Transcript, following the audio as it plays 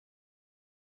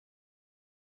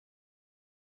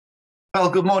Well,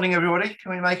 good morning, everybody.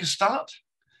 Can we make a start?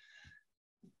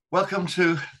 Welcome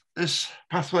to this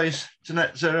Pathways to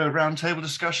Net Zero roundtable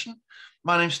discussion.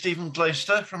 My name's Stephen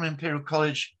Glaister from Imperial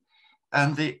College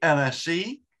and the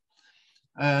MSc.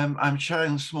 I'm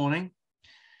chairing this morning.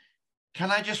 Can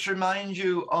I just remind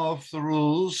you of the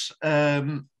rules?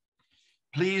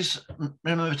 Please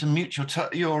remember to mute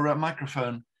your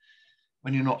microphone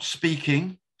when you're not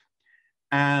speaking,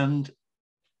 and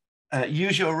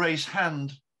use your raise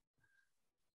hand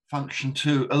function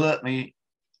to alert me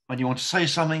when you want to say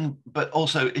something, but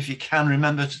also, if you can,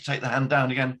 remember to take the hand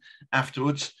down again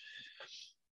afterwards.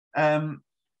 I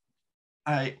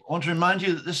want to remind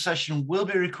you that this session will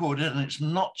be recorded, and it's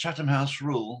not Chatham House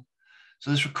rule. So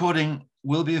this recording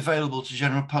will be available to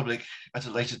general public at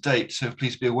a later date, so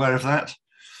please be aware of that.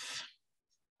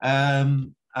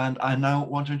 And I now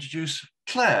want to introduce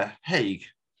Claire Haig,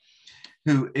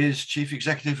 who is Chief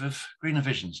Executive of Greener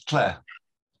Visions. Claire.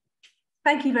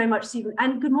 Thank you very much, Stephen,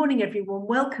 and good morning, everyone.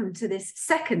 Welcome to this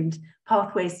second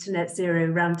Pathways to Net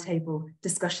Zero roundtable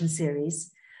discussion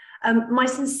series. My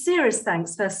sincerest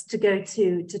thanks first to go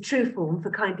to Trueform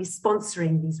for kindly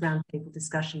sponsoring these roundtable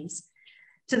discussions,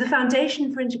 to the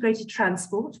Foundation for Integrated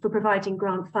Transport for providing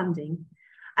grant funding,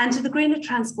 and to the Greener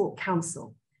Transport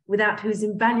Council, without whose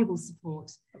invaluable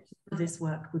support this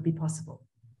work would be possible.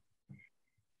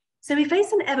 So we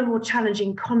face an ever more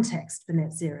challenging context for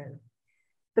net zero.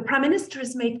 The Prime Minister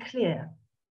has made clear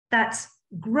that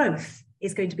growth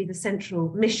is going to be the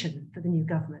central mission for the new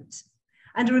government.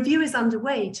 And a review is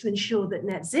underway to ensure that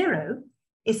net zero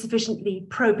is sufficiently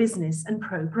pro-business and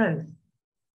pro-growth.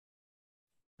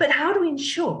 But how do we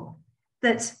ensure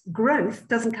that growth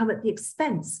doesn't come at the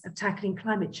expense of tackling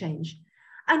climate change?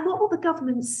 And what will the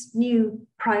government's new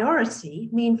priority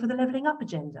mean for the levelling up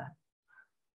agenda?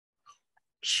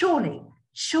 Surely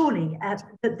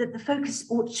the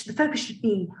focus should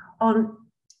be on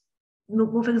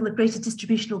more on the greater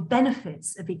distributional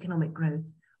benefits of economic growth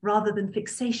rather than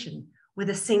fixation with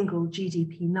a single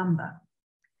GDP number.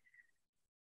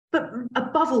 But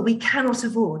above all, we cannot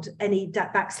avoid any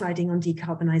backsliding on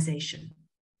decarbonisation.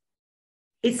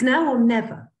 It's now or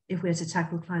never if we're to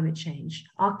tackle climate change.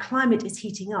 Our climate is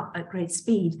heating up at great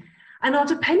speed, and our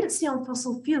dependency on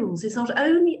fossil fuels is not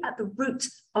only at the root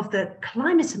of the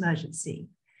climate emergency,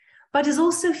 but is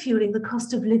also fueling the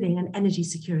cost of living and energy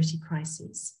security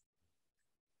crises.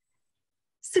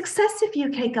 Successive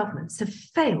UK governments have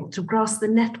failed to grasp the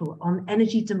nettle on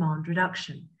energy demand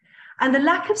reduction, and the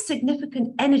lack of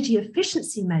significant energy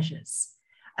efficiency measures,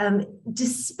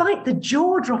 despite the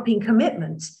jaw-dropping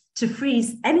commitment to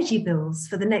freeze energy bills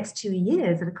for the next 2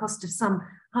 years at a cost of some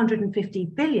 150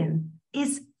 billion,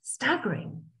 is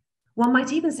staggering. One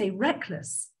might even say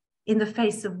reckless in the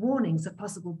face of warnings of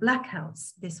possible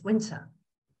blackouts this winter.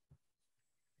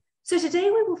 So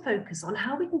today we will focus on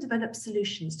how we can develop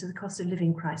solutions to the cost of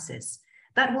living crisis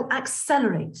that will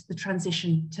accelerate the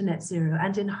transition to net zero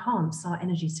and enhance our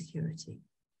energy security.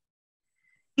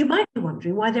 You might be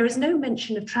wondering why there is no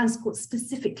mention of transport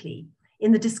specifically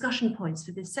in the discussion points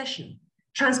for this session.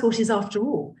 Transport is, after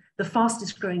all, the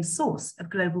fastest growing source of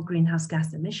global greenhouse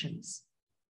gas emissions.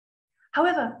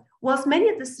 However, whilst many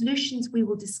of the solutions we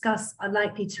will discuss are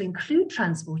likely to include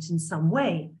transport in some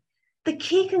way, the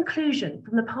key conclusion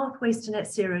from the Pathways to Net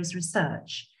Zero's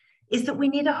research is that we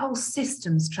need a whole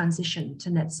systems transition to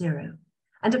net zero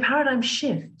and a paradigm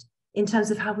shift in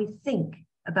terms of how we think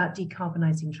about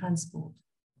decarbonising transport.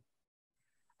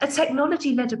 A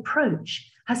technology-led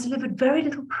approach has delivered very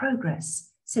little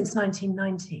progress since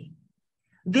 1990.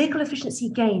 Vehicle efficiency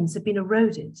gains have been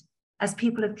eroded as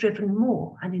people have driven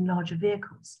more and in larger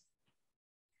vehicles.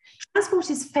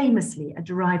 Transport is famously a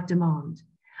derived demand,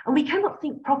 and we cannot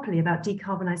think properly about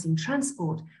decarbonising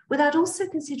transport without also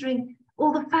considering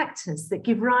all the factors that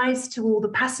give rise to all the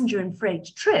passenger and freight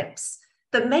trips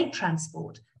that make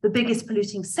transport the biggest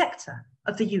polluting sector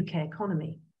of the UK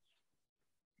economy.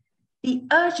 The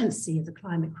urgency of the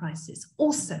climate crisis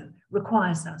also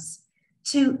requires us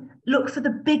to look for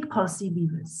the big policy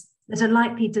levers that are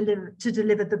likely to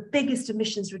deliver the biggest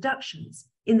emissions reductions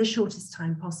in the shortest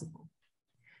time possible.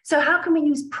 So how can we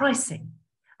use pricing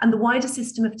and the wider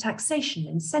system of taxation,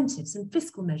 incentives and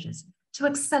fiscal measures to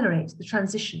accelerate the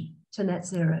transition to net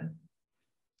zero?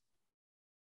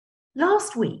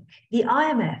 Last week, the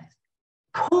IMF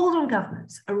called on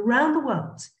governments around the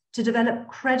world to develop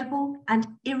credible and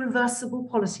irreversible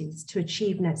policies to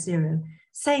achieve net zero,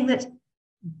 saying that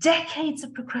decades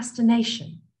of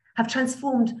procrastination have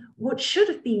transformed what should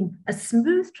have been a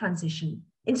smooth transition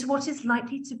into what is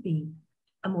likely to be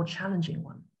a more challenging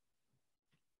one.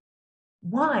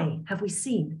 Why have we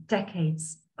seen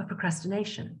decades of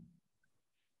procrastination?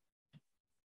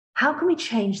 How can we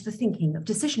change the thinking of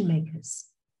decision makers?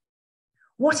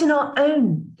 What in our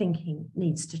own thinking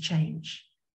needs to change?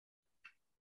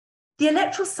 The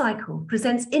electoral cycle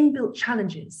presents inbuilt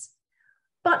challenges,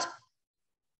 but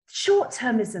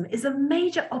short-termism is a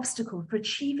major obstacle for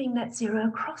achieving net zero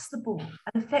across the board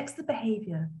and affects the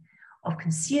behavior of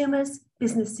consumers,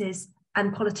 businesses,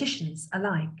 and politicians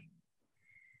alike.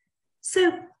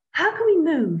 So how can we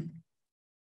move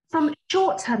from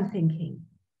short-term thinking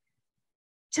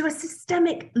to a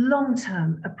systemic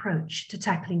long-term approach to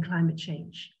tackling climate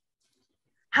change?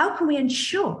 How can we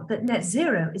ensure that net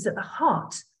zero is at the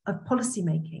heart of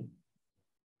policymaking?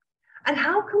 And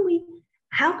how can we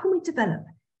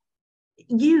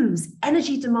use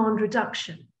energy demand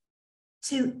reduction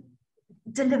to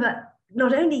deliver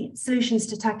not only solutions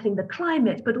to tackling the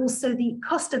climate, but also the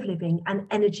cost of living and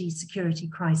energy security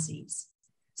crises?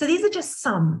 So these are just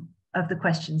some of the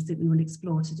questions that we will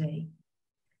explore today.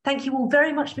 Thank you all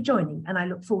very much for joining, and I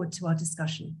look forward to our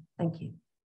discussion. Thank you.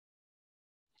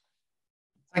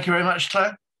 Thank you very much,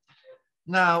 Claire.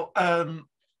 Now,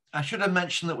 I should have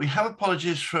mentioned that we have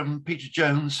apologies from Peter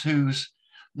Jones, who's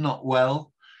not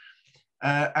well.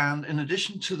 And in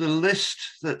addition to the list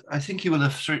that I think you will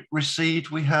have received,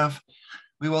 we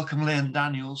welcome Leanne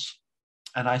Daniels,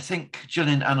 and I think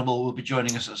Gillian Annable will be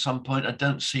joining us at some point. I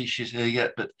don't see she's here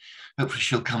yet, but hopefully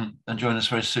she'll come and join us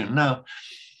very soon. Now,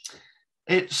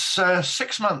 it's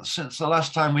 6 months since the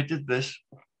last time we did this,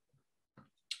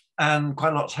 and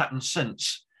quite a lot's happened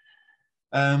since.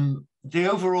 The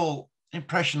overall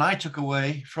impression I took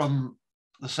away from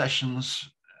the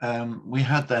sessions we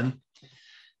had then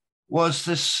was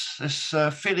this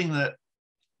feeling that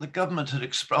the government had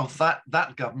expressed,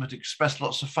 that government expressed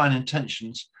lots of fine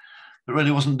intentions, but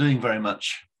really wasn't doing very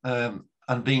much, and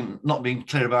not being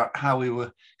clear about how we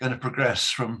were going to progress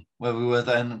from where we were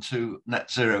then to net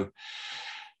zero.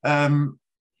 I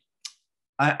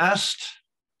asked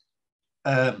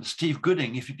Steve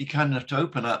Gooding if he'd be kind enough to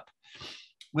open up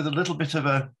with a little bit of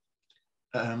a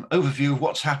overview of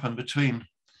what's happened between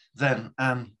then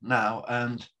and now,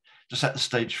 and to set the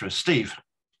stage for us. Steve.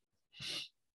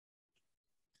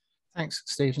 Thanks,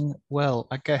 Stephen. Well,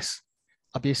 I guess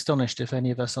I'd be astonished if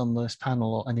any of us on this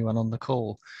panel or anyone on the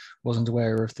call wasn't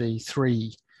aware of the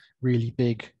three really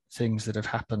big things that have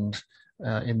happened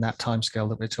in that timescale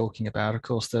that we're talking about. Of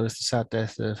course, there was the sad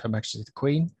death of Her Majesty the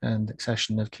Queen and the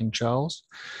accession of King Charles.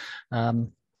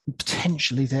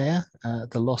 Potentially there,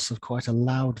 the loss of quite a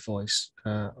loud voice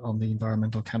on the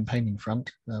environmental campaigning front.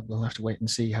 We'll have to wait and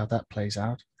see how that plays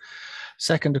out.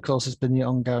 Second, of course, has been the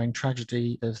ongoing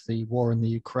tragedy of the war in the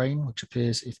Ukraine, which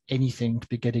appears, if anything, to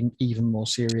be getting even more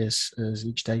serious as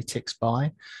each day ticks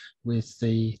by, with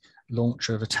the launch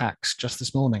of attacks just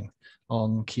this morning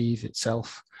on Kyiv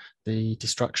itself, the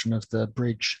destruction of the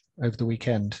bridge over the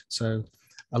weekend. So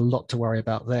a lot to worry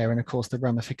about there. And of course, the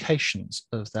ramifications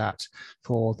of that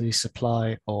for the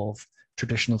supply of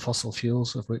traditional fossil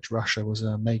fuels, of which Russia was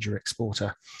a major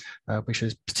exporter, which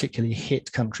has particularly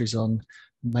hit countries on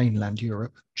mainland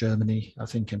Europe. Germany, I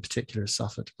think in particular, has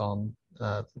suffered on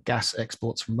gas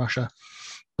exports from Russia,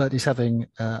 but is having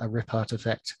a ripart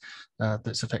effect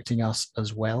that's affecting us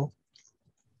as well.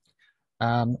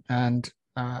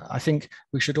 I think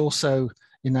we should also,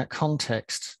 in that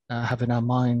context, have in our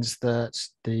minds that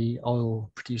the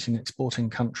oil producing exporting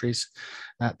countries,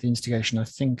 at the instigation, I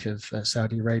think, of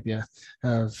Saudi Arabia,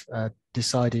 have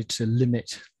decided to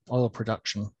limit oil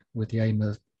production with the aim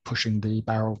of pushing the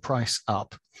barrel price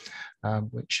up,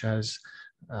 which has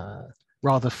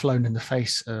rather flown in the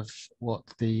face of what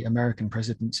the American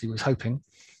presidency was hoping.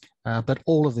 But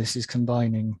all of this is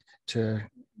combining to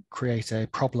create a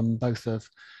problem both of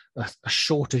a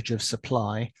shortage of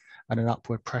supply and an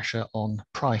upward pressure on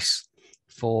price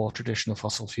for traditional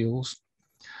fossil fuels.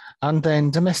 And then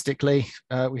domestically,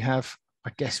 we have,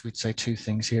 I guess we'd say two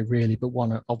things here really, but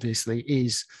one obviously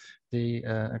is the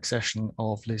accession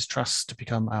of Liz Truss to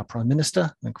become our Prime Minister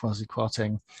and Kwasi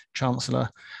Kwarteng Chancellor,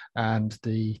 and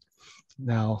the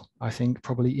now, I think,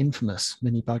 probably infamous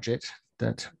mini budget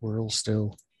that we're all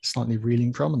still slightly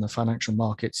reeling from and the financial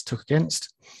markets took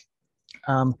against.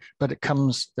 But it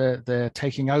comes, they're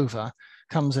taking over,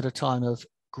 comes at a time of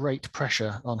great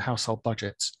pressure on household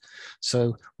budgets.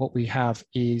 So what we have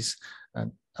is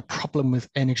a problem with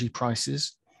energy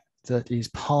prices that is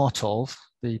part of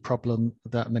the problem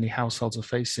that many households are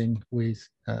facing with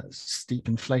steep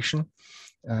inflation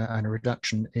and a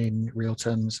reduction in real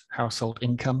terms household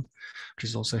income, which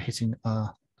is also hitting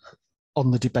on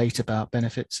the debate about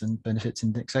benefits and benefits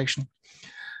indexation.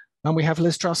 And we have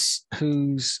Liz Truss,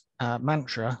 whose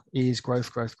mantra is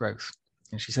growth, growth, growth.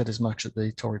 And she said as much at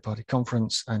the Tory party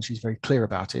conference, and she's very clear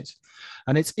about it.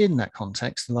 And it's in that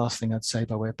context, the last thing I'd say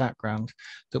by way of background,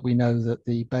 that we know that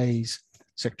the BEI's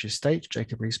Secretary of State,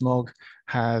 Jacob Rees-Mogg,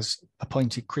 has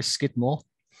appointed Chris Skidmore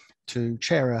to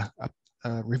chair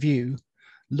a review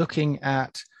looking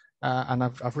at, and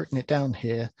I've written it down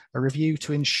here, a review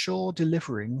to ensure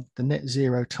delivering the net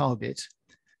zero target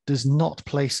does not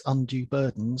place undue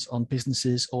burdens on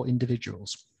businesses or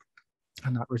individuals.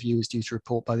 And that review is due to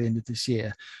report by the end of this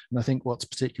year. And I think what's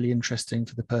particularly interesting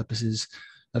for the purposes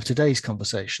of today's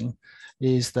conversation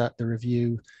is that the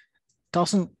review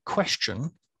doesn't question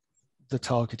the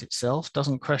target itself,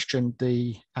 doesn't question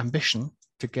the ambition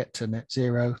to get to net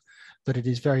zero, but it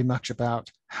is very much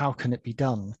about how can it be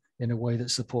done in a way that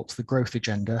supports the growth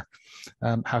agenda,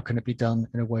 how can it be done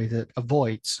in a way that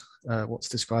avoids what's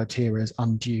described here as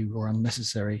undue or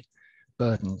unnecessary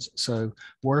burdens. So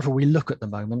wherever we look at the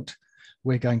moment,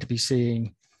 we're going to be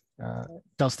seeing,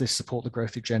 does this support the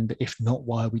growth agenda? If not,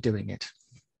 why are we doing it?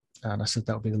 And I said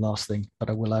that would be the last thing, but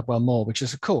I will add one more, which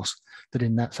is, of course, that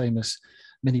in that famous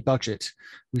mini budget,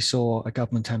 we saw a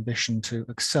government ambition to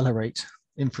accelerate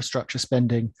infrastructure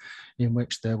spending, in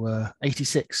which there were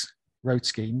 86 road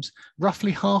schemes,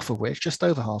 roughly half of which, just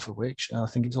over half of which, I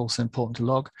think it's also important to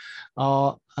log,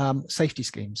 are safety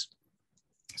schemes.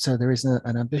 So there is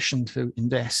an ambition to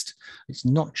invest. It's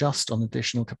not just on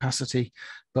additional capacity,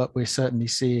 but we're certainly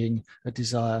seeing a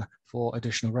desire for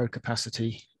additional road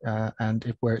capacity,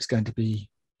 and where it's going to be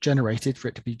generated, for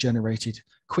it to be generated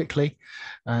quickly.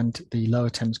 And the Lower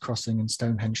Thames Crossing and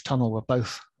Stonehenge Tunnel were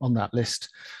both on that list.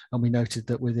 And we noted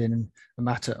that within a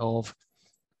matter of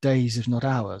days, if not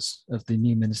hours, of the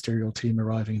new ministerial team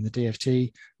arriving in the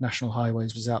DfT, National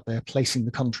Highways was out there placing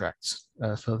the contracts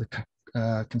for the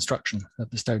construction of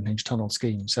the Stonehenge Tunnel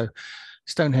scheme. So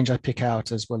Stonehenge I pick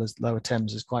out, as well as Lower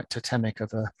Thames, is quite totemic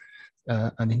of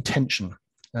an intention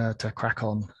to crack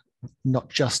on, not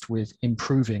just with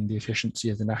improving the efficiency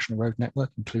of the national road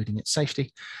network, including its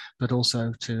safety, but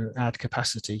also to add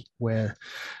capacity where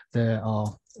there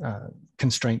are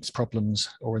constraints, problems,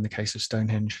 or in the case of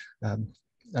Stonehenge,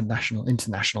 a national,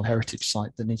 international heritage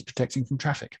site that needs protecting from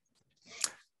traffic.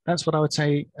 That's what I would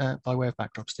say by way of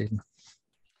backdrop, Stephen.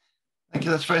 Thank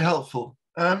you, that's very helpful.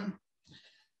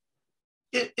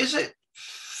 Is it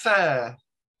fair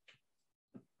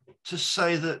to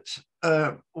say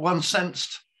that one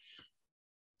sensed,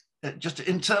 just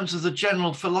in terms of the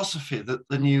general philosophy that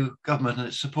the new government and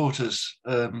its supporters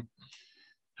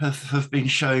have been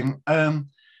showing, a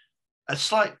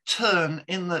slight turn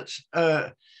in that,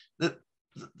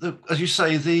 as you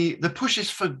say, the push is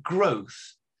for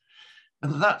growth,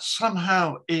 and that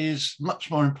somehow is much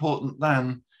more important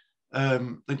than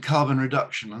carbon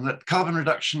reduction, and that carbon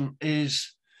reduction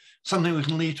is something we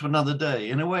can leave to another day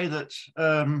in a way that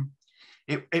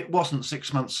it wasn't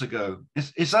 6 months ago.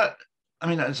 Is that, I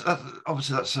mean,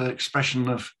 obviously that's an expression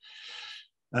of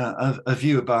a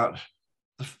view about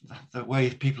the way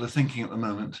people are thinking at the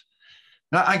moment.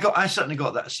 Now, I certainly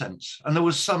got that sense, and there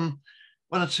was one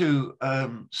or two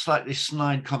slightly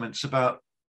snide comments about,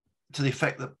 to the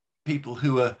effect that people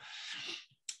who are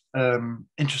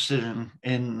interested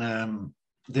in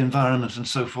the environment and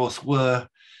so forth were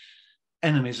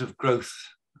enemies of growth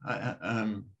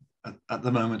at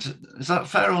the moment. Is that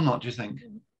fair or not, do you think?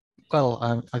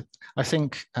 Well, I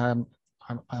think I'm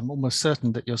almost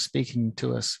certain that you're speaking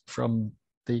to us from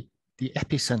the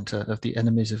epicenter of the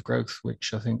enemies of growth,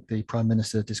 which I think the Prime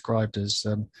Minister described as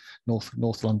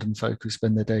North London folk who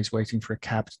spend their days waiting for a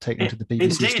cab to take them to the BBC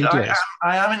Indeed, studios.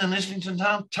 I am in an Islington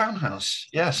townhouse,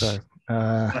 yes. So,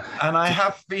 and I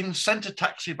have been sent a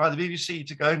taxi by the BBC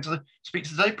to go into the Speak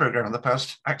Today programme in the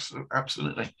past,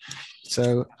 absolutely.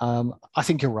 So I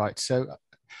think you're right. So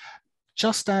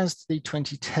just as the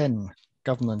 2010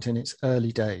 government in its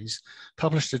early days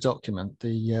published a document,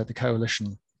 the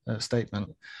coalition statement,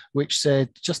 which said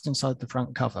just inside the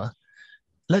front cover,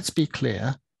 let's be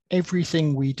clear,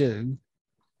 everything we do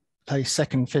plays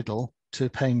second fiddle to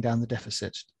paying down the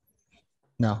deficit.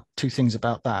 Now, two things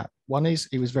about that. One is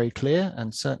it was very clear,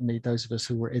 and certainly those of us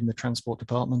who were in the transport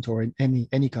department or in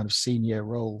any kind of senior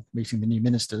role meeting the new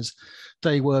ministers,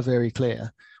 they were very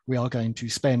clear. We are going to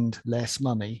spend less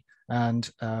money, and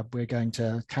we're going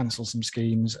to cancel some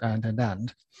schemes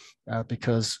and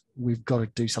because we've got to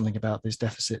do something about this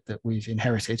deficit that we've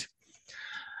inherited.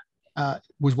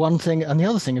 Was one thing. And the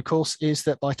other thing, of course, is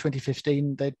that by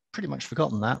 2015, they'd pretty much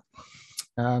forgotten that.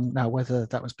 Now, whether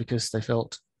that was because they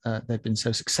felt they'd been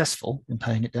so successful in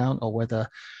paying it down, or whether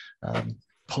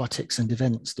politics and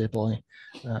events, dear boy,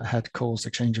 had caused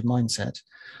a change of mindset.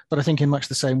 But I think in much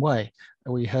the same way,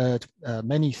 we heard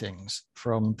many things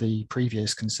from the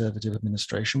previous Conservative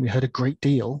administration. We heard a great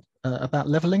deal about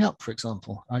levelling up, for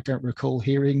example. I don't recall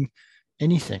hearing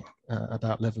anything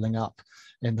about levelling up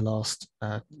in the last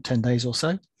 10 days or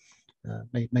so.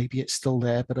 Maybe it's still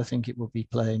there, but I think it will be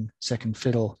playing second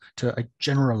fiddle to a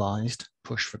generalised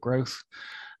push for growth.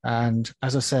 And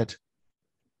as I said,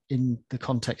 in the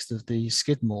context of the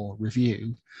Skidmore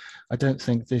review, I don't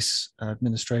think this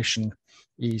administration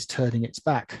is turning its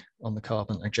back on the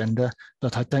carbon agenda,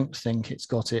 but I don't think it's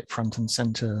got it front and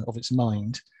centre of its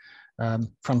mind.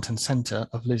 Front and centre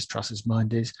of Liz Truss's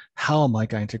mind is, how am I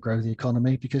going to grow the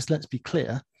economy? Because let's be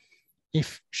clear,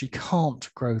 if she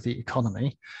can't grow the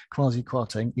economy, Kwasi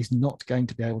Kwarteng is not going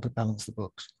to be able to balance the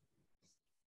books.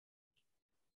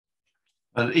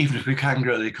 But even if we can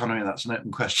grow the economy, that's an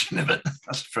open question, but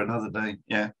that's for another day.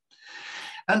 Yeah.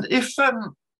 And if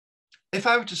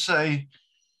I were to say,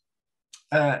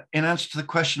 in answer to the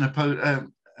question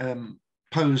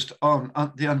posed on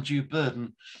the undue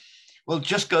burden, well,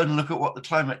 just go and look at what the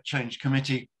Climate Change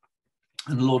Committee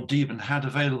and Lord Deben had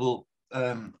available,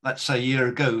 let's say a year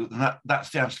ago, and that's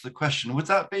the answer to the question. Would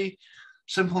that be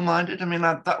simple-minded? I mean,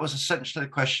 that was essentially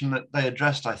the question that they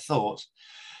addressed, I thought.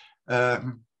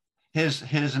 Here's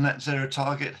a net zero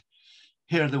target.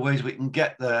 Here are the ways we can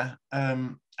get there.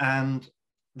 And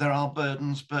there are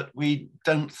burdens, but we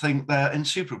don't think they're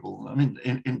insuperable. I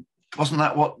mean, wasn't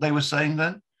that what they were saying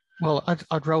then? Well,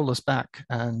 I'd roll us back,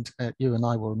 and you and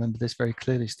I will remember this very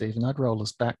clearly, Stephen. I'd roll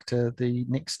us back to the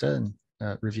Nick Stern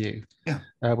review,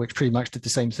 which pretty much did the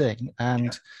same thing.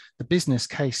 And the business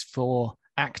case for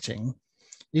acting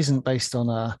isn't based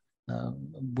on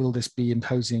will this be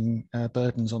imposing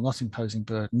burdens or not imposing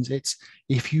burdens. It's,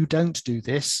 if you don't do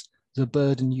this, the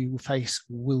burden you face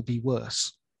will be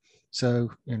worse.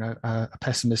 So, you know, a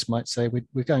pessimist might say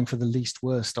we're going for the least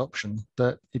worst option,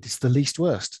 but it is the least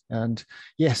worst. And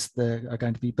yes, there are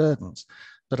going to be burdens.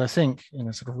 But I think, you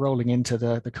know, sort of rolling into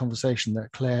the conversation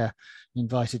that Claire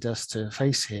invited us to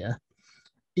face here,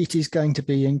 it is going to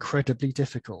be incredibly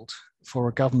difficult for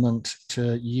a government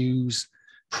to use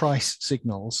price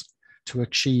signals to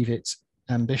achieve its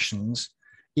ambitions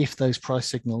if those price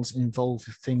signals involve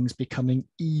things becoming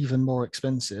even more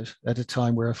expensive at a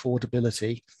time where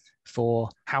affordability for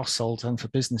households and for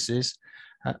businesses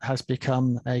has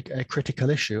become a critical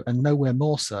issue, and nowhere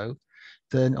more so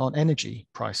than on energy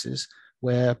prices,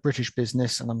 where British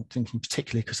business, and I'm thinking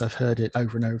particularly because I've heard it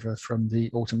over and over from the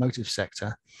automotive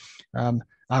sector,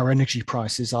 our energy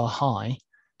prices are high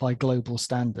by global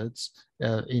standards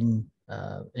in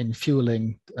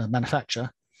fueling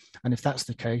manufacture. And if that's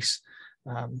the case,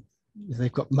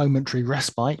 they've got momentary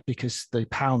respite because the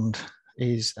pound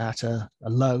is at a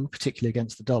low, particularly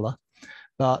against the dollar.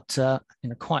 But you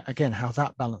know, quite again, how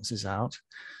that balances out,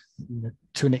 you know,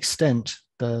 to an extent,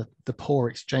 the poor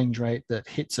exchange rate that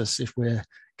hits us if we're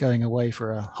going away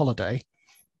for a holiday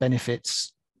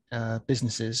benefits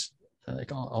businesses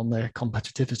on their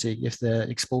competitivity if they're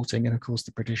exporting. And of course,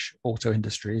 the British auto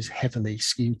industry is heavily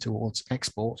skewed towards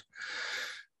export.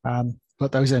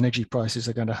 But those energy prices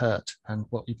are going to hurt. And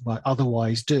what you might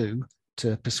otherwise do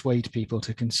to persuade people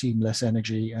to consume less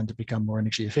energy and to become more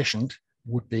energy efficient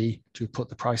would be to put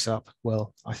the price up.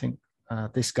 Well, I think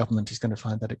this government is going to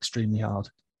find that extremely hard.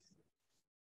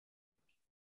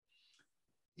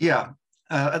 Yeah.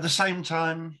 At the same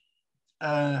time,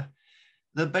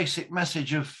 the basic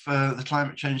message of the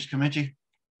Climate Change Committee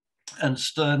and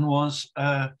Stern was,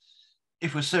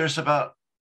 if we're serious about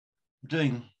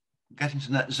getting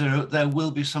to net zero, there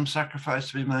will be some sacrifice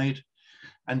to be made,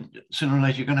 and sooner or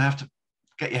later you're going to have to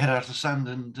get your head out of the sand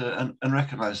and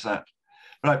recognise that.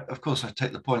 But of course, I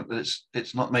take the point that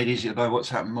it's not made easier by what's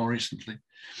happened more recently.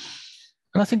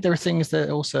 And I think there are things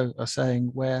that also are saying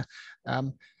where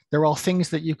there are things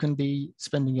that you can be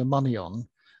spending your money on,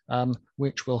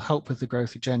 which will help with the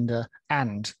growth agenda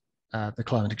and the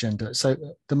climate agenda. So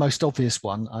the most obvious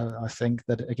one, I think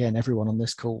that, again, everyone on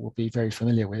this call will be very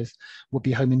familiar with, would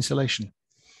be home insulation.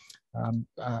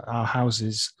 Our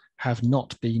houses have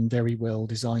not been very well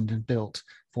designed and built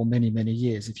for many, many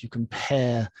years. If you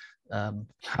compare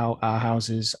how our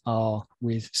houses are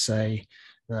with, say,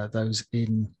 those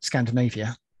in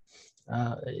Scandinavia,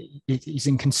 it is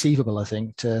inconceivable, I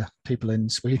think, to people in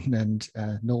Sweden and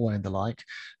Norway and the like,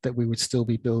 that we would still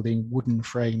be building wooden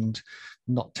framed,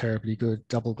 not terribly good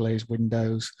double glazed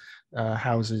windows,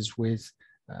 houses with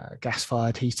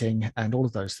gas-fired heating and all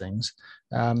of those things.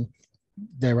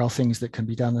 There are things that can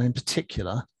be done, and in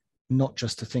particular, not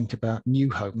just to think about new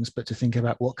homes, but to think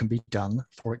about what can be done,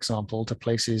 for example, to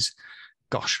places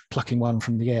gosh, plucking one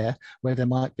from the air, where there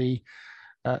might be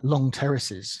long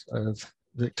terraces of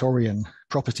Victorian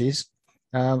properties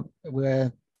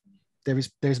where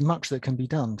there's much that can be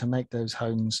done to make those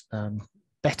homes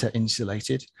better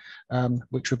insulated,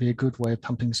 which would be a good way of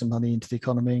pumping some money into the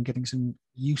economy and getting some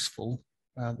useful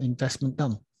investment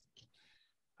done.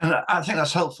 And I think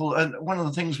that's helpful. And one of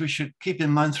the things we should keep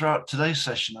in mind throughout today's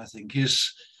session, I think,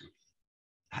 is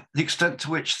the extent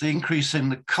to which the increase in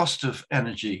the cost of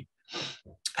energy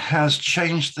has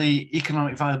changed the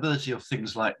economic viability of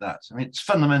things like that. I mean, it's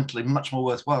fundamentally much more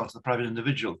worthwhile to the private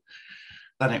individual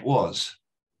than it was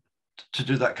to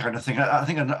do that kind of thing. I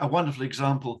think a wonderful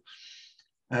example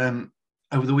over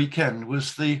the weekend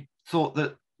was the thought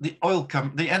that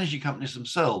the energy companies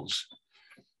themselves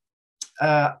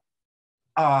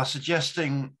are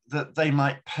suggesting that they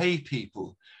might pay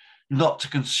people not to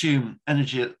consume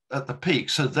energy at the peak,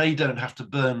 so they don't have to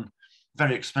burn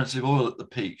very expensive oil at the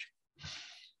peak.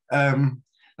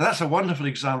 That's a wonderful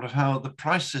example of how the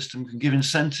price system can give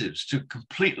incentives to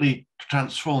completely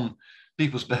transform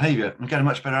people's behavior and get a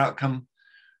much better outcome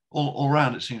all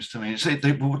around, it seems to me.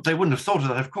 They wouldn't have thought of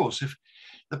that, of course, if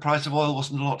the price of oil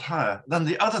wasn't a lot higher. Then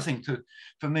the other thing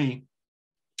for me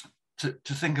to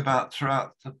think about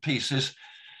throughout the piece is,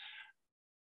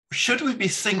 should we be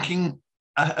thinking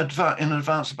in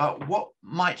advance about what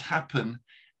might happen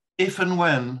if and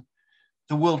when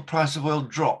the world price of oil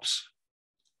drops?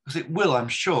 Because it will, I'm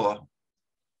sure.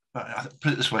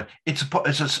 Put it this way: it's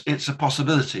a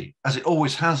possibility, as it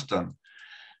always has done,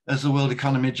 as the world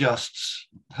economy adjusts.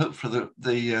 Hopefully,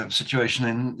 the situation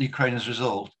in Ukraine is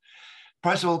resolved.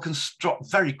 Price of oil can drop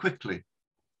very quickly,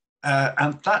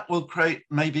 and that will create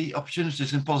maybe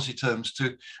opportunities in policy terms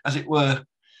to, as it were,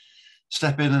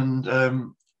 step in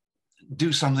and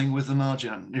do something with the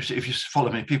margin. If you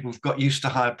follow me, people have got used to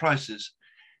higher prices.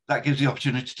 That gives the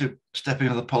opportunity to step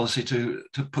into the policy to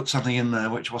put something in there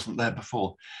which wasn't there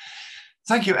before.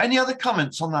 Thank you. Any other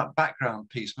comments on that background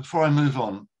piece before I move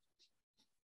on?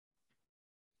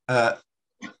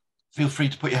 Feel free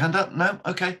to put your hand up. No?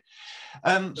 Okay.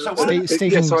 So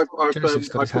Stephen, yes, I've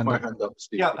put my hand up,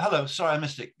 Stephen. Yeah, hello. Sorry, I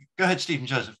missed it. Go ahead, Stephen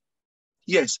Joseph.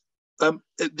 Yes.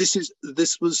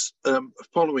 This was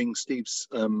following Steve's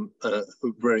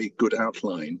very good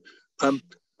outline.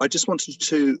 I just wanted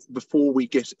to, before we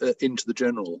get into the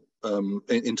general,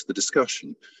 into the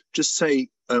discussion, just say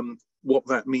what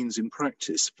that means in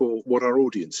practice for what our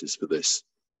audience is for this,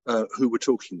 who we're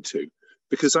talking to.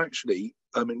 Because actually,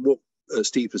 I mean, what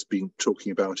Steve has been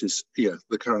talking about is,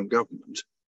 the current government.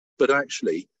 But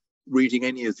actually, reading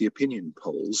any of the opinion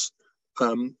polls,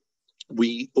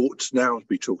 we ought now to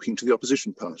be talking to the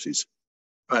opposition parties.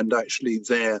 And actually,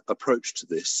 their approach to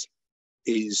this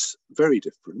is very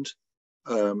different.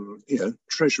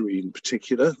 Treasury in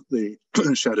particular, the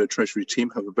shadow Treasury team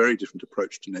have a very different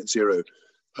approach to net zero.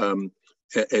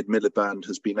 Ed Miliband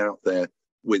has been out there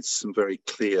with some very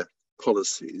clear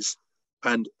policies.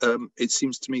 And it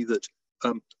seems to me that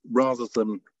rather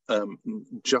than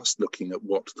just looking at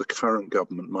what the current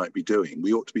government might be doing,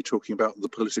 we ought to be talking about the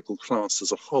political class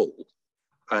as a whole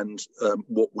and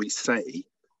what we say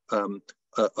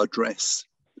address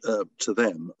to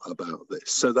them about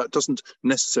this. So that doesn't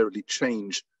necessarily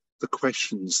change the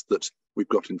questions that we've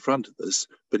got in front of us,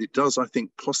 but it does, I think,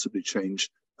 possibly change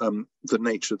the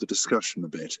nature of the discussion a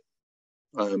bit.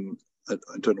 I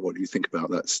don't know what you think about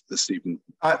that, Stephen.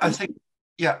 I think,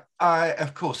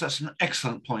 of course, that's an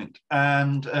excellent point.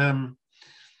 And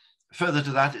further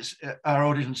to that, our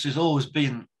audience has always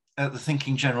been the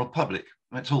thinking general public.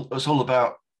 It's all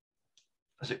about,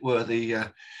 as it were,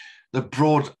 the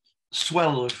broad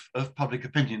swell of public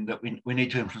opinion that we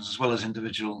need to influence, as well as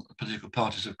individual political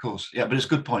parties, of course. Yeah, but it's a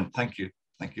good point. Thank you.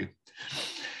 Thank you.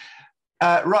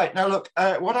 Right, now look,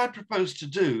 what I propose to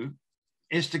do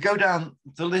is to go down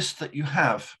the list that you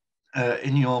have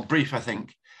in your brief, I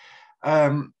think,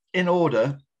 in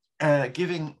order,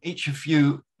 giving each of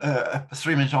you a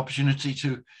 3-minute opportunity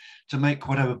to make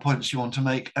whatever points you want to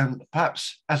make. And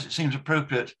perhaps, as it seems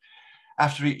appropriate,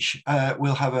 after each,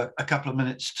 we'll have a couple of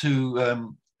minutes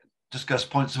to discuss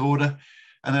points of order.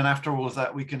 And then after all of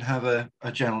that, we can have a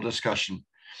general discussion.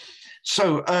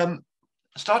 So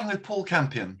starting with Paul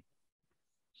Campion,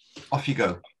 off you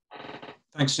go.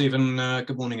 Thanks, Stephen.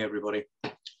 Good morning, everybody.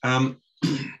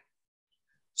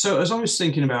 So as I was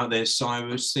thinking about this, I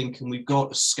was thinking we've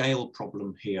got a scale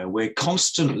problem here. We're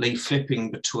constantly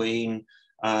flipping between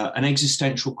an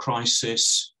existential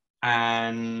crisis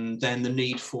and then the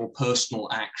need for personal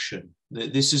action.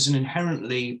 This is an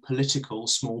inherently political,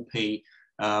 small p,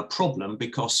 problem,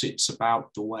 because it's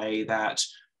about the way that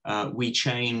we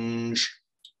change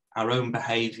our own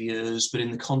behaviours, but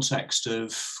in the context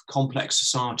of complex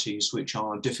societies which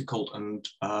are difficult and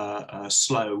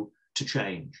slow to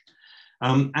change.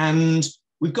 And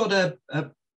we've got a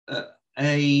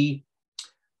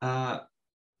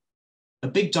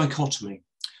big dichotomy.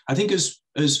 I think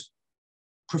as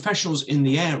professionals in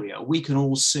the area, we can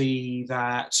all see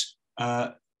that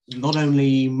not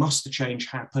only must the change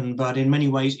happen, but in many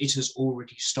ways it has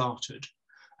already started.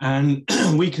 And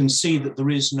we can see that there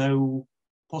is no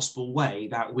possible way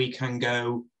that we can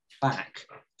go back.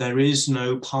 There is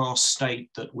no past state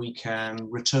that we can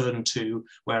return to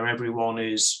where everyone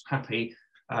is happy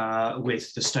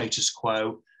with the status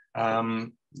quo.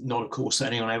 Not, of course,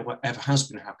 that anyone ever has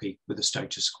been happy with the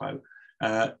status quo.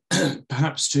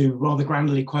 Perhaps to rather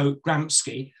grandly quote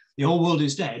Gramsci, the old world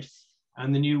is dead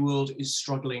and the new world is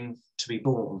struggling to be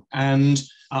born. And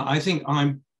I think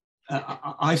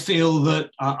I feel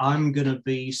that I'm going to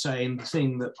be saying the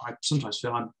thing that I sometimes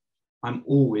feel I'm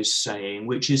always saying,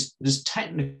 which is, as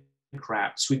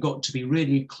technocrats, we've got to be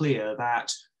really clear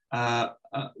that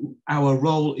our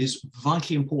role is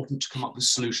vitally important to come up with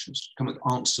solutions, come up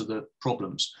with answers to the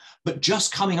problems. But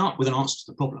just coming up with an answer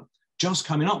to the problem, just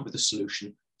coming up with a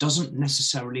solution, doesn't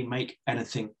necessarily make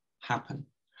anything happen.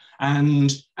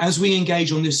 And as we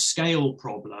engage on this scale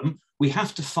problem, we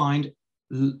have to find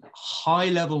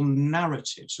high-level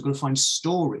narratives. We've got to find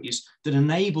stories that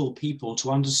enable people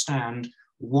to understand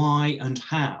why and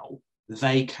how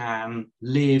they can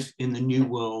live in the new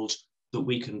world that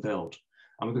we can build.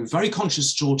 And we've been very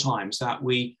conscious at all times that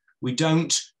we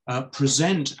don't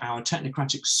present our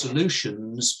technocratic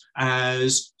solutions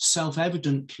as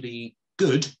self-evidently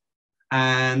good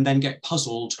and then get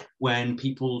puzzled when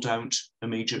people don't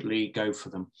immediately go for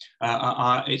them.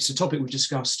 It's a topic we've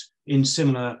discussed in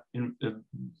similar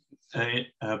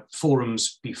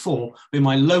forums before. In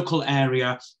my local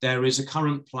area, there is a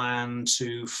current plan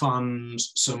to fund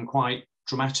some quite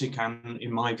dramatic and,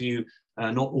 in my view,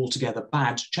 not altogether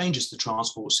bad changes to the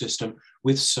transport system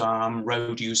with some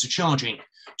road user charging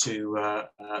to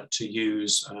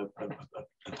use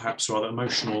a perhaps rather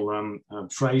emotional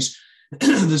phrase.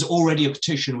 There's already a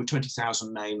petition with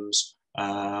 20,000 names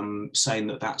saying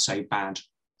that that's a bad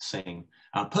thing.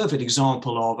 A perfect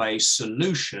example of a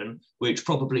solution which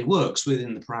probably works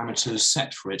within the parameters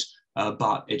set for it,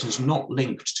 but it is not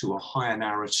linked to a higher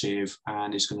narrative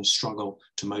and is going to struggle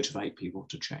to motivate people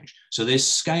to change. So this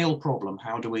scale problem,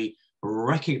 how do we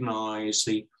recognize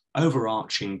the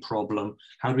overarching problem?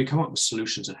 How do we come up with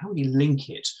solutions, and how do we link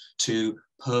it to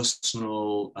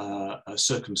personal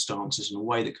circumstances in a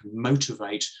way that can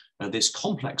motivate this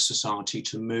complex society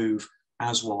to move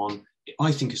as one,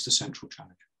 I think is the central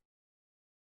challenge.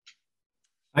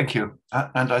 Thank you.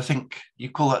 And I think you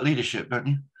call that leadership, don't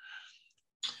you?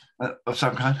 Of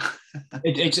some kind.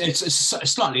 It's a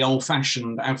slightly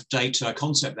old-fashioned, out-of-date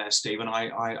concept there, Stephen.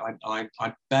 I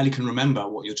barely can remember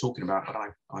what you're talking about, but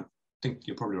I think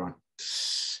you're probably right.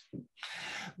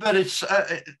 But it's,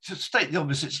 to state the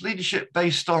obvious, it's leadership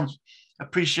based on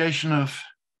appreciation of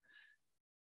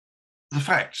the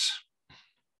facts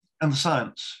and the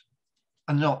science,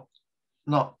 and not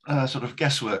sort of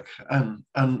guesswork and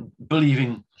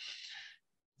believing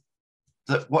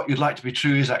that what you'd like to be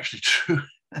true is actually true.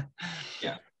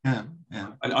 Yeah. Yeah,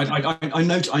 yeah. I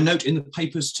note in the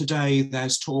papers today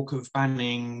there's talk of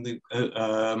banning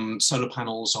the solar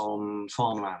panels on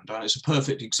farmland. It's a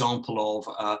perfect example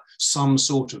of some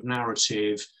sort of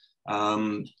narrative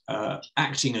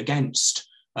acting against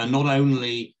not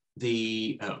only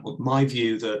my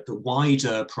view, the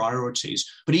wider priorities,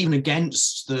 but even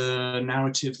against the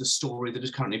narrative, the story that is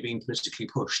currently being politically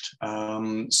pushed.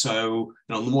 So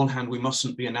on the one hand, we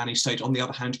mustn't be a nanny state. On the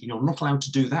other hand, you're not allowed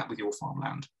to do that with your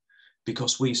farmland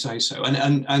because we say so.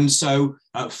 And so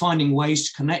finding ways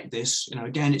to connect this,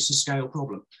 again, it's a scale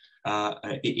problem.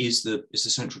 It is the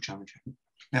central challenge.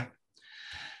 Yeah.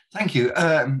 Thank you.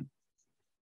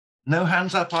 No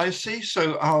hands up, I see.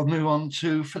 So I'll move on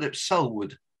to Philip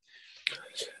Selwood.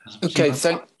 Okay,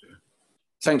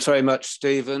 thanks very much,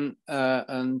 Stephen,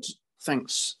 and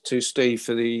thanks to Steve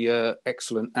for the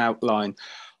excellent outline.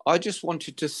 I just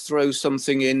wanted to throw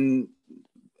something in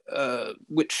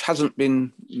which hasn't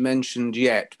been mentioned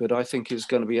yet, but I think is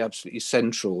going to be absolutely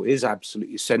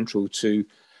central to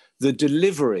the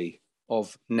delivery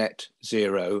of net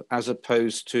zero, as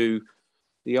opposed to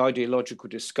the ideological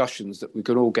discussions that we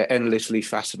can all get endlessly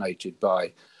fascinated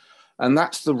by. And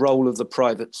that's the role of the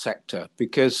private sector,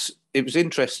 because it was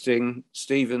interesting,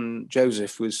 Stephen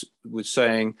Joseph was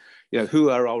saying, who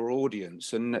are our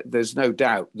audience? And there's no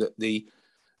doubt that the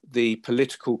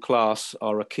political class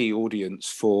are a key audience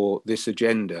for this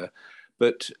agenda.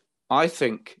 But I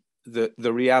think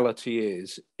the reality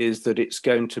is that it's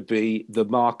going to be the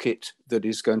market that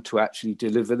is going to actually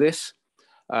deliver this.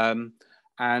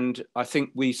 And I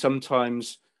think we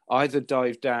sometimes either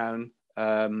dive down,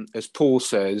 as Paul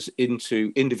says,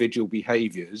 into individual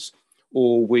behaviours,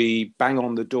 or we bang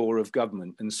on the door of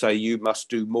government and say, you must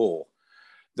do more.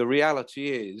 The reality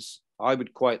is, I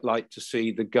would quite like to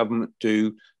see the government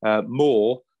do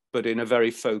more, but in a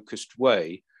very focused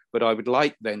way. But I would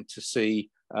like then to see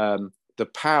the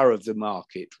power of the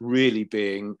market really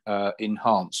being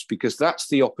enhanced, because that's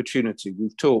the opportunity.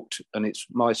 We've talked, and it's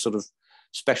my sort of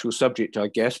special subject, I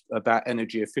guess, about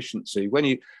energy efficiency. When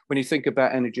you think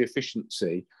about energy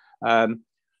efficiency,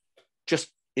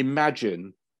 just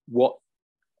imagine what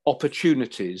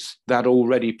opportunities that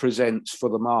already presents for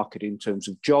the market in terms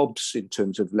of jobs, in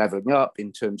terms of levelling up,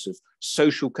 in terms of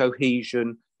social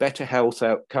cohesion, better health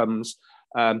outcomes.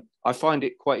 I find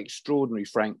it quite extraordinary,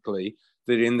 frankly,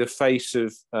 that in the face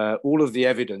of all of the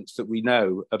evidence that we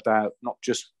know about not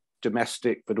just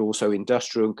domestic, but also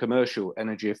industrial and commercial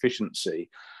energy efficiency,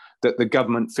 that the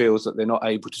government feels that they're not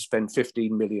able to spend £15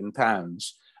 million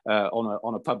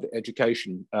on a public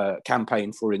education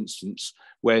campaign, for instance,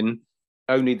 when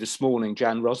only this morning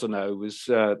Jan Rosano was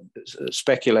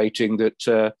speculating that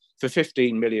for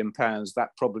 £15 million, that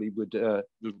probably would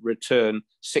return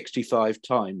 65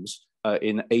 times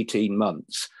in 18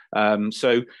 months.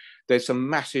 So there's some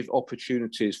massive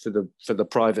opportunities for the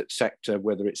private sector,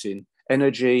 whether it's in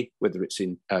energy, whether it's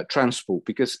in transport,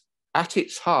 because at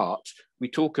its heart, we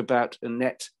talk about a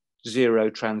net zero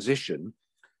transition.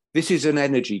 This is an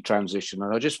energy transition.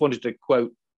 And I just wanted to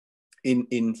quote,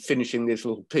 in finishing this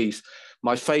little piece,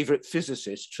 my favorite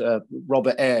physicist,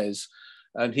 Robert Ayres,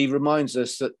 and he reminds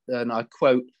us that, and I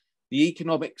quote, the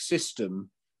economic system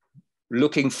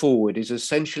looking forward is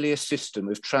essentially a system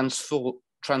of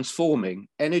transforming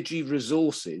energy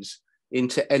resources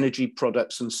into energy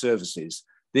products and services.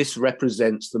 This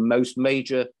represents the most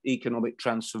major economic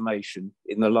transformation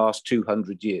in the last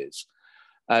 200 years.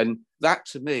 And that,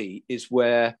 to me, is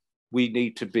where we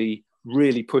need to be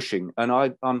really pushing. And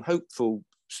I'm hopeful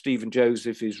Stephen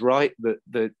Joseph is right,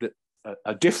 that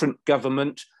a different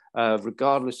government,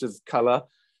 regardless of colour,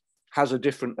 has a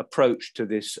different approach to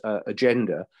this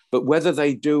agenda. But whether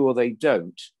they do or they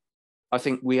don't, I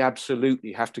think we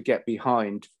absolutely have to get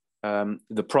behind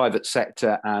the private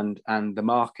sector and the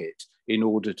market in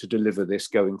order to deliver this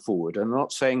going forward. And I'm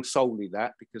not saying solely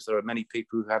that, because there are many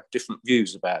people who have different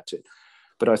views about it.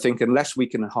 But I think unless we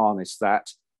can harness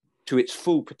that to its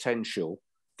full potential,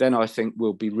 then I think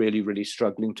we'll be really, really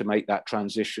struggling to make that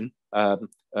transition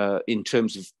in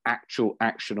terms of actual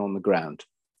action on the ground.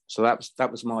 So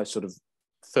that was my sort of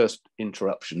first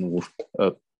interruption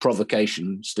or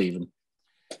provocation, Stephen.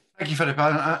 Thank you, Philip.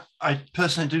 I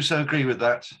personally do so agree with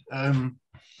that.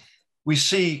 We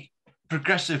see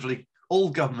progressively all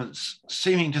governments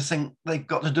seeming to think they've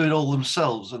got to do it all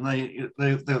themselves, and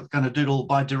they're going to do it all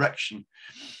by direction,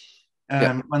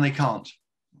 when they can't.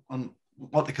 And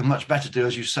what they can much better do,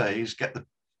 as you say, is get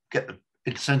the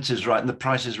incentives right and the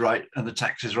prices right and the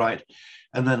taxes right,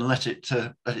 and then let it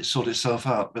sort itself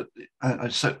out. But I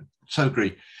so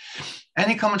agree.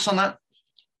 Any comments on that?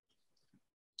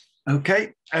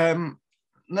 Okay.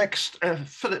 Next,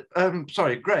 Philip.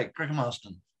 Greg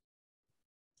Marston.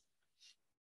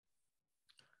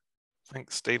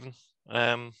 Thanks, Stephen.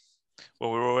 Well,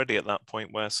 we're already at that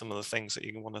point where some of the things that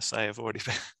you want to say have already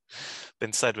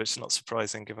been said, which is not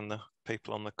surprising given the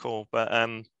people on the call. But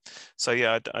so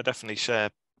yeah, I definitely share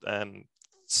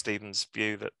Stephen's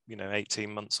view that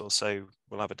 18 months or so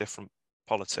we'll have a different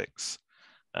politics,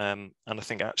 and I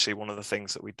think actually one of the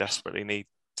things that we desperately need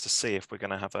to see if we're going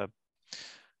to have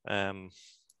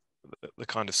the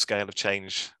kind of scale of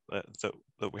change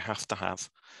that we have to have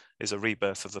is a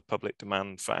rebirth of the public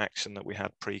demand for action that we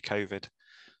had pre-COVID.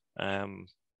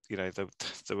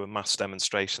 There were mass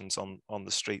demonstrations on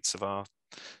the streets of our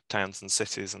towns and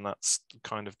cities, and that's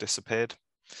kind of disappeared.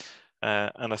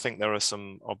 And I think there are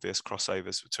some obvious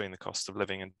crossovers between the cost of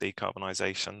living and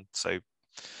decarbonisation. So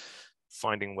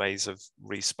finding ways of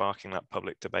re-sparking that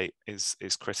public debate is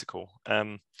critical.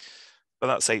 But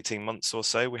that's 18 months or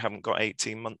so. We haven't got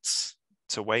 18 months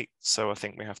to wait. So I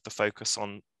think we have to focus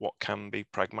on what can be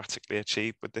pragmatically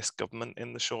achieved with this government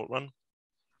in the short run.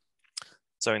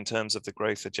 So in terms of the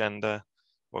growth agenda,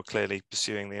 we're clearly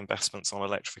pursuing the investments on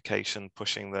electrification,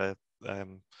 pushing the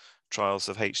trials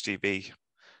of HGV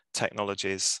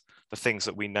technologies, the things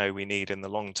that we know we need in the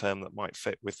long term that might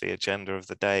fit with the agenda of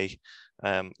the day.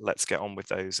 Let's get on with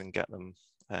those and get them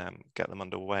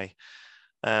underway.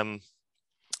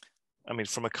 I mean,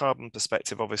 from a carbon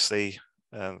perspective, obviously,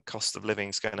 cost of living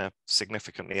is going to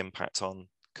significantly impact on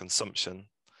consumption.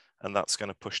 and that's going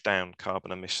to push down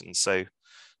carbon emissions. So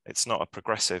it's not a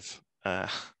progressive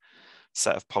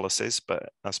set of policies, but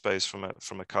I suppose from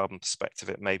a carbon perspective,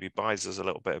 it maybe buys us a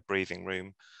little bit of breathing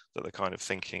room that the kind of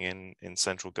thinking in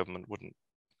central government wouldn't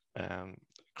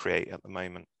create at the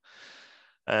moment.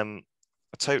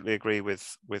 I totally agree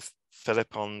with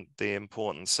Philip on the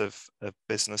importance of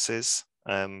businesses.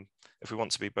 If we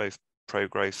want to be both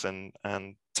pro-growth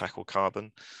and tackle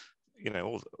carbon, you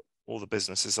know, all the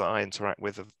businesses that I interact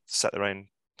with have set their own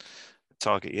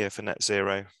target year for net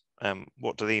zero.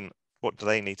 What do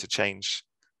they need to change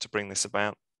to bring this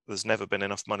about? There's never been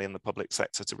enough money in the public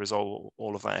sector to resolve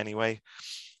all of that anyway.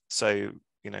 So,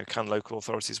 you know, can local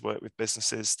authorities work with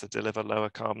businesses to deliver lower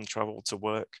carbon travel to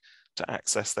work, to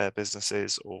access their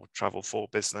businesses, or travel for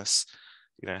business?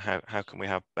 You know, how can we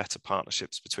have better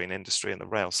partnerships between industry and the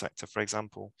rail sector, for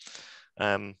example?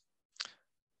 And,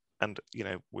 you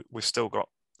know, we've still got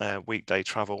weekday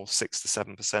travel 6 to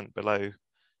 7% below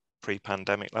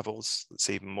pre-pandemic levels. It's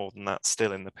even more than that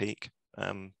still in the peak,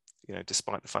 you know,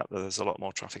 despite the fact that there's a lot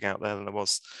more traffic out there than there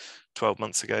was 12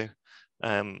 months ago.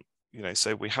 You know,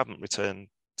 so we haven't returned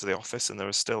to the office, and there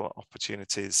are still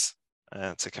opportunities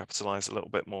to capitalise a little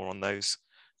bit more on those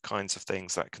kinds of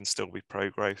things that can still be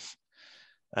pro-growth.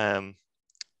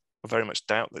 I very much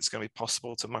doubt that it's going to be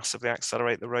possible to massively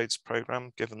accelerate the roads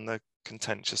programme, given the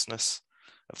contentiousness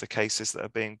of the cases that are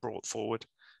being brought forward.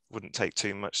 It wouldn't take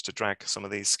too much to drag some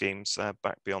of these schemes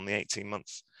back beyond the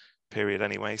 18-month period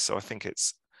anyway. So I think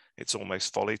it's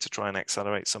almost folly to try and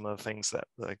accelerate some of the things that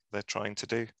they're trying to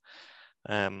do.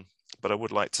 But I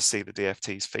would like to see the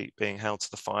DfT's feet being held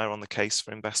to the fire on the case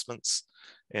for investments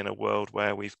in a world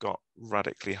where we've got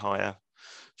radically higher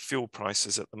fuel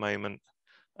prices at the moment.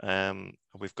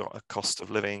 We've got a cost of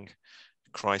living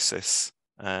crisis.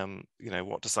 You know,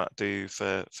 what does that do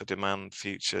for demand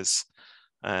futures?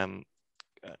 And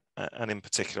in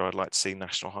particular, I'd like to see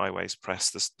National Highways press.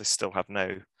 They still have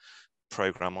no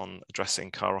programme on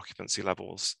addressing car occupancy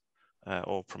levels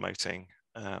or promoting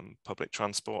public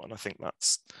transport. And I think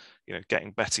that's, you know,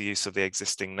 getting better use of the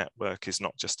existing network is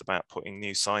not just about putting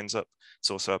new signs up,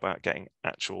 it's also about getting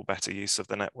actual better use of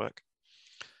the network.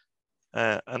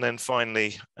 And then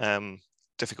finally,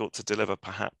 difficult to deliver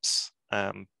perhaps,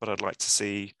 but I'd like to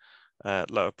see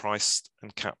lower priced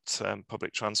and capped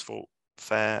public transport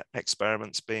fare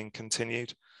experiments being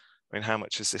continued. I mean, how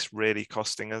much is this really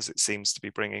costing us? It seems to be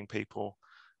bringing people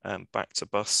back to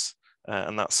bus.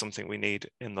 And that's something we need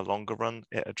in the longer run.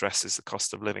 It addresses the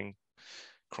cost of living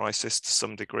crisis to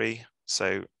some degree.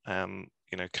 So,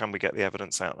 you know, can we get the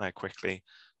evidence out there quickly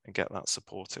and get that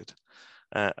supported?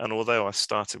 And although I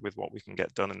started with what we can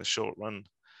get done in the short run,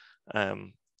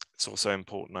 it's also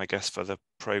important, I guess, for the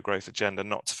pro-growth agenda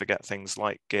not to forget things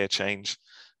like gear change,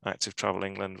 Active Travel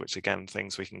England, which again,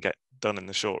 things we can get done in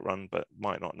the short run, but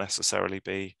might not necessarily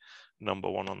be number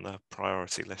one on the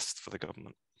priority list for the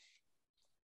government.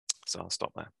 So I'll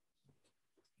stop there.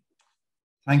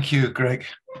 Thank you, Greg.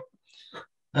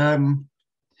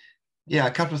 Yeah,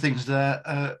 a couple of things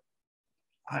there.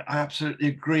 I absolutely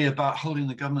agree about holding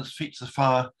the government's feet to the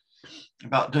fire,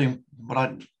 about doing what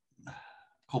I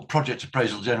call project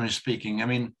appraisal, generally speaking. I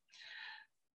mean,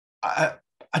 I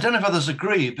don't know if others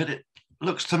agree, but it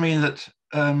looks to me that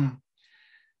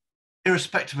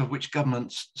irrespective of which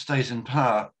government stays in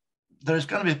power, there is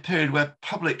going to be a period where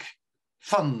public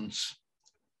funds,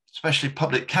 especially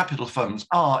public capital funds,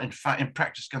 are in fact, in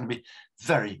practice, going to be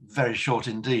very, very short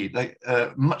indeed. They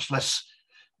much less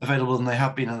available than they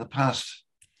have been in the past.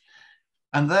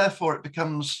 And therefore it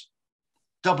becomes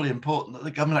doubly important that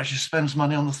the government actually spends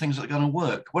money on the things that are going to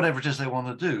work, whatever it is they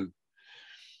want to do.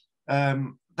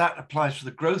 That applies to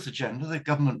the growth agenda. The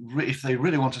government, if they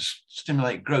really want to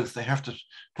stimulate growth, they have to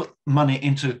put money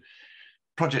into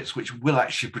projects which will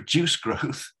actually produce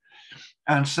growth.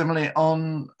 And similarly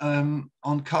on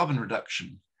carbon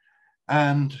reduction.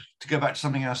 And to go back to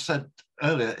something I said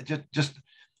earlier, just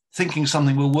thinking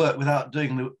something will work without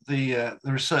doing the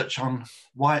research on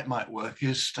why it might work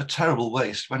is a terrible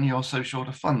waste when you're so short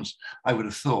of funds, I would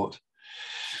have thought.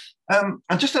 And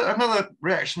just another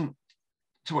reaction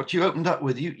to what you opened up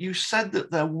with. You said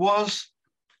that there was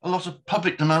a lot of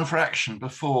public demand for action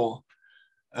before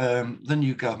the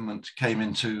new government came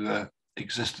into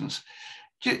existence.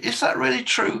 Is that really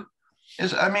true?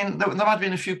 I mean, there might have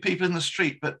been a few people in the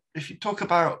street, but if you talk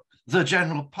about the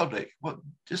general public,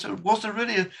 was there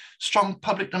really a strong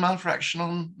public demand for action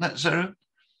on net zero? I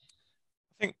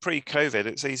think pre-COVID,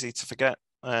 it's easy to forget.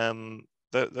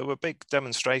 There were big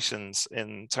demonstrations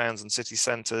in towns and city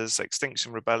centres.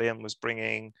 Extinction Rebellion was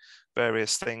bringing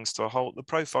various things to a halt. The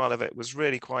profile of it was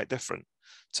really quite different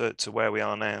to where we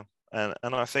are now. And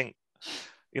I think,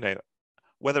 you know,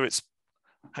 whether it's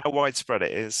how widespread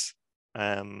it is,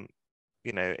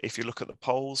 you know, if you look at the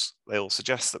polls, they all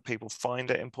suggest that people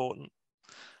find it important.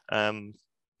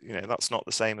 You know, that's not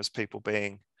the same as people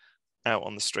being out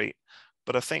on the street.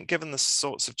 But I think given the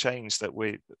sorts of change that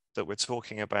we're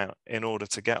talking about in order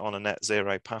to get on a net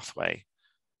zero pathway,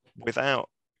 without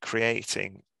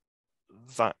creating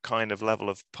that kind of level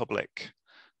of public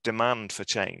demand for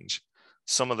change,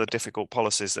 some of the difficult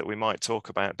policies that we might talk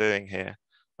about doing here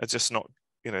are just not,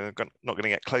 you know, not going to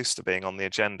get close to being on the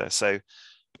agenda. So,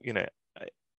 you know,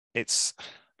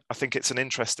 I think it's an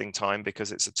interesting time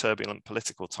because it's a turbulent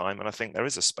political time, and I think there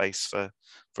is a space for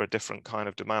a different kind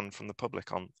of demand from the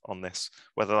public on this.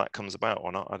 Whether that comes about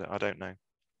or not, I don't know.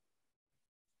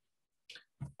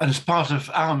 And as part of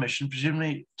our mission,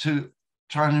 presumably, to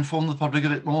try and inform the public a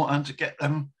bit more and to get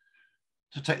them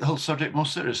to take the whole subject more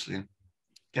seriously and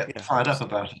get fired up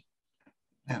about it.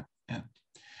 Yeah, yeah.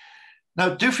 Now,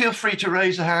 do feel free to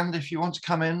raise a hand if you want to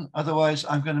come in. Otherwise,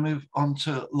 I'm going to move on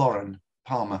to Lauren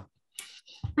Palmer.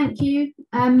 Thank you.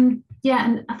 Yeah,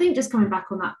 and I think just coming back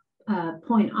on that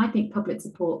point, I think public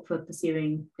support for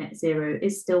pursuing net zero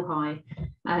is still high.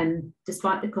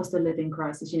 Despite the cost of living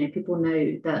crisis, you know, people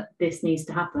know that this needs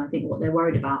to happen. I think what they're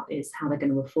worried about is how they're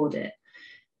going to afford it.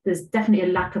 There's definitely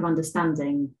a lack of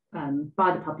understanding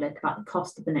by the public about the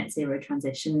cost of the net zero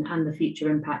transition and the future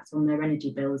impact on their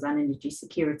energy bills and energy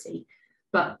security.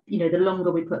 But, you know, the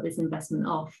longer we put this investment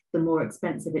off, the more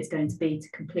expensive it's going to be to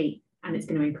complete, and it's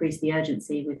going to increase the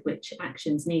urgency with which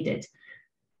action's needed.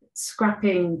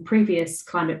 Scrapping previous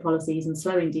climate policies and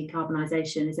slowing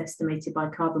decarbonisation is estimated by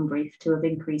Carbon Brief to have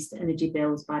increased energy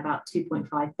bills by about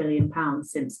 £2.5 billion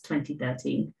since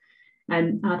 2013.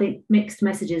 And I think mixed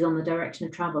messages on the direction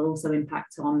of travel also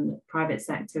impact on private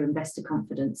sector investor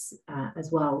confidence as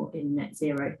well in net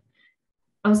zero.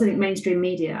 I also think mainstream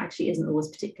media actually isn't always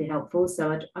particularly helpful.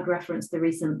 So I'd reference the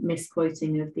recent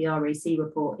misquoting of the REC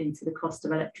report into the cost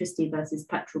of electricity versus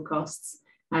petrol costs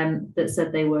that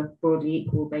said they were broadly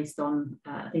equal based on,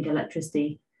 I think,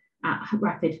 electricity at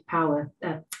rapid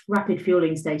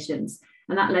fueling stations.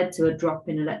 And that led to a drop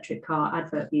in electric car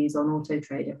advert views on Auto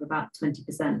Trader of about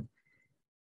 20%.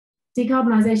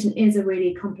 Decarbonisation is a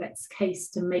really complex case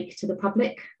to make to the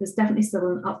public. There's definitely still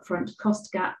an upfront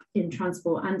cost gap in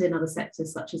transport and in other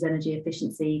sectors such as energy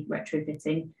efficiency,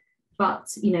 retrofitting. But,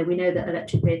 you know, we know that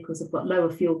electric vehicles have got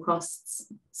lower fuel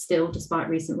costs still, despite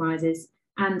recent rises,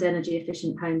 and energy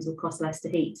efficient homes will cost less to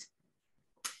heat.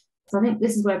 So I think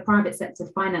this is where private sector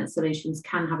finance solutions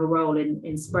can have a role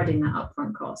in spreading that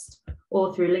upfront cost,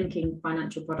 or through linking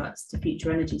financial products to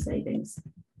future energy savings,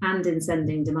 and in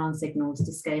sending demand signals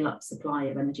to scale up supply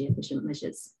of energy efficient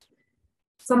measures.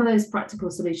 Some of those practical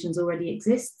solutions already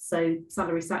exist. So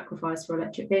salary sacrifice for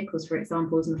electric vehicles, for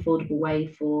example, is an affordable way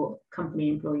for company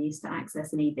employees to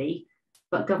access an EV,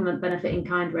 but government benefit in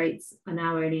kind rates are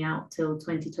now only out till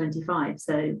 2025.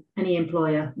 So any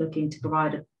employer looking to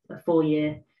provide a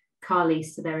 4-year car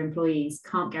lease to their employees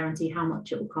can't guarantee how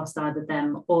much it will cost either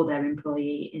them or their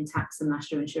employee in tax and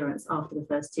national insurance after the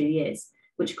first 2 years,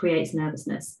 which creates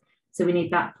nervousness. So we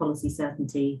need that policy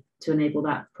certainty to enable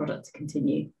that product to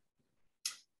continue.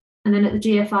 And then at the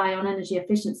GFI on energy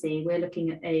efficiency, we're looking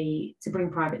at to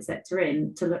bring private sector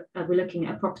in, we're looking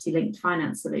at a property linked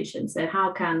finance solution. So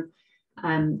how can,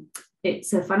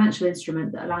 it's a financial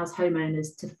instrument that allows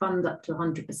homeowners to fund up to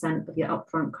 100% of your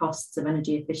upfront costs of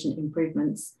energy efficient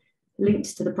improvements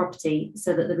linked to the property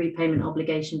so that the repayment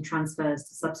obligation transfers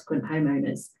to subsequent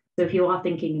homeowners. So if you are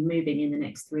thinking of moving in the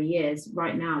next 3 years,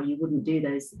 right now you wouldn't do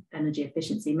those energy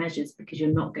efficiency measures because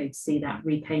you're not going to see that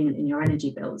repayment in your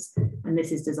energy bills. And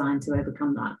this is designed to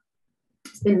overcome that.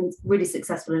 It's been really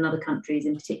successful in other countries,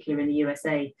 in particular in the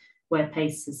USA, where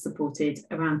PACE has supported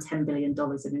around $10 billion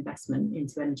of investment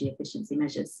into energy efficiency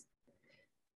measures.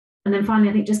 And then finally,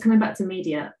 I think just coming back to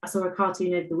media, I saw a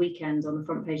cartoon over the weekend on the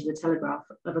front page of the Telegraph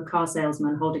of a car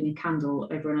salesman holding a candle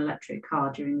over an electric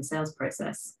car during the sales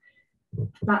process.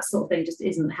 That sort of thing just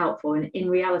isn't helpful. And in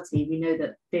reality, we know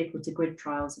that vehicle to grid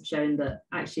trials have shown that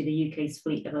actually the UK's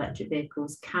fleet of electric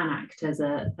vehicles can act as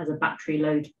a battery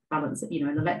load balance, you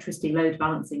know, an electricity load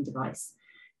balancing device,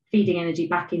 feeding energy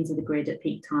back into the grid at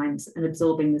peak times and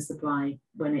absorbing the supply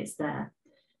when it's there.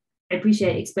 I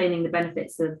appreciate explaining the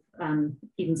benefits of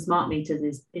even smart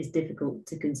meters is difficult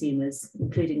to consumers,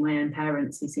 including my own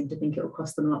parents, who seem to think it will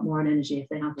cost them a lot more in energy if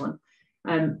they have one.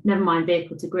 Never mind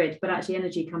vehicle to grid, but actually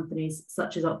energy companies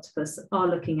such as Octopus are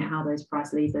looking at how those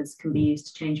price levers can be used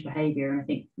to change behaviour, and I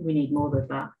think we need more of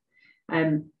that.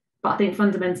 But I think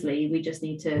fundamentally we just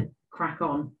need to crack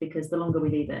on, because the longer we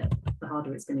leave it, the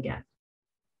harder it's going to get.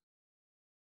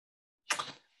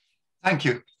 Thank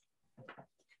you.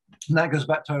 And that goes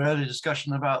back to our earlier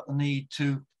discussion about the need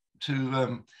to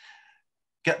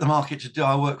get the market to do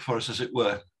our work for us, as it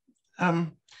were.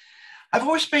 I've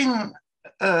always been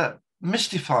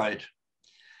mystified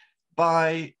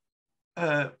by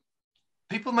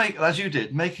people as you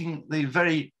did, making the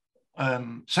very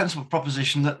sensible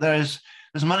proposition that there's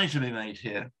money to be made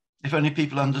here, if only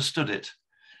people understood it.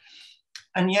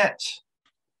 And yet,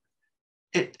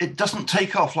 it doesn't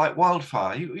take off like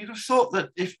wildfire. You'd have thought that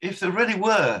if there really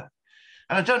were,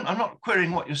 and I'm not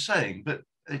querying what you're saying, but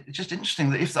it's just interesting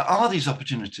that if there are these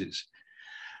opportunities,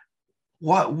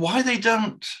 why they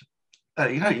don't,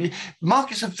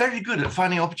 markets are very good at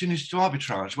finding opportunities to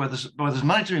arbitrage. Where there's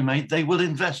money to be made, they will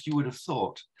invest, you would have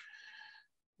thought.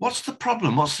 What's the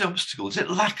problem? What's the obstacle? Is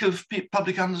it lack of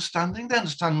public understanding? They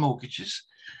understand mortgages.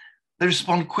 They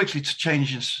respond quickly to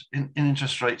changes in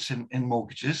interest rates in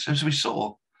mortgages, as we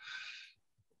saw.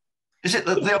 Is it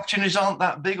that the opportunities aren't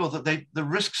that big, or that the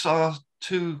risks are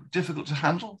too difficult to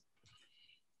handle?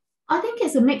 I think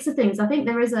it's a mix of things. I think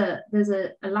there's a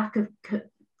lack of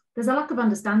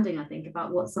understanding, I think,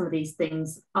 about what some of these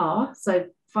things are. So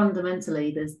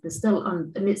fundamentally, there's still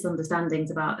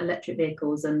misunderstandings about electric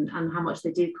vehicles and how much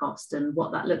they do cost and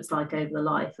what that looks like over the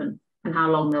life and how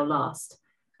long they'll last.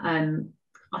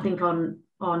 I think on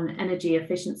energy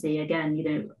efficiency, again,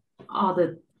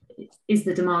 is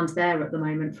the demand there at the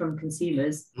moment from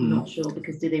consumers? Not sure,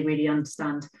 because do they really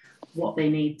understand what they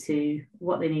need to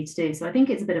do? So I think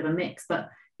it's a bit of a mix, but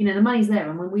the money's there.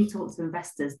 And when we talk to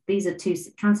investors, these are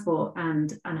transport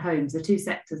and homes, the two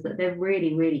sectors that they're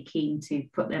really, really keen to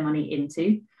put their money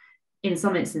into. In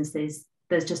some instances,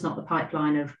 there's just not the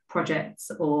pipeline of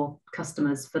projects or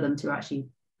customers for them to actually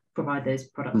provide those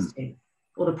products to.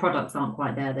 Or the products aren't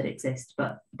quite there that exist,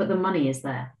 but the money is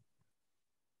there.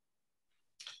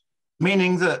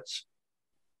 Meaning that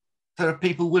there are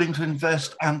people willing to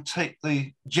invest and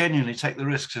genuinely take the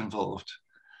risks involved.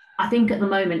 I think at the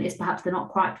moment it's perhaps they're not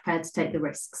quite prepared to take the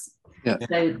risks. Yeah.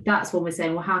 So that's when we're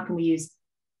saying, well, how can we use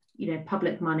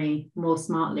public money more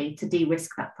smartly to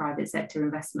de-risk that private sector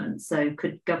investment? So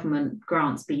could government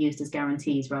grants be used as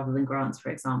guarantees rather than grants, for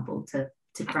example,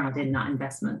 to crowd in that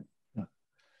investment?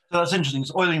 So that's interesting.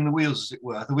 It's oiling the wheels, as it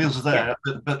were. The wheels are there,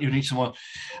 but you need some oil.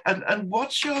 And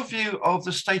what's your view of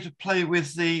the state of play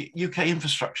with the UK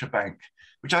Infrastructure Bank,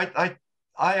 which I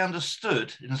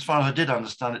understood, in as far as I did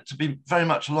understand it, to be very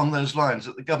much along those lines,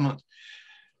 that the government,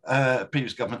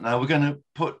 previous government now, we're going to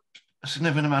put a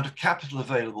significant amount of capital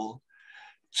available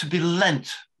to be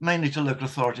lent, mainly to local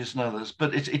authorities and others,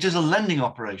 but it is a lending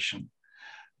operation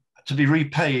to be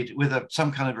repaid with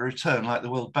some kind of a return like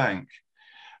the World Bank.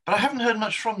 But I haven't heard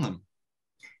much from them.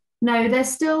 No, they're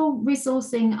still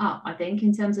resourcing up, I think,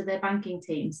 in terms of their banking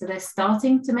team. So they're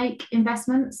starting to make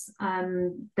investments.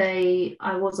 I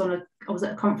was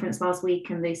at a conference last week,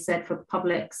 and they said for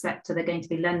public sector, they're going to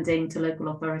be lending to local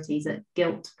authorities at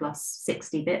gilt plus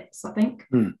 60 bits, I think,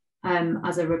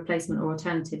 as a replacement or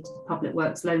alternative to the Public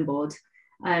Works Loan Board.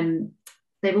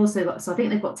 They've also got, so I think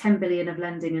they've got 10 billion of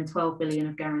lending and 12 billion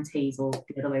of guarantees, or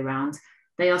the other way around.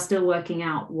 They are still working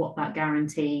out what that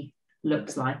guarantee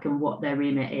looks like and what their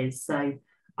remit is. So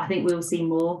I think we'll see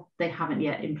more. They haven't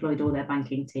yet employed all their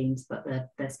banking teams, but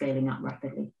they're scaling up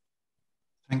rapidly.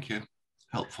 Thank you.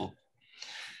 Helpful.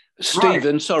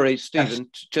 Stephen, right. Sorry, Stephen,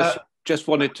 yes. just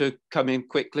wanted to come in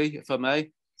quickly, if I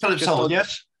may.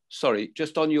 Yes. Sorry,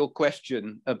 just on your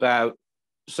question about,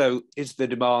 so is the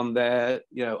demand there?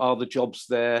 Are the jobs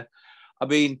there? I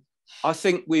mean, I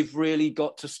think we've really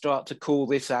got to start to call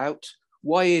this out.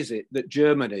 Why is it that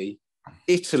Germany,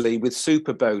 Italy with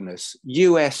super bonus,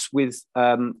 US with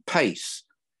PACE,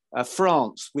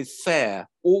 France with FAIR,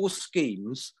 all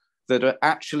schemes that are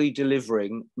actually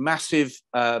delivering massive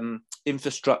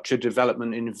infrastructure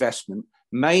development and investment,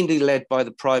 mainly led by the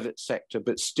private sector,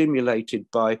 but stimulated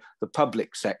by the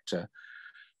public sector?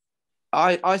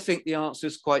 I think the answer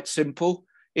is quite simple.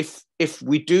 If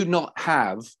we do not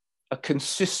have a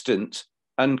consistent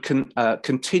and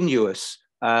continuous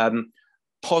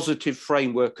positive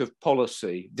framework of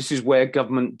policy, this is where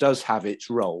government does have its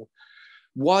role.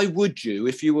 Why would you,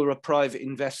 if you were a private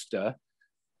investor,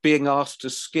 being asked to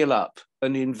skill up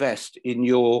and invest in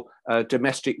your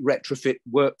domestic retrofit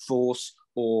workforce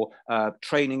or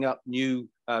training up new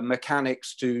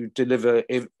mechanics to deliver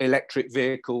electric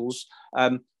vehicles,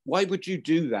 why would you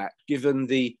do that, given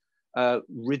the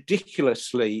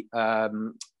ridiculously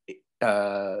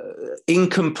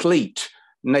incomplete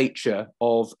nature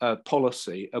of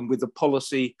policy, and with the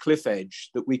policy cliff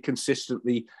edge that we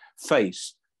consistently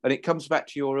face? And it comes back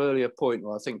to your earlier point,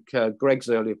 or I think Greg's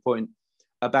earlier point,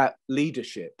 about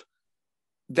leadership.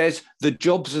 The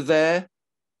jobs are there,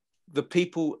 the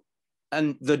people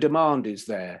and the demand is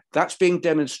there. That's being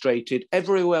demonstrated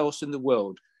everywhere else in the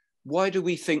world. Why do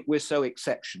we think we're so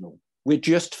exceptional? We're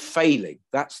just failing.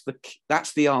 That's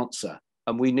the answer.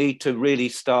 And we need to really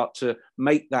start to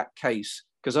make that case,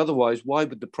 because otherwise, why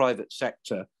would the private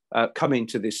sector come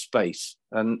into this space?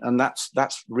 And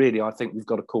that's really, I think we've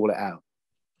got to call it out.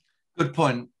 Good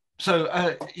point.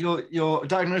 So your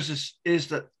diagnosis is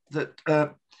that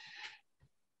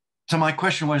so my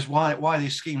question was why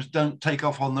these schemes don't take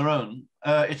off on their own.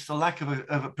 It's the lack of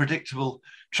a predictable,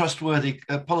 trustworthy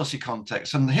policy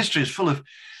context. And the history is full of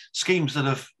schemes that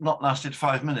have not lasted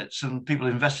 5 minutes and people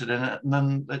invested in it and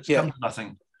then it's come to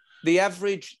nothing. The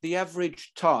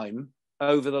average time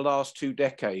over the last 2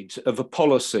 decades of a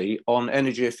policy on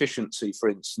energy efficiency, for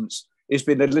instance, has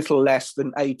been a little less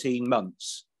than 18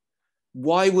 months.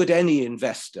 Why would any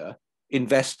investor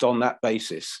invest on that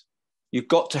basis? You've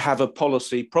got to have a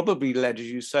policy, probably led,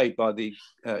 as you say, by the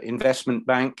investment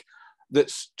bank,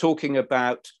 that's talking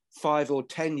about 5 or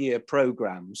 10-year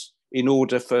programs in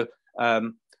order for,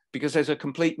 because there's a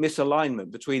complete misalignment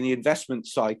between the investment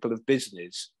cycle of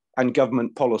business and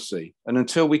government policy. And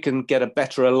until we can get a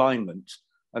better alignment,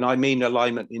 and I mean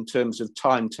alignment in terms of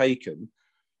time taken,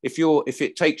 if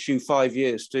it takes you 5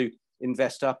 years to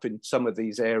invest up in some of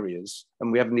these areas,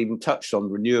 and we haven't even touched on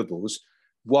renewables,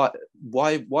 why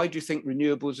do you think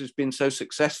renewables has been so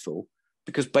successful?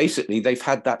 Because basically they've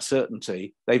had that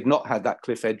certainty. They've not had that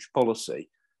cliff edge policy.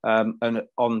 And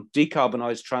on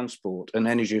decarbonised transport and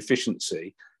energy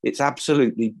efficiency, it's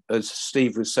absolutely, as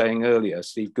Steve was saying earlier,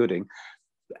 Steve Gooding,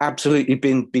 absolutely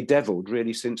been bedeviled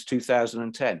really since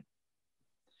 2010.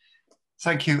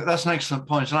 Thank you. That's an excellent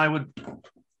point. And I would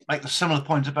make the similar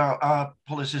point about our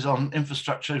policies on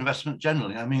infrastructure investment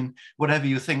generally. I mean, whatever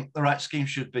you think the right scheme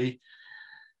should be,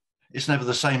 it's never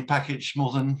the same package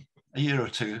more than a year or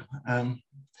two.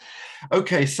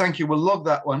 Okay, thank you. We'll log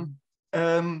that one.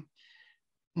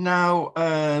 Now,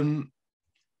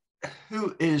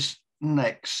 who is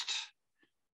next?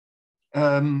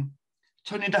 Tony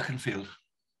Duckenfield.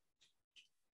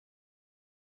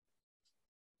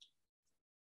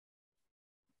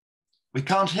 We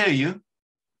can't hear you.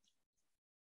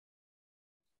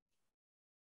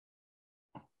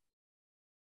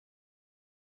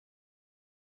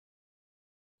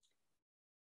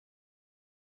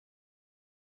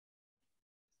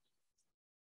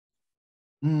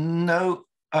 No,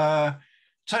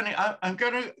 Tony. I'm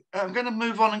going to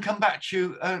move on and come back to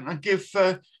you and give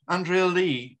Andrea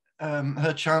Lee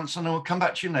her chance, and then we'll come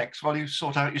back to you next while you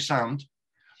sort out your sound.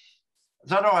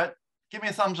 Is that all right? Give me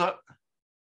a thumbs up.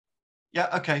 Yeah.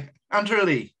 Okay, Andrea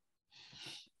Lee.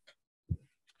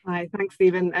 Hi. Thanks,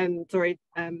 Stephen. And sorry,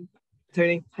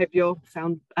 Tony. Hope your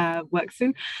sound works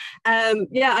soon.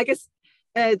 Yeah, I guess.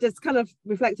 Just kind of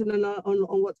reflecting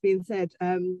on what's being said,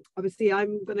 obviously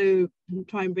I'm going to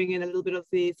try and bring in a little bit of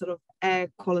the sort of air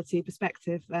quality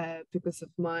perspective because of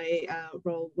my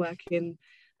role working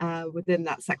within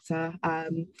that sector.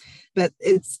 But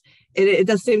it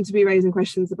does seem to be raising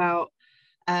questions about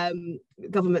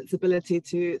government's ability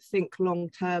to think long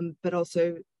term, but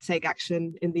also take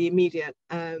action in the immediate.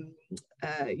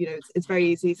 It's very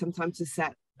easy sometimes to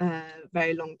set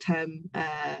very long-term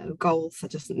goals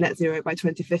such as net zero by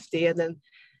 2050 and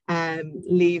then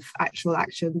leave actual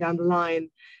action down the line.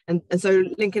 And so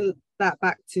linking that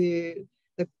back to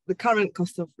the current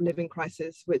cost of living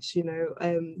crisis, which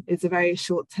is a very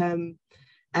short-term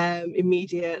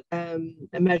immediate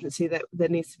emergency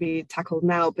that needs to be tackled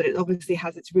now, but it obviously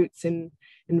has its roots in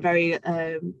very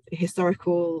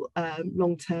historical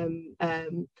long-term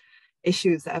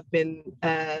issues that have been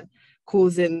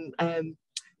causing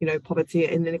poverty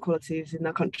and inequalities in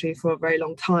our country for a very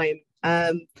long time.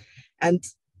 And,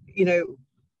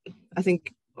 I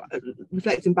think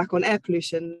reflecting back on air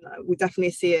pollution, we definitely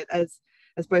see it as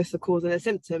both a cause and a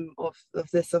symptom of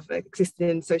this of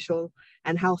existing social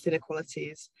and health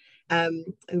inequalities.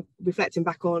 And reflecting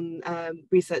back on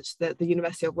research that the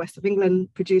University of West of England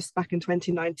produced back in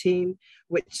 2019,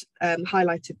 which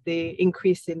highlighted the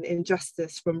increase in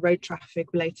injustice from road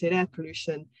traffic related air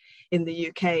pollution in the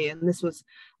UK. And this was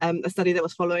a study that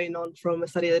was following on from a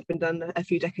study that had been done a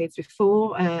few decades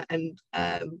before and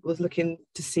was looking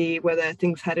to see whether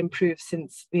things had improved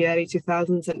since the early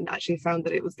 2000s, and actually found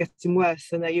that it was getting worse.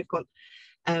 And there you've got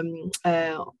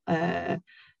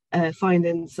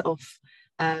findings of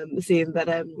seeing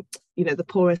that the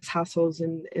poorest households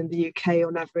in the UK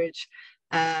on average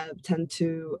tend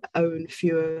to own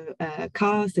fewer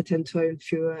cars. They tend to own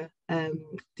fewer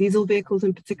diesel vehicles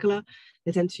in particular.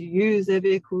 They tend to use their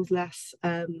vehicles less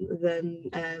than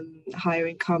higher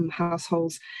income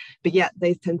households, but yet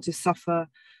they tend to suffer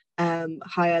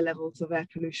higher levels of air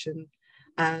pollution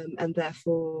and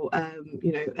therefore,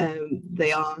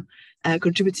 they are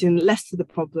contributing less to the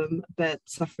problem, but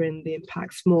suffering the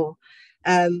impacts more.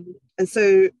 And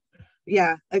so,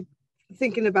 yeah,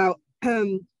 thinking about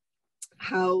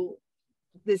how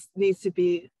this needs to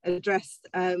be addressed,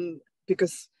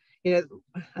 because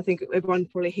I think everyone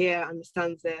probably here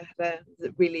understands the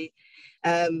really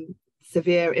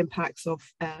severe impacts of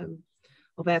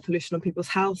air pollution on people's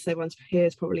health. Everyone here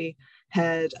has probably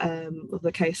heard of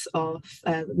the case of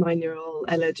 9-year-old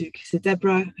Ella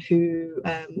Duke-Deborah, who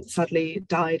sadly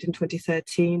died in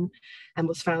 2013 and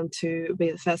was found to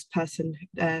be the first person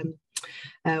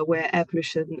where air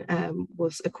pollution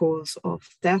was a cause of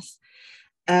death.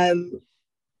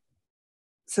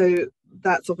 So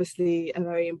that's obviously a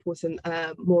very important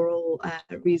moral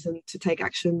reason to take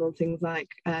action on things like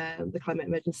the climate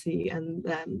emergency and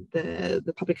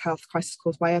the public health crisis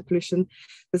caused by air pollution.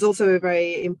 There's also a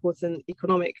very important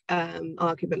economic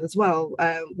argument as well,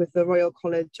 with the Royal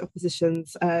College of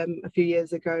Physicians a few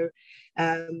years ago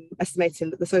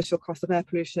estimating that the social cost of air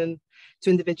pollution to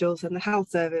individuals and the health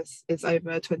service is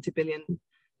over £20 billion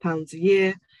a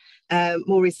year.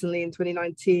 More recently, in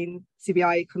 2019,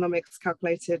 CBI Economics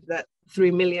calculated that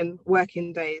 3 million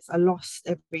working days are lost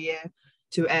every year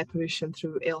to air pollution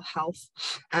through ill health.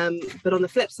 But on the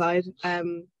flip side,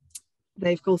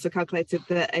 they've also calculated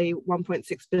that a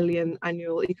 1.6 billion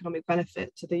annual economic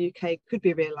benefit to the UK could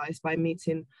be realised by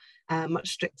meeting much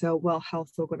stricter World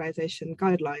Health Organization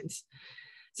guidelines.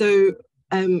 So,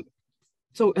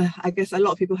 I guess a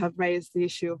lot of people have raised the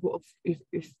issue of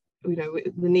if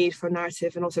the need for a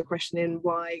narrative, and also questioning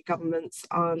why governments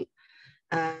aren't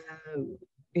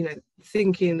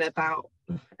thinking about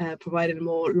providing a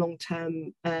more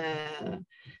long-term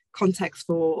context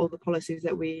for all the policies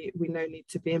that we know need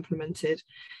to be implemented.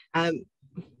 But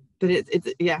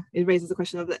it raises the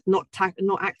question of that not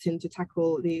acting to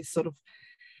tackle these sort of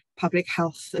public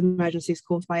health emergencies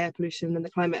caused by air pollution, and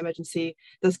the climate emergency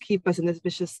does keep us in this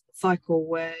vicious cycle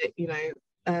where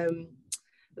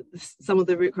some of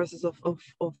the root causes of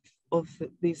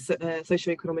these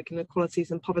socioeconomic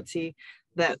inequalities and poverty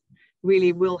that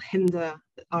really will hinder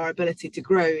our ability to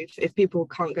grow. If people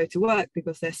can't go to work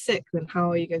because they're sick, then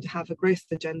how are you going to have a growth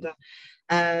agenda?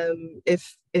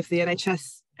 If the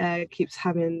NHS keeps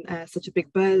having such a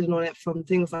big burden on it from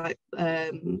things like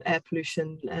air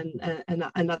pollution and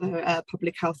other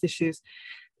public health issues,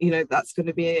 that's going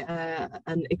to be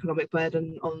an economic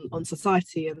burden on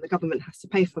society, and the government has to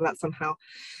pay for that somehow.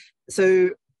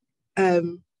 So, I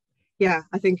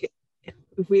think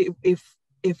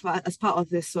if as part of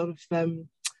this sort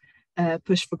of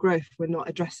push for growth, we're not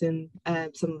addressing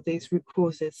some of these root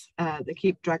causes that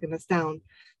keep dragging us down,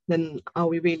 then are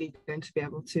we really going to be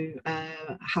able to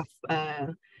have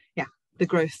the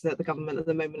growth that the government at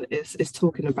the moment is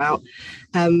talking about?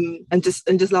 And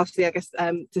just lastly, I guess,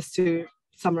 just to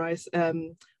summarise,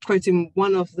 quoting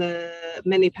one of the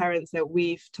many parents that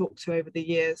we've talked to over the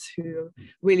years who are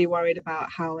really worried about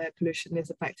how air pollution is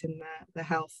affecting their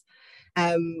health.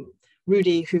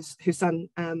 Rudy, whose son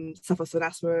suffers with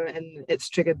asthma, and it's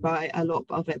triggered by a lot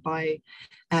of it by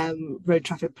road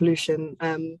traffic pollution,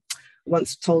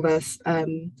 once told us a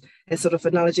sort of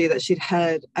analogy that she'd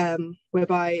heard,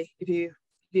 whereby if you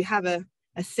have a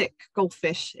sick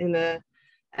goldfish in a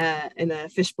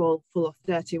fishbowl full of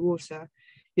dirty water,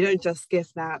 you don't just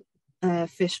give that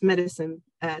fish medicine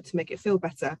to make it feel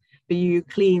better, but you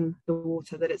clean the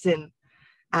water that it's in.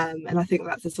 And I think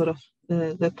that's the sort of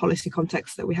the policy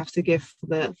context that we have to give for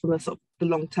the sort of the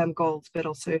long-term goals, but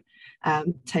also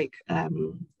take that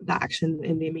action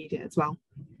in the immediate as well.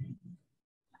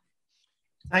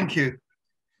 Thank you.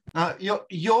 Now,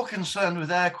 you're concerned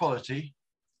with air quality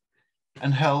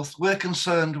and health. We're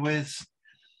concerned with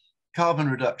carbon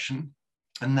reduction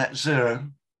and net zero.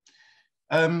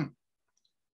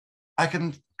 I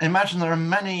can imagine there are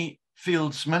many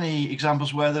fields, many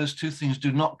examples where those two things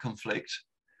do not conflict.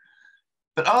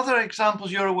 But are there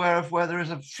examples you're aware of where there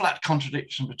is a flat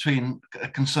contradiction between a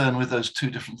concern with those two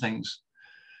different things?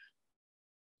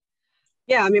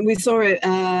 Yeah, I mean, we saw it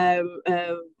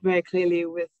very clearly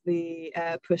with the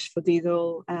push for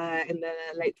diesel in the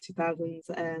late 2000s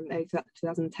and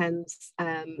 2010s,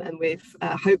 and we've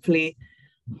hopefully,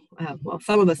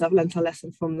 some of us have learned a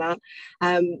lesson from that.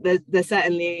 There's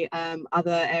certainly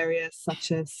other areas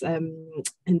such as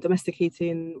in domestic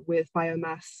heating with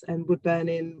biomass and wood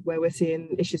burning, where we're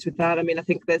seeing issues with that. I mean, I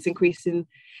think there's increasing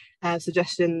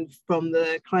suggestion from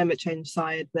the climate change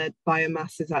side that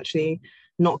biomass is actually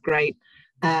not great.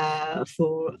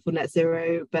 for net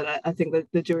zero, but I think that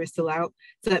the jury's still out.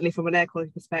 Certainly from an air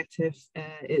quality perspective,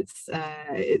 it's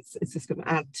just going to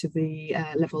add to the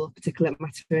level of particulate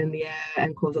matter in the air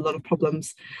and cause a lot of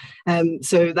problems.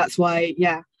 So that's why,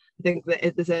 yeah, I think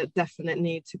that there's a definite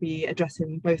need to be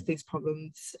addressing both these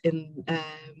problems in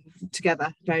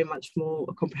together very much more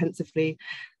comprehensively,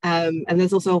 and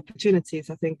there's also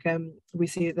opportunities. I think we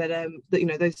see that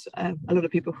that those a lot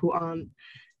of people who aren't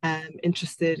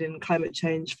interested in climate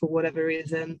change for whatever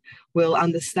reason will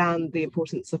understand the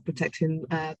importance of protecting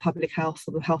public health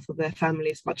or the health of their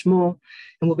families much more,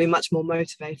 and will be much more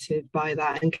motivated by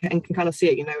that, and can kind of see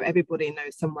it. Everybody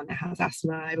knows someone that has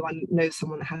asthma, everyone knows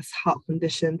someone that has heart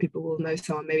condition, people will know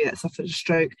someone maybe that suffered a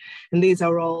stroke, and these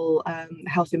are all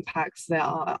health impacts that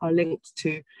are linked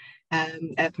to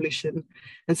air pollution.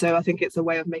 And so I think it's a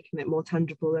way of making it more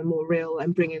tangible and more real,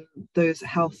 and bringing those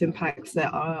health impacts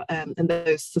that are and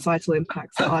those societal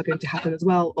impacts that are going to happen as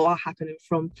well, or are happening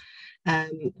from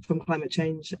climate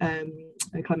change and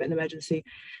climate emergency,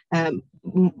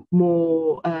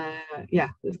 more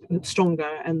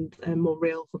stronger and more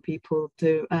real for people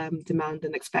to demand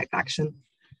and expect action.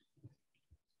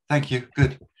 Thank you.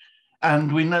 Good.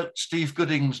 And we note Steve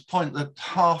Gooding's point that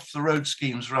half the road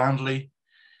schemes around Lee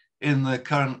in the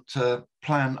current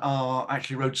plan are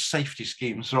actually road safety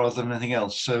schemes rather than anything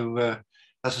else. So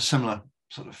that's a similar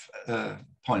sort of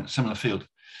point, similar field.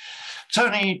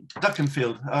 Tony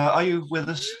Duckenfield, are you with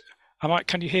us? I might.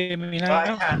 Can you hear me now?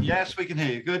 I can. Yes, we can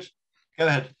hear you. Good. Go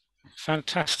ahead.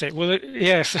 Fantastic. Well,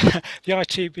 yes, the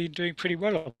IT have been doing pretty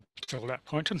well up to that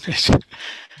point, hasn't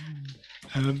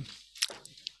it?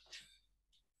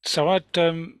 So I'd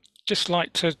just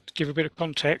like to give a bit of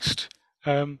context,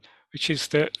 which is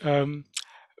that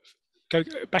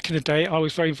back in the day, I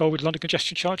was very involved with London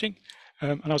congestion charging,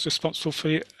 and I was responsible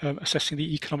for assessing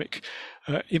the economic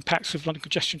impacts of London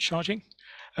congestion charging.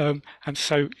 And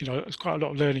so, there's quite a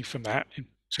lot of learning from that in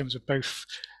terms of both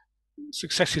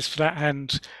successes for that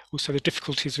and also the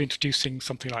difficulties of introducing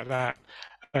something like that,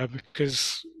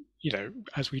 because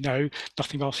as we know,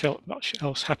 nothing much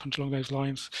else happened along those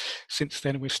lines since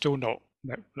then, and we're still not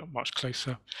much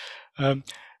closer.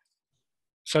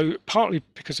 So partly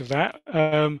because of that,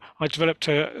 I developed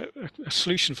a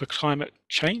solution for climate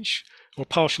change, or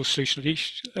partial solution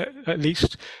at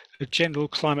least, a general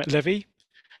climate levy.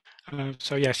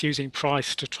 So yes, using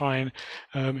price to try and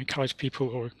encourage people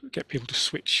or get people to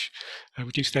switch,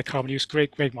 reduce their carbon use.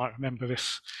 Greg might remember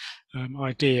this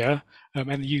idea,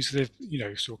 and use the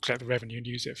sort of collect the revenue and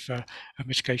use it for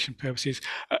mitigation purposes.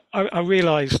 I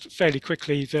realised fairly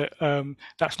quickly that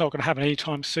that's not going to happen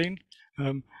anytime soon,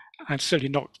 and certainly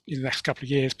not in the next couple of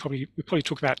years. We're probably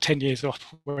talking about 10 years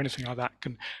off where anything like that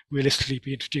can realistically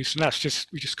be introduced, and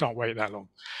we just can't wait that long.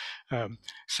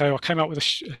 So I came up with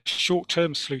a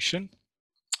short-term solution,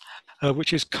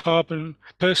 which is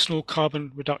personal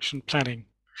carbon reduction planning,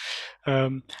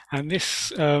 and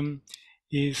this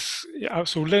is I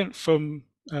sort of learned from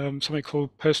something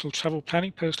called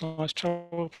personalised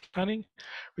travel planning,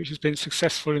 which has been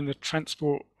successful in the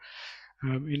transport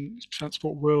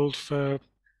world for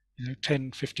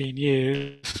 10-15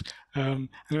 years, and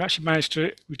we've actually managed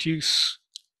to reduce,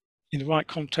 in the right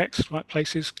context, right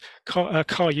places,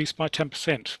 car use by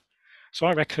 10%. So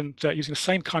I reckon that using the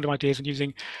same kind of ideas and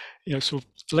using sort of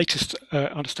the latest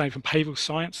understanding from behavioural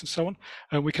science and so on,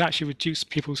 we can actually reduce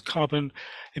people's carbon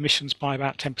emissions by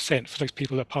about 10% for those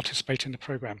people that participate in the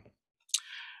programme.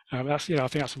 That's I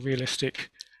think that's a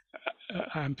realistic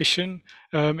ambition.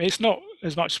 It's not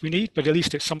as much as we need, but at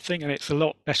least it's something, and it's a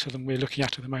lot better than we're looking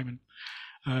at the moment.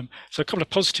 So a couple of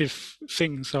positive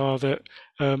things are that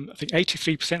I think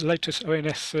 83%, latest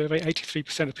ONS survey,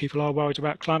 83% of people are worried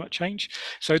about climate change.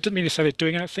 So it doesn't mean to say they're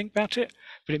doing anything about it,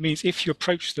 but it means if you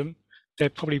approach them, they're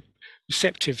probably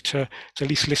receptive to at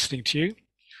least listening to you.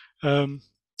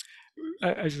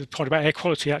 As the point about air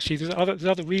quality, actually, there's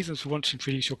other reasons for wanting to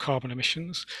reduce your carbon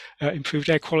emissions: improved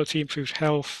air quality, improved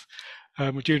health,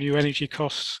 reducing your energy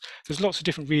costs. There's lots of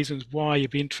different reasons why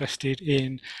you'd be interested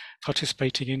in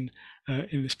participating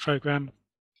in this program.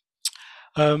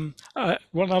 One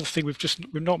other thing we've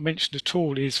not mentioned at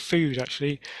all is food,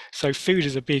 actually. So food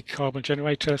is a big carbon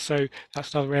generator. So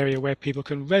that's another area where people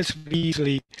can relatively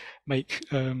easily make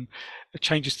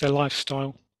changes to their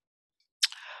lifestyle.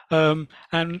 And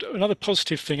another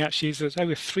positive thing actually is that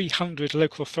over 300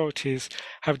 local authorities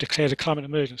have declared a climate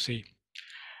emergency.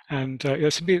 And there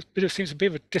seems to be a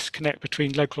bit of a disconnect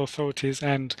between local authorities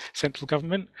and central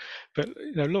government. But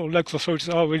a lot of local authorities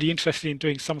are really interested in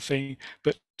doing something,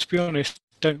 but to be honest,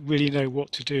 don't really know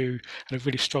what to do and have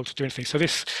really struggled to do anything. So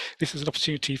this is an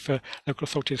opportunity for local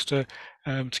authorities to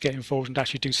get involved and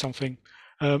actually do something.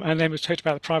 And then we've talked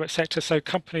about the private sector. So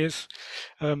companies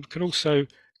can also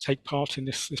take part in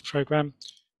this programme.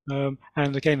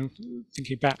 And again,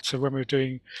 thinking back to when we were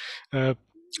doing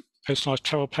personalised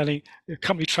travel planning,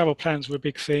 company travel plans were a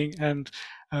big thing, and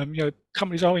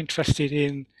companies are interested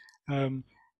in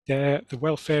the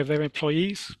welfare of their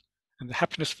employees and the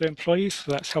happiness of their employees,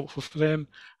 so that's helpful for them.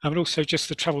 And also just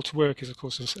the travel to work is, of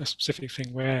course, a specific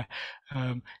thing where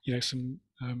some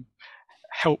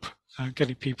help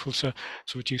getting people to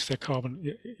reduce their carbon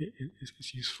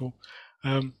is useful.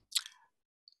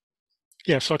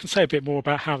 Yeah, so I can say a bit more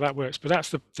about how that works, but that's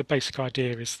the basic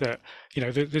idea, is that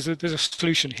there's a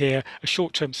solution here, a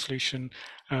short-term solution,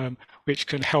 which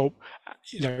can help.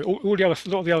 A lot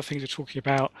of the other things we're talking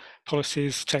about,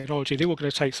 policies, technology, they're all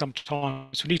going to take some time.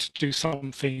 So we need to do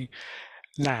something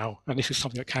now, and this is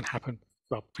something that can happen,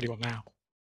 well, pretty well now.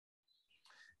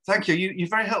 Thank you. You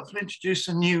very helpfully introduced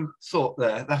a new thought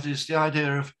there. That is the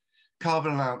idea of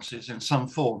carbon allowances in some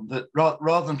form, that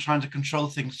rather than trying to control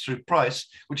things through price,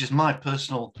 which is my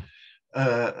personal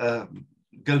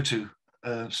go-to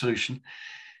solution,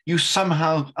 you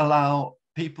somehow allow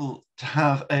people to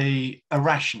have a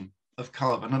ration of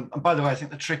carbon. And by the way, I think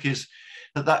the trick is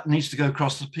that needs to go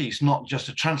across the piece, not just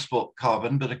a transport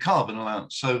carbon, but a carbon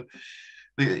allowance. So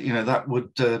that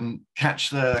would catch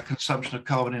their consumption of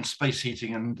carbon in space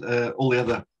heating and all the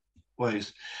other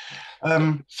ways.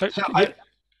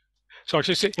 So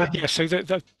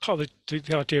the part of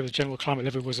the idea of the general climate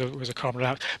levy was a carbon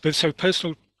allowance, but so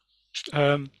personal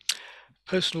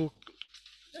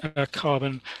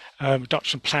carbon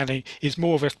reduction planning is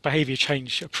more of a behaviour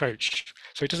change approach.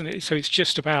 So it's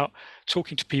just about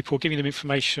talking to people, giving them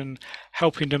information,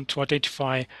 helping them to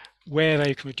identify where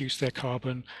they can reduce their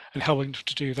carbon and helping them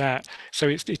to do that. So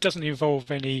it doesn't involve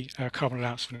any carbon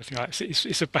allowance or anything like that.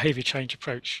 It's a behaviour change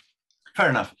approach. Fair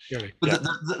enough. Really, but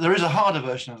there is a harder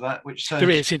version of that, which says... There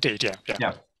is indeed, yeah.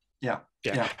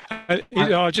 I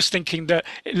was just thinking that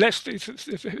in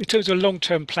terms of a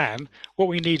long-term plan, what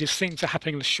we need is things that are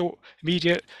happening in the short,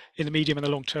 immediate, in the medium and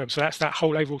the long term. So that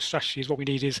whole overall strategy is what we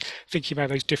need, is thinking about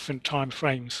those different time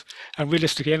frames. And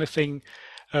realistically, anything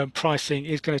pricing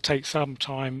is going to take some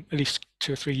time, at least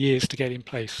 2 or 3 years, to get in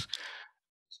place.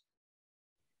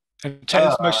 And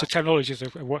most of the technologies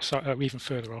are even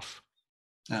further off.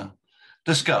 Yeah.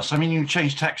 Discuss. I mean, you can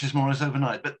change taxes more or less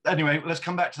overnight. But anyway, let's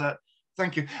come back to that.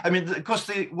 Thank you. I mean, of course,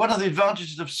 one of the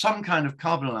advantages of some kind of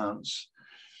carbon allowance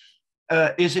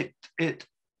is it at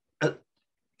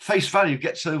face value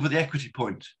gets over the equity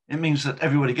point. It means that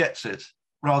everybody gets it,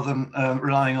 rather than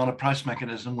relying on a price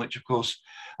mechanism, which, of course,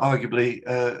 arguably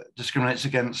discriminates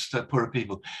against poorer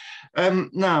people.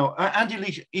 Now,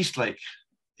 Andy Eastlake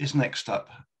is next up.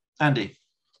 Andy.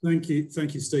 Thank you,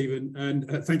 Stephen,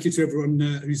 and thank you to everyone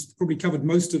who's probably covered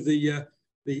most of the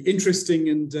interesting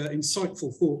and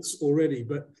insightful thoughts already.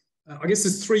 But I guess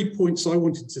there's 3 points I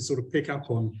wanted to sort of pick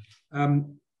up on.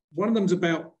 One of them is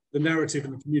about the narrative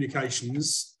and the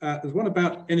communications. There's one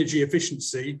about energy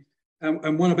efficiency,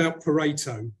 and one about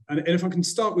Pareto. And if I can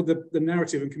start with the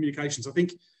narrative and communications, I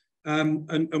think,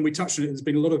 and we touched on it, there's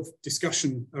been a lot of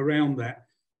discussion around that.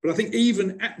 But I think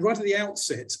even right at the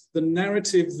outset, the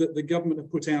narrative that the government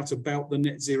have put out about the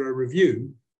net zero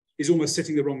review is almost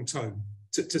setting the wrong tone.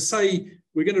 To say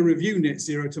we're going to review net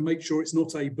zero to make sure it's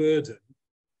not a burden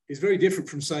is very different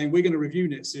from saying we're going to review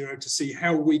net zero to see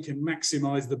how we can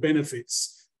maximise the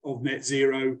benefits of net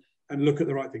zero and look at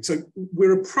the right thing. So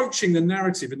we're approaching the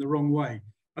narrative in the wrong way.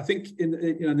 I think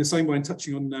in the same way, and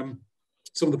touching on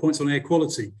some of the points on air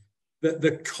quality, that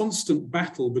the constant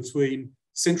battle between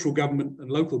central government and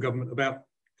local government about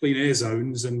clean air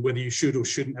zones and whether you should or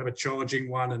shouldn't have a charging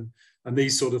one and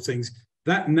these sort of things,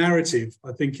 that narrative,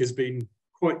 I think, has been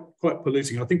quite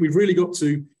polluting. I think we've really got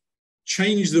to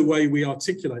change the way we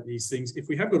articulate these things. If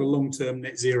we have got a long-term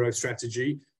net zero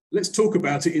strategy, let's talk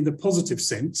about it in the positive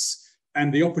sense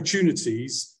and the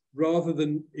opportunities, rather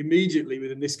than immediately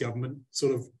within this government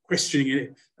sort of questioning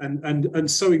it and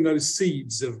sowing those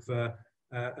seeds of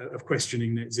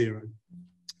questioning net zero.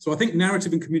 So I think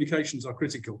narrative and communications are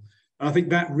critical. And I think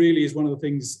that really is one of the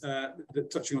things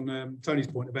that, touching on Tony's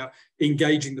point about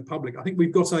engaging the public, I think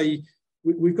we've got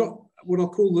what I'll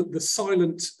call the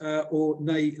silent or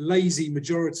lazy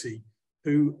majority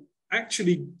who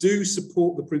actually do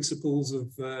support the principles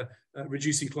of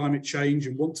reducing climate change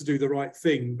and want to do the right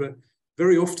thing, but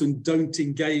very often don't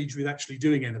engage with actually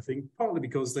doing anything, partly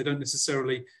because they don't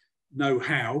necessarily know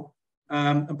how,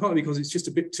 and partly because it's just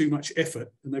a bit too much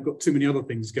effort and they've got too many other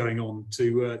things going on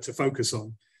to focus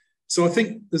on. So I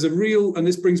think there's a real, and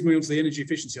this brings me on to the energy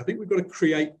efficiency, I think we've got to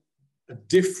create a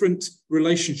different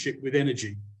relationship with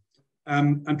energy.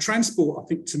 And transport, I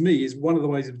think, to me, is one of the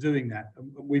ways of doing that.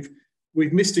 And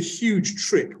we've missed a huge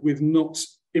trick with not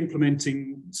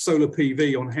implementing solar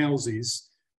PV on houses,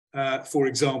 for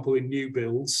example, in new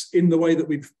builds, in the way that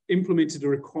we've implemented a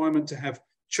requirement to have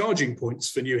charging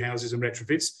points for new houses and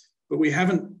retrofits, but we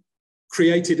haven't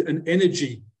created an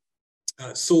energy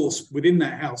source within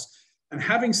that house. And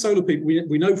having solar PV,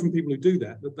 we know from people who do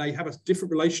that they have a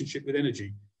different relationship with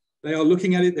energy. They are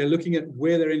looking at it, they're looking at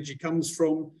where their energy comes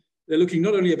from. They're looking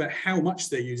not only about how much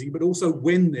they're using, but also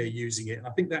when they're using it. And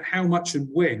I think that how much and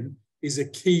when is a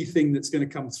key thing that's going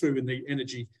to come through in the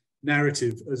energy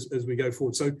narrative as we go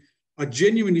forward. So I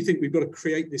genuinely think we've got to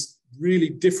create this really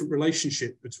different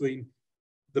relationship between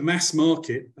the mass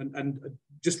market and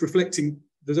just reflecting,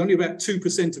 there's only about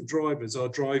 2% of drivers are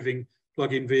driving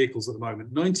plug-in vehicles at the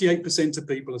moment. 98% of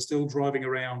people are still driving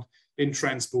around in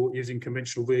transport using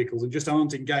conventional vehicles and just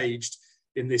aren't engaged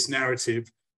in this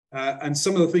narrative. And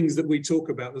some of the things that we talk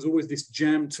about, there's always this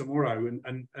jam tomorrow,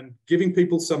 and giving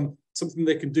people something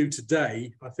they can do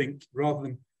today, I think, rather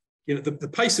than, you know, the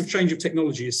pace of change of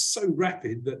technology is so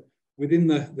rapid that within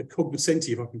the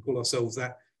cognoscenti, if I can call ourselves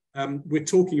that, we're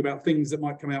talking about things that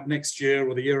might come out next year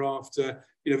or the year after.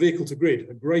 You know, vehicle to grid,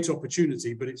 a great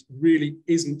opportunity, but it really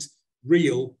isn't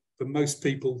real for most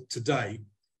people today.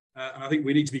 And I think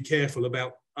we need to be careful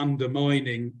about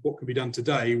undermining what can be done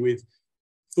today with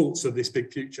thoughts of this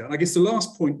big future. And I guess the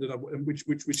last point that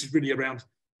which is really around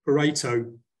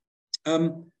Pareto,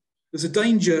 there's a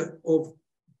danger of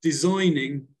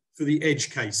designing for the edge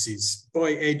cases.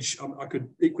 By edge, I could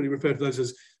equally refer to those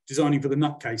as designing for the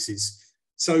nut cases.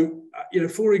 So, you know,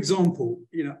 for example,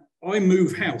 you know, I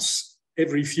move house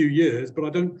every few years, but I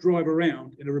don't drive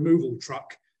around in a removal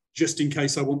truck just in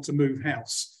case I want to move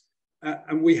house.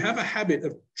 And we have a habit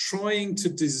of trying to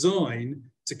design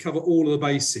to cover all of the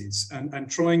bases and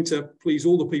trying to please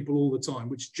all the people all the time,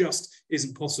 which just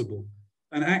isn't possible.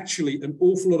 And actually, an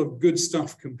awful lot of good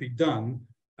stuff can be done,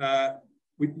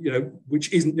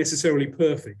 which isn't necessarily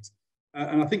perfect.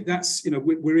 And I think that's, you know,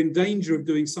 we're in danger of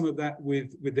doing some of that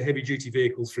with the heavy duty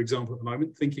vehicles, for example, at the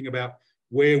moment, thinking about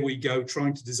where we go,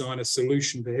 trying to design a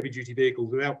solution for heavy duty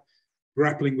vehicles without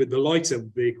grappling with the lighter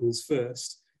vehicles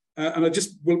first. And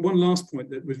one last point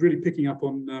that was really picking up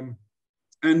on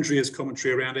Andrea's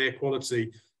commentary around air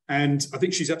quality. And I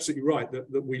think she's absolutely right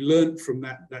that we learned from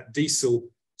that diesel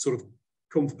sort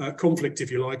of conflict,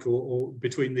 if you like, or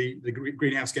between the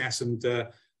greenhouse gas and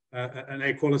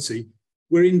air quality.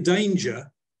 We're in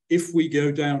danger, if we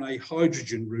go down a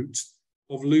hydrogen route,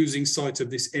 of losing sight of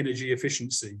this energy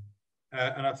efficiency.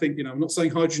 And I think, you know, I'm not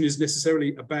saying hydrogen is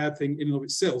necessarily a bad thing in and of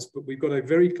itself, but we've got a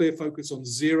very clear focus on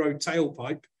zero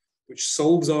tailpipe, which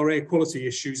solves our air quality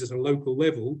issues at a local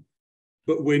level,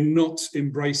 but we're not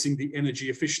embracing the energy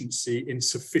efficiency in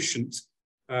sufficient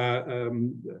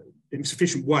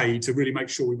way to really make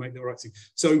sure we make the right thing.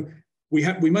 So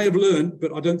we may have learned,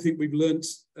 but I don't think we've learned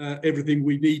everything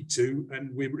we need to,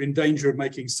 and we're in danger of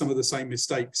making some of the same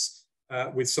mistakes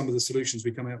with some of the solutions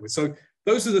we come out with. So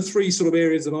those are the three sort of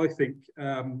areas that I think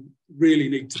really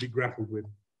need to be grappled with.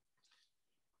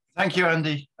 Thank you,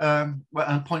 Andy, and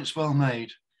points well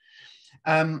made.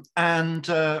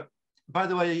 By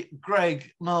the way,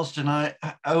 Greg Marsden, I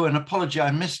owe an apology.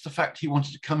 I missed the fact he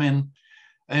wanted to come in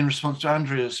response to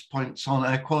Andrea's points on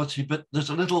air quality, but there's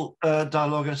a little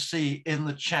dialogue I see in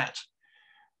the chat,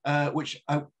 which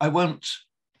I won't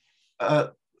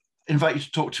invite you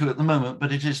to talk to at the moment,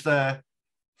 but it is there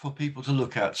for people to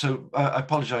look at. So I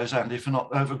apologize, Andy,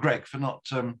 Greg, for not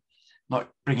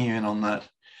bringing you in on that.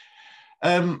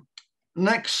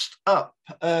 Next up,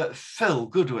 Phil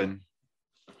Goodwin.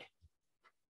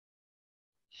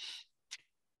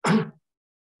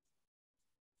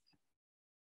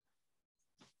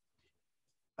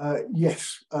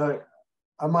 Yes.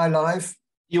 Am I live?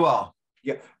 You are.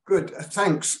 Yeah, good.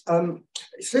 Thanks.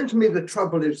 It seems to me the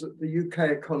trouble is that the UK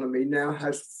economy now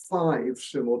has 5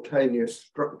 simultaneous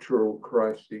structural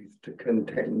crises to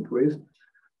contend with.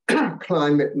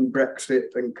 Climate and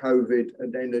Brexit and COVID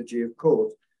and energy, of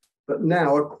course. But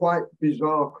now a quite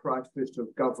bizarre crisis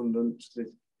of governance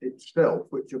itself,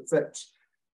 which affects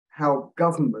how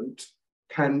government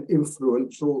can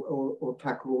influence or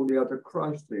tackle all the other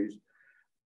crises.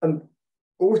 And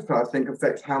also, I think,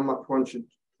 affects how much one should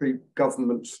treat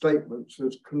government statements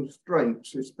as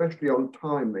constraints, especially on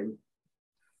timing.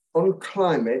 On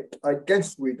climate, I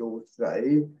guess we'd all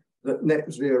say that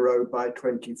net zero by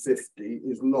 2050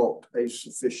 is not a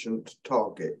sufficient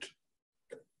target.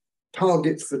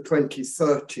 Targets for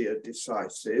 2030 are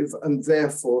decisive, and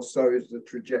therefore so is the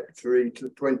trajectory to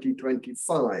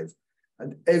 2025.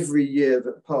 And every year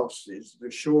that passes, the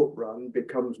short run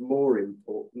becomes more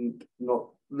important, not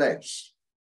less.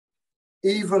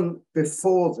 Even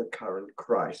before the current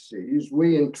crises,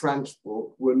 we in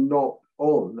transport were not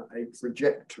on a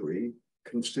trajectory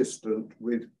consistent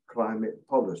with climate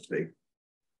policy.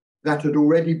 That had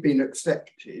already been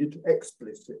accepted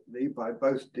explicitly by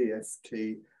both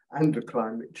DfT and the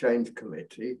Climate Change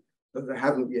Committee, but they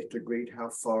haven't yet agreed how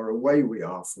far away we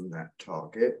are from that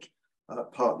target,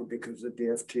 partly because the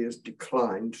DfT has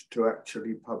declined to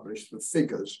actually publish the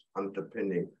figures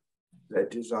underpinning their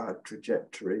desired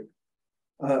trajectory.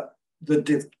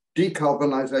 The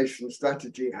decarbonisation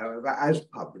strategy, however, as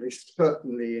published,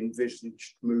 certainly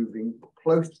envisaged moving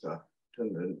closer to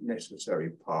the necessary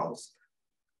path,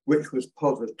 which was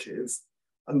positive,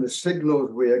 and the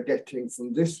signals we are getting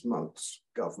from this month's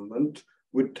government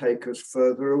would take us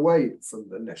further away from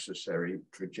the necessary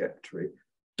trajectory.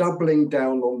 Doubling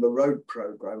down on the road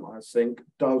programme, I think,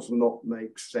 does not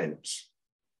make sense,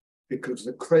 because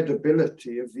the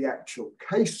credibility of the actual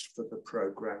case for the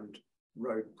programmed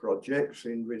road projects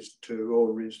in RIS2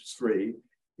 or RIS3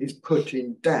 is put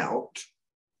in doubt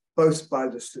both by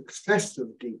the success of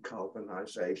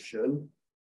decarbonisation,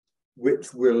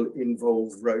 which will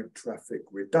involve road traffic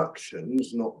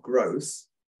reductions, not growth,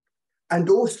 and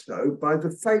also by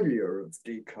the failure of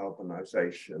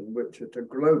decarbonisation, which at a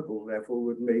global level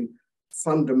would mean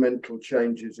fundamental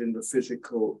changes in the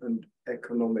physical and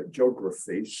economic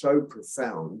geography so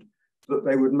profound that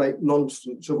they would make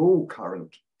nonsense of all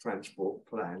current transport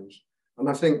plans. And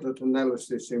I think that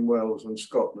analysis in Wales and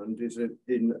Scotland is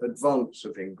in advance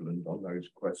of England on those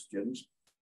questions.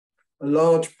 A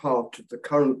large part of the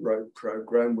current road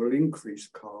programme will increase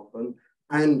carbon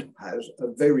and has a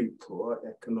very poor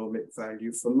economic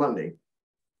value for money,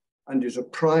 and is a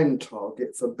prime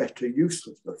target for better use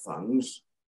of the funds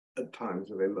at times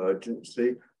of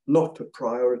emergency, not a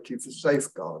priority for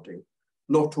safeguarding.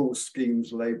 Not all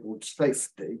schemes labelled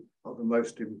safety are the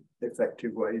most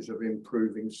effective ways of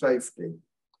improving safety.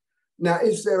 Now,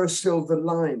 is there a silver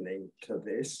lining to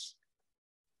this?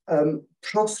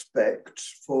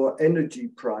 Prospects for energy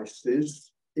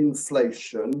prices,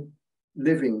 inflation,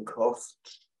 living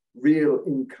costs, real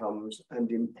incomes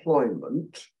and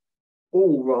employment,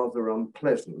 all rather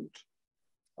unpleasant,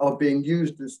 are being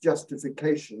used as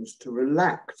justifications to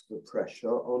relax the pressure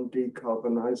on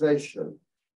decarbonisation.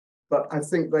 But I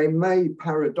think they may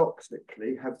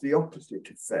paradoxically have the opposite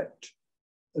effect,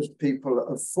 as people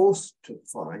are forced to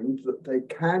find that they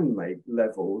can make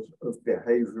levels of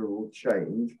behavioural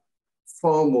change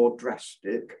far more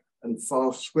drastic and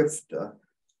far swifter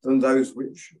than those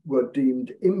which were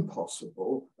deemed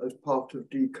impossible as part of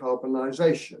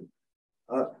decarbonisation.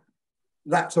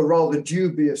 That's a rather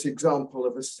dubious example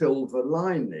of a silver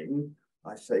lining,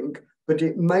 I think, but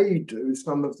it may do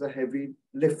some of the heavy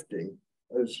lifting,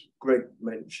 as Greg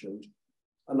mentioned.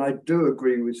 And I do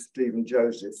agree with Stephen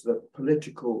Joseph that the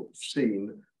political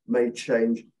scene may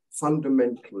change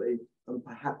fundamentally and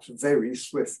perhaps very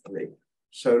swiftly.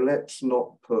 So let's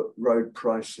not put road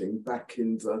pricing back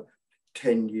in the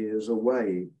 10 years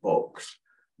away box,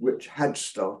 which had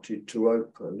started to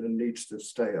open and needs to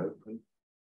stay open.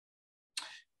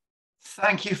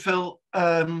 Thank you, Phil.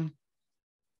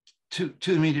 Two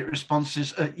immediate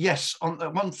responses. Yes, on the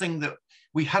one thing that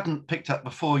we hadn't picked up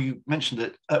before you mentioned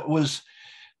it was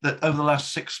that over the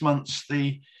last 6 months,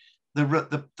 the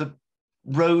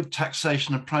road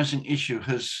taxation and pricing issue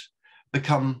has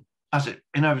become, as it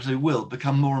inevitably will,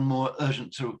 become more and more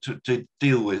urgent to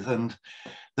deal with. And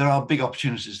there are big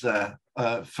opportunities there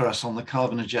for us on the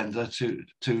carbon agenda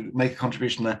to make a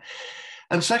contribution there.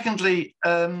 And secondly,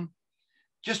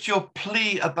 just your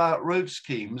plea about road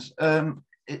schemes,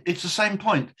 it's the same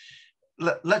point.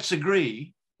 Let's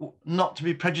agree not to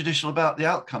be prejudicial about the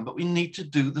outcome, but we need to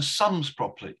do the sums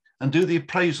properly and do the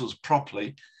appraisals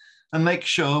properly and make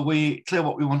sure we clear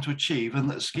what we want to achieve and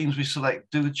that the schemes we select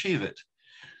do achieve it.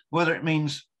 Whether it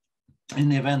means in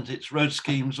the event it's road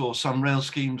schemes or some rail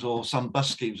schemes or some bus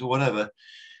schemes or whatever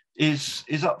is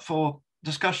up for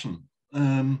discussion.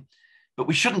 But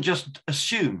we shouldn't just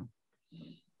assume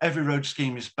every road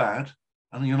scheme is bad.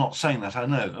 And you're not saying that, I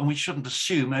know. And we shouldn't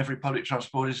assume every public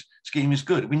transport scheme is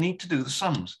good. We need to do the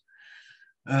sums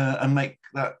and make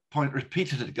that point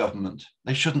repeated at government.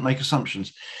 They shouldn't make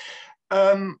assumptions.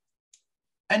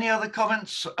 Any other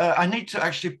comments? I need to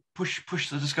actually push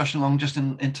the discussion along just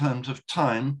in terms of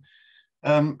time.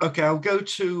 Okay, I'll go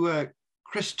to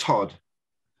Chris Todd.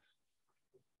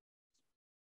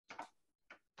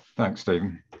 Thanks,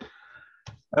 Stephen.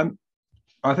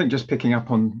 I think just picking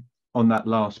up on that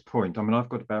last point, I mean, I've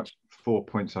got about 4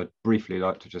 points I'd briefly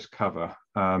like to just cover,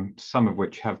 some of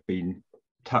which have been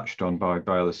touched on by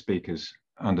other speakers,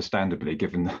 understandably,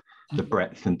 given the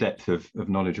breadth and depth of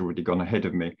knowledge already gone ahead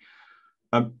of me.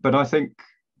 But I think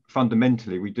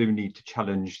fundamentally we do need to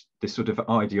challenge this sort of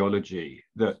ideology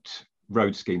that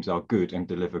road schemes are good and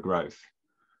deliver growth.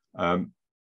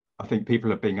 I think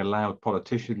people are being allowed,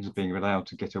 politicians are being allowed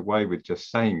to get away with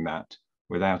just saying that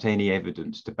without any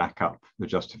evidence to back up the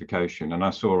justification. And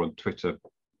I saw on Twitter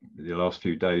the last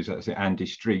few days, that's Andy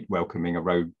Street welcoming a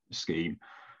road scheme,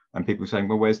 and people saying,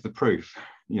 well, where's the proof?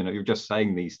 You know, you're just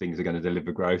saying these things are going to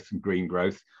deliver growth and green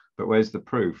growth, but where's the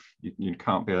proof? You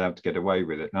can't be allowed to get away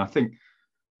with it. And I think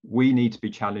we need to be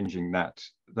challenging that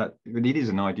it is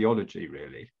an ideology,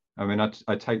 really. I mean,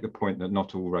 I take the point that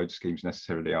not all road schemes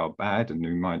necessarily are bad, and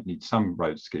we might need some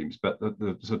road schemes, but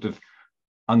the sort of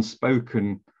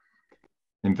unspoken,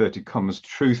 inverted commas,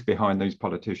 truth behind these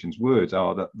politicians' words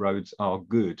are that roads are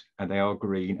good and they are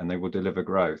green and they will deliver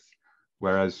growth.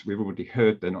 Whereas we've already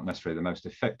heard they're not necessarily the most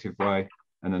effective way,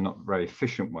 and they're not a very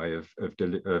efficient way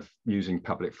of using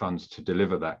public funds to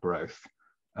deliver that growth.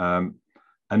 And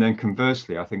then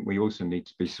conversely, I think we also need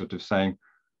to be sort of saying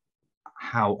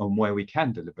how and where we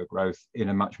can deliver growth in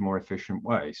a much more efficient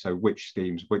way. So which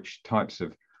schemes, which types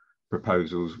of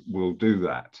proposals will do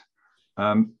that?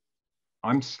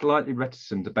 I'm slightly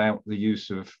reticent about the use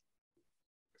of,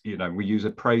 you know, we use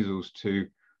appraisals to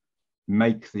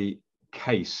make the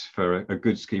case for a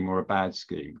good scheme or a bad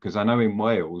scheme, because I know in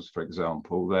Wales, for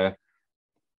example, they're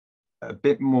a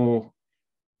bit more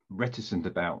reticent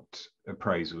about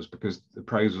appraisals because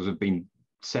appraisals have been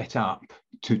set up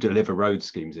to deliver road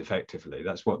schemes effectively.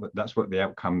 That's what the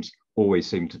outcomes always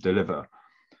seem to deliver.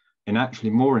 And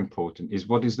actually more important is,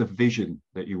 what is the vision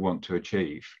that you want to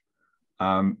achieve?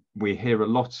 We hear a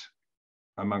lot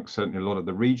amongst certainly a lot of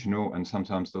the regional and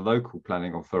sometimes the local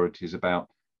planning authorities about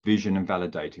vision and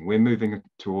validating. We're moving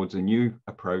towards a new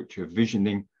approach of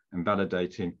visioning and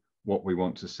validating what we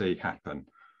want to see happen,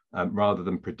 rather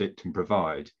than predict and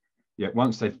provide. Yet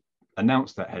once they've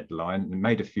announced that headline and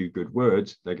made a few good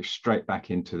words, they go straight back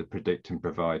into the predict and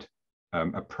provide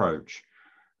approach.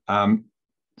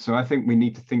 So I think we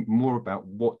need to think more about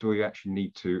what do we actually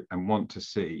need to and want to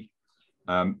see,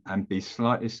 and be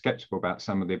slightly skeptical about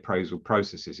some of the appraisal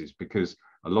processes, because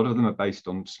a lot of them are based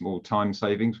on small time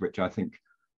savings, which I think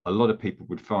a lot of people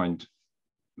would find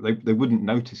they wouldn't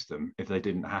notice them if they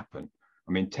didn't happen.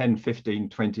 I mean, 10, 15,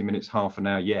 20 minutes, half an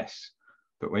hour, yes.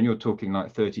 But when you're talking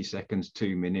like 30 seconds,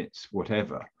 2 minutes,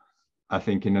 whatever, I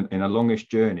think in a longish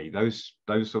journey, those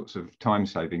sorts of time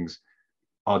savings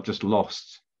are just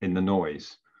lost in the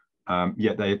noise.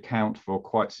 Yet they account for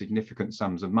quite significant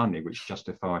sums of money which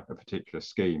justify a particular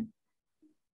scheme.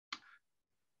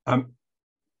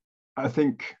 I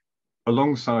think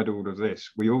alongside all of this,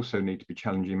 we also need to be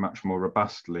challenging much more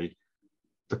robustly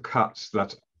the cuts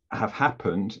that have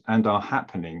happened and are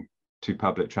happening to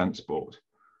public transport,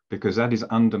 because that is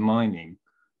undermining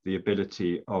the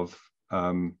ability of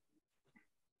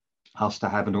us to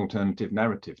have an alternative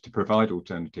narrative, to provide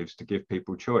alternatives, to give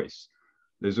people choice.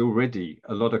 There's already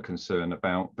a lot of concern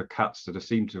about the cuts that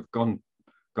seem to have gone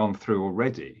through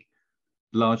already,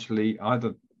 largely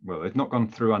either, well, they've not gone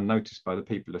through unnoticed by the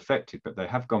people affected, but they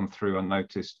have gone through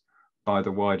unnoticed by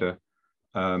the wider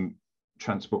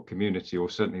transport community, or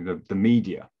certainly the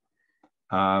media.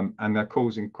 And they're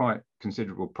causing quite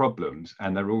considerable problems,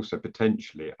 and they're also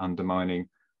potentially undermining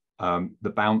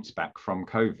the bounce back from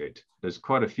COVID. There's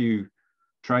quite a few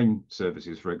train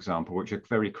services, for example, which are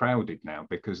very crowded now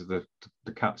because of the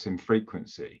cuts in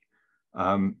frequency,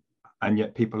 and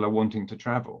yet people are wanting to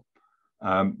travel.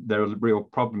 There are real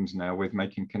problems now with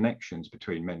making connections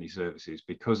between many services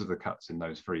because of the cuts in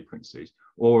those frequencies,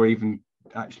 or even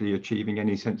actually achieving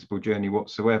any sensible journey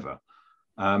whatsoever.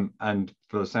 And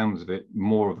for the sounds of it,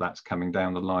 more of that's coming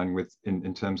down the line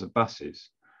in terms of buses.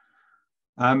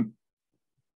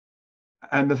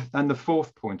 And the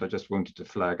fourth point I just wanted to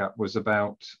flag up was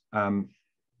about,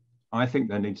 I think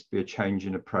there needs to be a change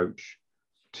in approach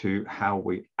to how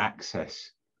we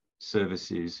access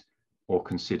services or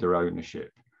consider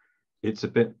ownership. It's a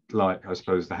bit like, I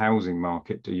suppose, the housing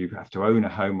market. Do you have to own a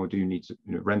home, or do you need to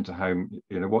rent a home?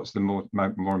 What's the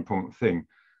more important thing?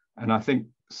 And I think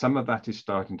some of that is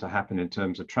starting to happen in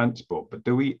terms of transport, but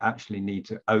do we actually need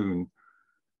to own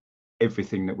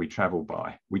everything that we travel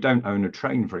by? We don't own a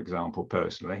train, for example,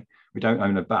 personally. We don't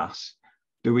own a bus.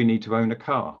 Do we need to own a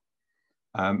car?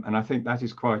 And I think that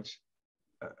is quite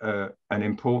an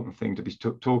important thing to be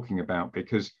talking about,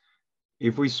 because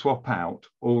if we swap out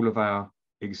all of our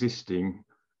existing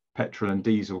petrol and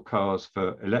diesel cars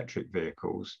for electric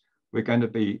vehicles, we're going to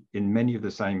be in many of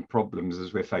the same problems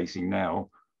as we're facing now,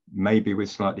 maybe with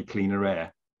slightly cleaner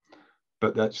air.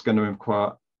 But that's going to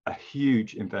require a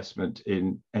huge investment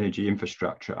in energy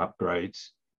infrastructure upgrades,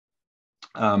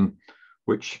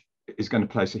 which is going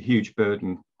to place a huge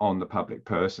burden on the public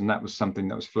purse. And that was something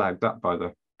that was flagged up by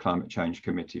the Climate Change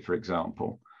Committee, for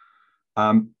example.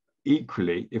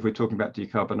 Equally, if we're talking about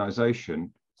decarbonisation,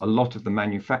 a lot of the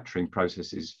manufacturing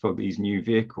processes for these new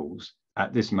vehicles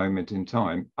at this moment in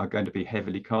time are going to be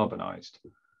heavily carbonised.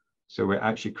 So we're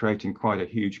actually creating quite a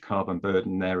huge carbon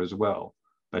burden there as well.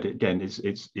 But again,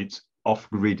 it's off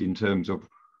grid in terms of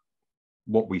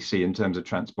what we see in terms of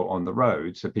transport on the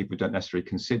road, so people don't necessarily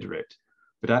consider it.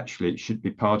 But actually, it should be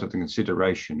part of the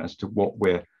consideration as to what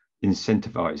we're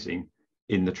incentivising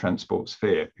in the transport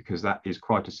sphere, because that is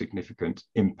quite a significant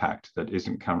impact that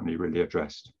isn't currently really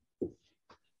addressed.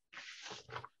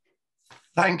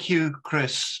 Thank you,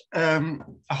 Chris. A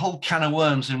whole can of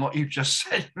worms in what you've just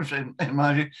said, in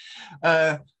my view.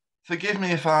 Forgive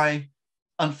me if I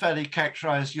unfairly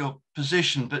characterise your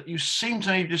position, but you seem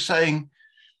to me to be saying,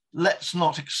 let's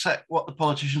not accept what the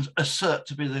politicians assert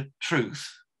to be the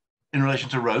truth in relation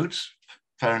to roads.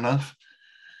 Fair enough.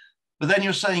 But then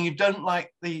you're saying you don't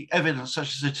like the evidence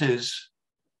such as it is,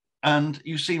 and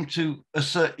you seem to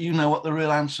assert you know what the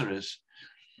real answer is.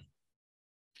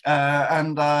 We've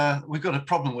got a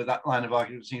problem with that line of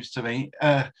argument, it seems to me.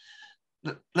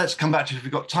 Let's come back to it if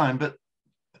we've got time, but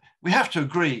we have to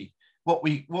agree what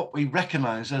we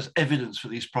recognise as evidence for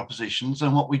these propositions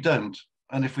and what we don't.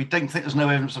 And if we don't think there's no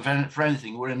evidence for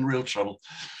anything, we're in real trouble.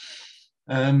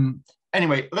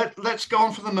 Anyway, let's go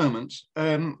on for the moment.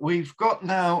 We've got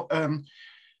now,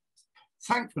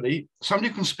 thankfully, somebody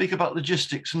who can speak about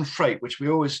logistics and freight, which we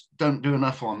always don't do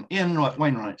enough on. Ian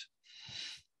Wainwright.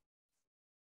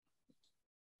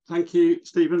 Thank you,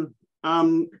 Stephen.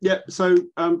 Yeah, so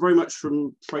very much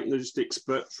from freight and logistics,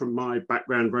 but from my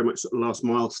background, very much sort of last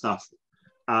mile stuff,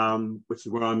 which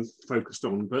is where I'm focused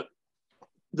on. But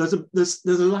there's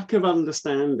a lack of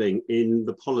understanding in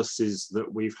the policies that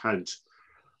we've had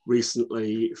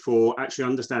recently for actually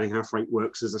understanding how freight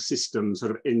works as a system,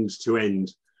 sort of end to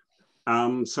end.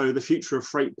 So the Future of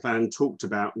Freight plan talked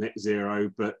about net zero,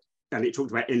 and it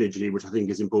talked about energy, which I think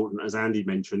is important, as Andy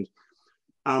mentioned.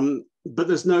 But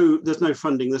there's no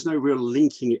funding, there's no real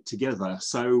linking it together.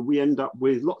 So we end up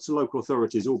with lots of local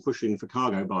authorities all pushing for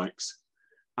cargo bikes,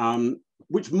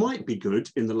 which might be good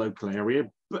in the local area,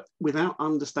 but without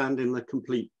understanding the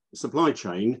complete supply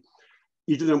chain,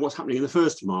 you don't know what's happening in the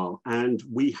first mile. And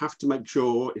we have to make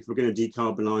sure, if we're going to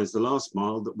decarbonise the last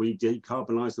mile, that we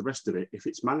decarbonise the rest of it. If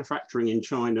it's manufacturing in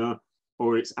China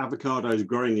or it's avocados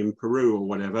growing in Peru or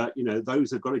whatever, you know,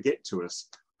 those have got to get to us.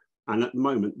 And at the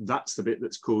moment, that's the bit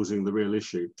that's causing the real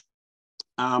issue.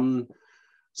 So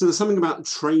there's something about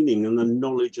training and the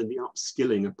knowledge and the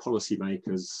upskilling of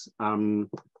policymakers.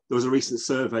 There was a recent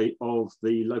survey of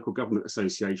the Local Government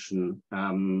Association,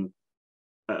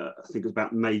 I think it was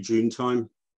about May, June time,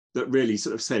 that really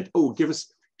sort of said, oh, give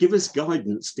us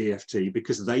guidance, DFT,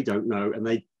 because they don't know,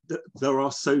 and there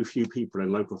are so few people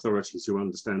in local authorities who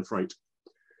understand freight.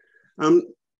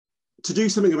 To do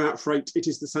something about freight, it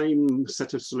is the same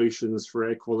set of solutions for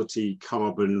air quality,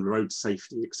 carbon, road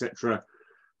safety, etc.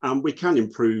 We can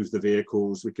improve the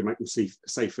vehicles, we can make them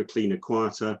safer, cleaner,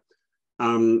 quieter.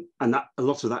 And a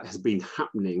lot of that has been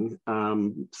happening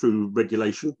through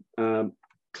regulation.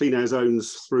 Clean air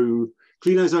zones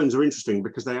are interesting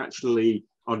because they actually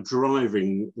are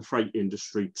driving the freight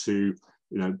industry to,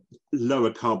 you know,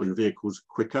 lower carbon vehicles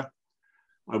quicker,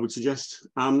 I would suggest.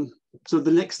 So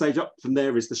the next stage up from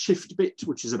there is the shift bit,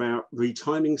 which is about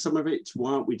retiming some of it.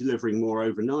 Why aren't we delivering more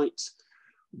overnight?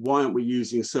 Why aren't we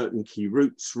using certain key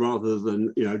routes rather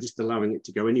than, you know, just allowing it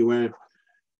to go anywhere?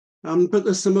 But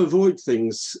there's some avoid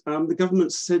things. The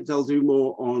government said they'll do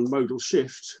more on modal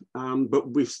shift,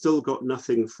 but we've still got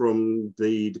nothing from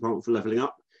the Department for Levelling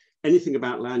Up. Anything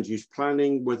about land use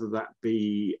planning, whether that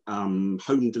be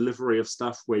home delivery of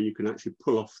stuff where you can actually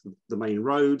pull off the main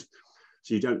road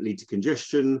so you don't lead to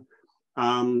congestion,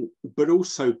 but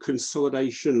also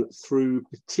consolidation through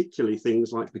particularly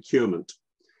things like procurement.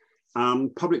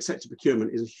 Public sector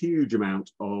procurement is a huge amount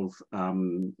of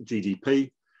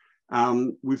GDP.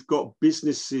 We've got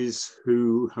businesses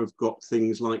who have got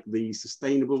things like the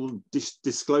sustainable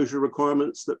disclosure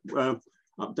requirements that were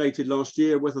updated last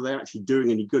year. Whether they're actually doing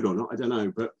any good or not, I don't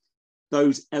know, but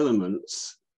those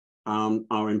elements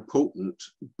are important.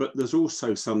 But there's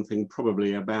also something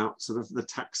probably about sort of the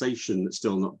taxation that's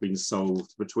still not been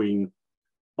solved between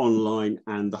online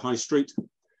and the high street,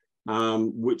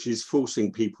 which is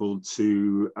forcing people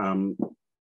to,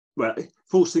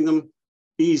 forcing them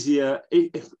easier.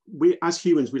 If we, as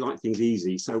humans, we like things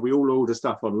easy, so we all order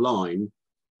stuff online,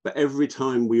 but every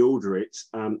time we order it,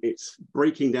 it's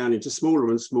breaking down into smaller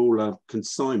and smaller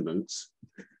consignments.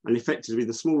 And effectively,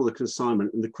 the smaller the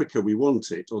consignment and the quicker we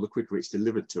want it, or the quicker it's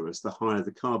delivered to us, the higher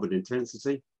the carbon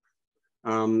intensity.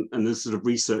 And there's sort of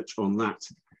research on that.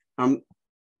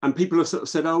 And people have sort of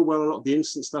said, oh, well, a lot of the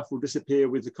instant stuff will disappear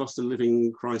with the cost of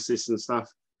living crisis and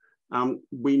stuff.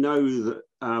 We know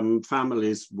that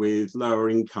families with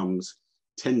lower incomes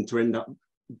tend to end up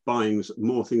buying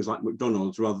more things like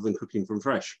McDonald's rather than cooking from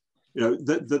fresh. You know,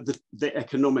 the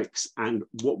economics and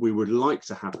what we would like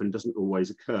to happen doesn't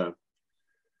always occur.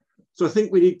 So I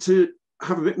think we need to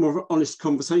have a bit more of an honest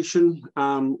conversation.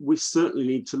 We certainly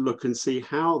need to look and see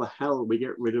how the hell we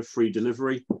get rid of free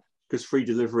delivery, because free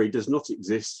delivery does not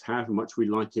exist, however much we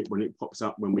like it when it pops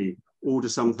up when we order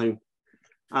something.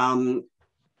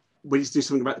 We need to do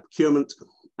something about the procurement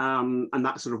and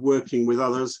that sort of working with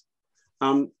others.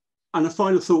 And a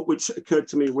final thought which occurred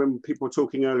to me when people were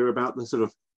talking earlier about the sort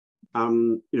of,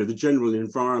 you know, the general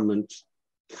environment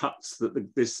cuts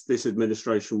that this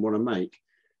administration want to make.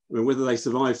 I mean, whether they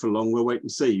survive for long, we'll wait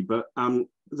and see. But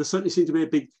there certainly seemed to be a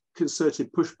big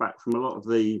concerted pushback from a lot of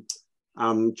the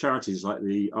charities like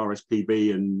the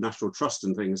RSPB and National Trust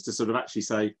and things to sort of actually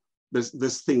say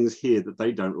there's things here that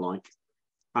they don't like.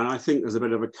 And I think there's a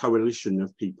bit of a coalition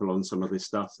of people on some of this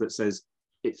stuff that says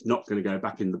it's not going to go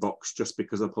back in the box just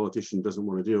because a politician doesn't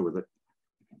want to deal with it.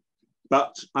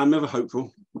 But I'm never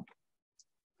hopeful.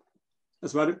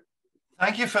 That's about it.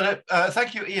 Thank you, Philip.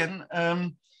 Thank you, Ian.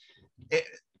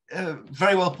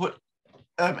 Very well put.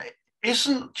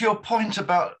 Isn't your point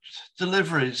about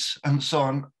deliveries and so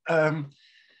on an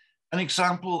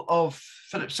example of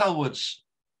Philip Selwood's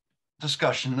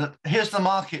discussion that here's the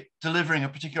market delivering a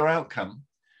particular outcome?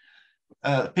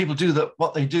 People do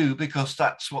what they do because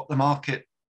that's what the market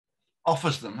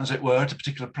offers them, as it were, at a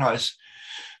particular price,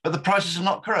 but the prices are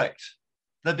not correct.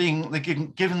 They're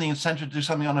given the incentive to do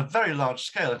something on a very large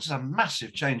scale. It's a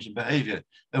massive change in behavior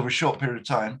over a short period of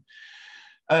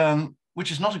time,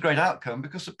 which is not a great outcome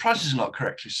because the prices are not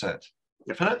correctly set.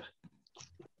 Philip?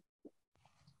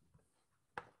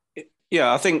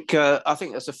 Yeah, I think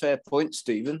that's a fair point,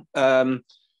 Stephen. I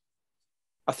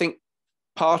think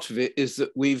part of it is that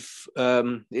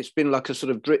it's been like a sort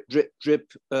of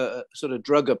drip sort of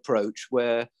drug approach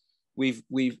where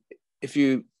if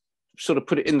you sort of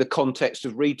put it in the context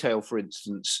of retail, for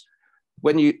instance,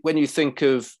 when you think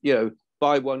of, you know,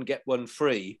 buy one get one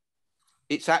free,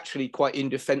 it's actually quite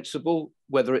indefensible,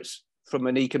 whether it's from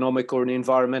an economic or an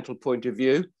environmental point of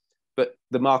view, but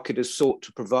the market has sought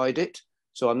to provide it.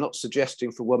 So I'm not suggesting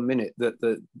for 1 minute that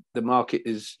the market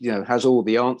is, you know, has all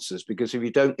the answers, because if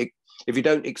you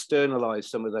don't externalize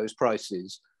some of those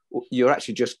prices, you're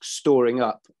actually just storing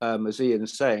up, as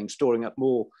Ian's saying, storing up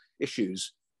more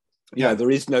issues. You know,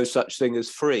 there is no such thing as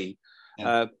free.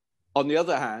 Yeah. On the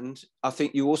other hand, I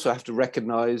think you also have to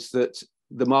recognize that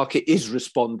the market is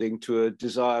responding to a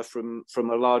desire from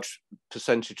a large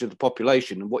percentage of the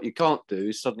population. And what you can't do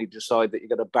is suddenly decide that you're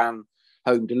going to ban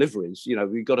home deliveries. You know,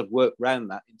 we've got to work around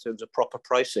that in terms of proper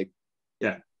pricing.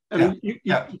 Yeah. I mean, you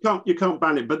can't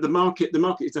ban it, but the market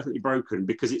is definitely broken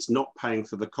because it's not paying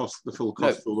for the full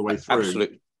cost all the way through.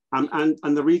 Absolutely.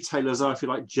 And the retailers are, if you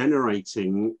like,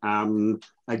 generating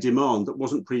a demand that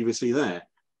wasn't previously there.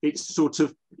 It's sort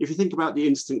of, if you think about the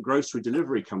instant grocery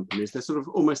delivery companies, they're sort of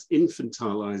almost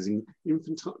infantilizing,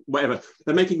 whatever.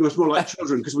 They're making us more like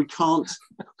children because we can't,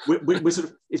 we're sort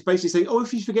of, it's basically saying, oh,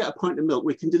 if you forget a pint of milk,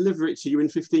 we can deliver it to you in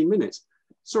 15 minutes.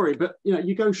 Sorry, but you know,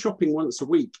 you go shopping once a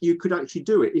week, you could actually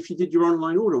do it. If you did your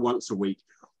online order once a week,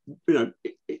 you know,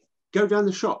 go down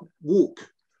the shop, walk.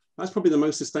 That's probably the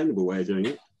most sustainable way of doing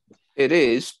it. It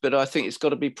is, but I think it's got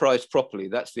to be priced properly.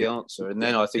 That's the answer. And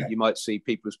then I think you might see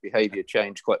people's behaviour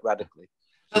change quite radically.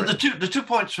 So the two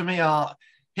points for me are,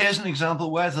 here's an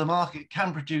example where the market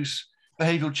can produce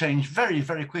behavioural change very,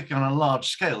 very quickly on a large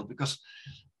scale because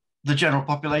the general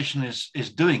population is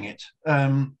doing it,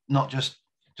 not just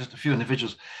a few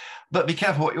individuals. But be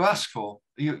careful what you ask for.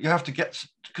 You have to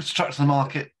construct the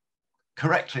market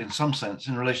correctly in some sense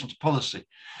in relation to policy.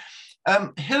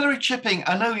 Hilary Chipping,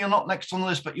 I know you're not next on the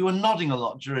list, but you were nodding a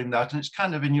lot during that, and it's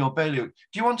kind of in your bailiwick.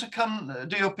 Do you want to come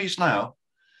do your piece now?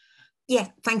 Yeah,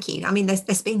 thank you. I mean,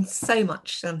 there's been so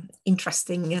much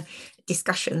interesting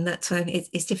discussion that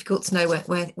it's difficult to know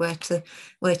where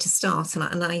to start,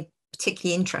 and I'm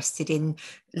particularly interested in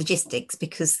logistics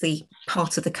because the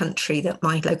part of the country that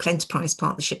my local enterprise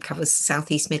partnership covers, the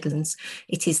South East Midlands,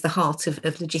 it is the heart of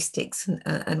logistics,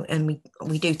 and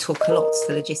we do talk a lot to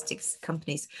the logistics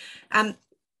companies.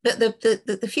 But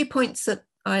the few points that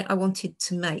I wanted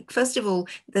to make, first of all,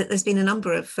 there's been a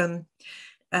number of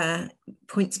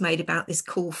points made about this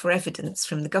call for evidence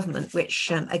from the government,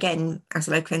 which again, as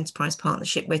a local enterprise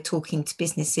partnership, we're talking to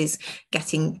businesses,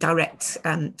 getting direct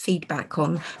feedback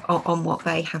on what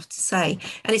they have to say.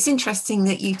 And it's interesting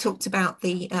that you talked about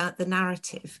the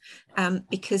narrative,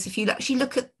 because if you actually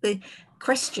look at the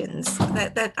questions,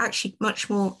 they're actually much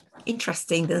more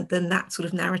interesting than that sort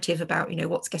of narrative about, you know,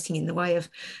 what's getting in the way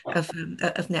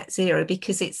of net zero,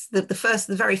 because it's the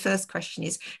very first question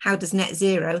is, how does net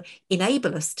zero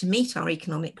enable us to meet our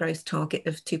economic growth target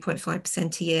of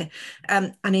 2.5% a year?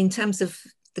 And in terms of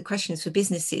the questions for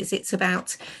businesses, it's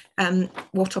about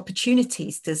what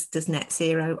opportunities does net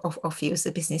zero offer you as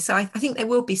a business. So I think there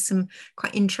will be some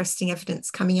quite interesting evidence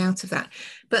coming out of that.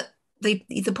 But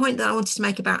the point that I wanted to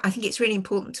make about, I think it's really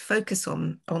important to focus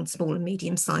on small and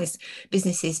medium-sized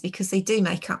businesses, because they do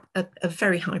make up a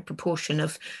very high proportion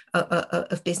of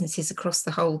businesses across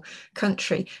the whole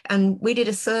country. And we did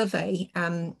a survey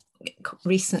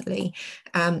recently,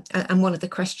 and one of the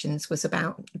questions was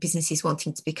about businesses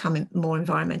wanting to become more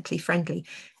environmentally friendly.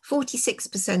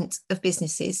 46% of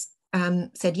businesses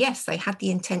said yes, they had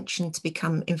the intention to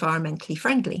become environmentally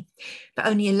friendly, but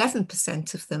only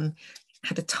 11% of them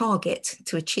had a target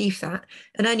to achieve that,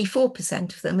 and only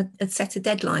 4% of them had set a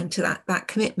deadline to that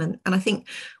commitment. And I think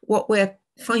what we're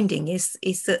finding is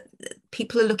that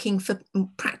people are looking for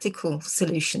practical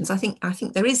solutions. I think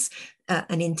there is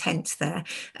an intent there,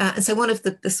 and so one of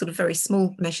the sort of very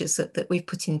small measures that we've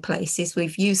put in place is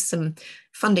we've used some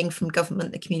funding from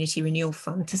government, the Community Renewal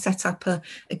Fund, to set up a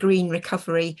green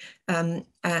recovery and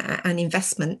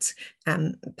investment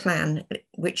plan,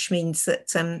 which means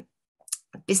that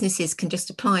businesses can just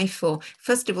apply for,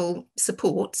 first of all,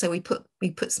 support. So we put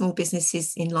small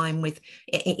businesses in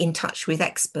touch with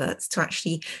experts to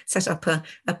actually set up a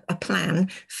plan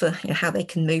for how they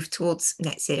can move towards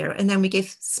net zero, and then we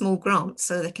give small grants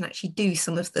so they can actually do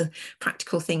some of the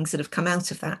practical things that have come out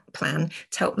of that plan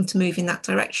to help them to move in that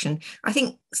direction. I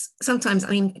think sometimes, I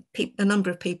mean, a number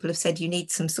of people have said you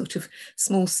need some sort of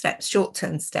small steps,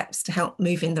 short-term steps, to help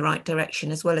move in the right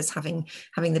direction, as well as having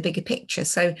the bigger picture.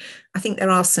 So I think there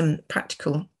are some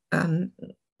practical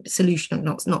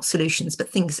not solutions, but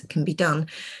things that can be done,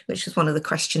 which was one of the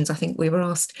questions I think we were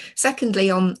asked. Secondly,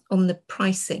 on the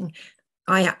pricing,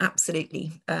 I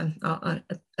absolutely I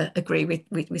agree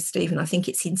with Stephen. I think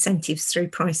it's incentives through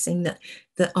pricing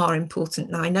that are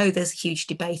important. Now, I know there's a huge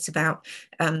debate about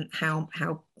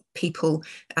how people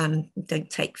don't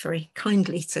take very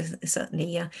kindly to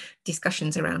certainly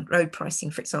discussions around road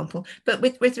pricing, for example. But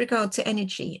with regard to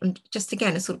energy, and just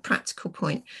again, a sort of practical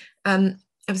point,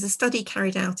 there was a study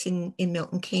carried out in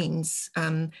Milton Keynes,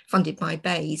 funded by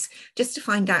Bayes, just to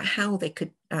find out how they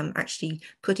could actually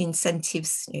put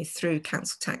incentives through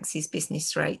council taxes,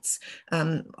 business rates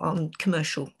on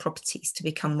commercial properties to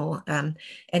become more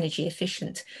energy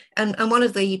efficient. And one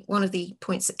of the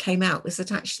points that came out was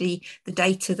that actually the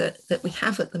data that we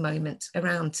have at the moment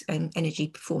around energy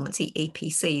performance,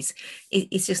 EPCs,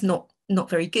 is just not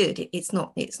very good. It's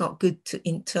not good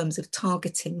in terms of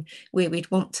targeting where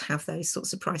we'd want to have those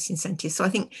sorts of price incentives. So I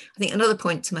think another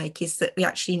point to make is that we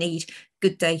actually need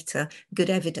good data,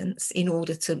 good evidence in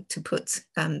order to put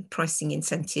pricing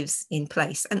incentives in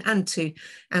place and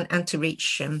to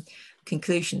reach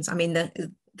conclusions. I mean,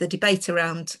 the debate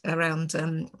around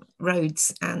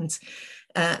roads and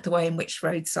the way in which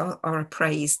roads are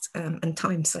appraised and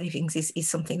time savings is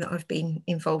something that I've been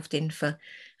involved in for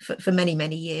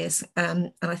many years,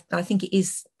 and I think it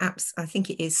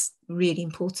is really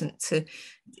important to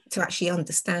actually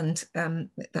understand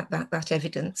that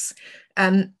evidence.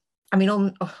 I mean,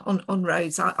 on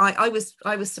roads, I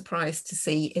was surprised to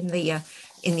see in the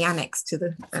annex to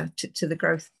the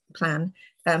growth plan,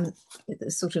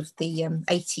 sort of the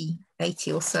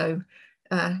 80 or so.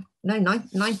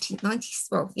 90,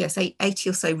 well, yes, 80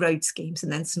 or so road schemes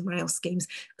and then some rail schemes.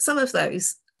 Some of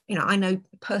those, I know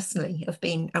personally have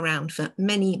been around for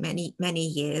many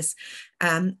years.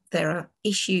 There are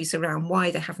issues around why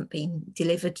they haven't been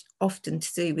delivered, often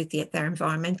to do with their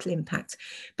environmental impact.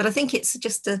 But I think it's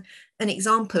just an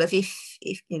example of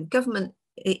if government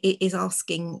is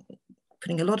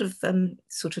putting a lot of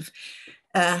sort of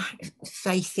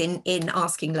faith in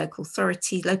asking local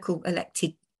authorities, local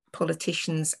elected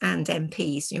politicians and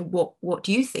MPs, what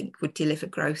do you think would deliver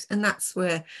growth? And that's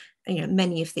where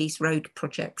many of these road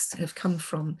projects have come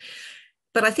from.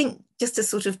 But I think just a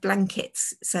sort of blanket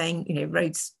saying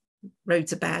roads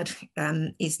are bad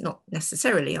is not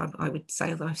necessarily, I would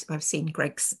say, although I've seen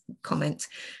Greg's comment,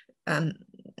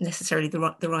 necessarily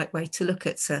the right way to look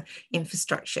at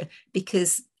infrastructure,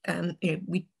 because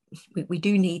we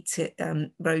do need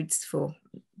roads for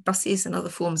buses and other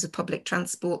forms of public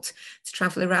transport to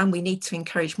travel around. We need to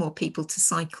encourage more people to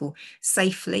cycle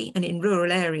safely. And in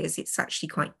rural areas, it's actually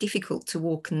quite difficult to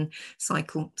walk and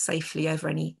cycle safely over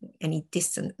any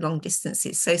long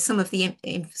distances. So some of the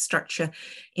infrastructure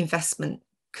investment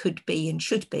could be and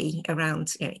should be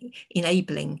around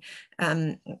enabling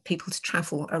people to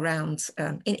travel around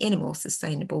in a more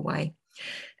sustainable way.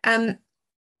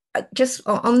 Just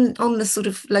on the sort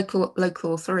of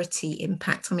local authority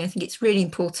impact, I mean, I think it's really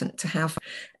important to have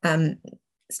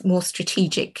more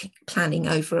strategic planning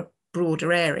over a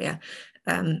broader area,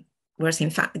 whereas in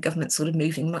fact the government's sort of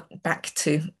moving back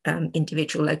to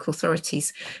individual local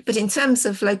authorities. But in terms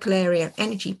of local area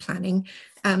energy planning,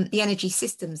 the Energy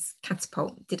Systems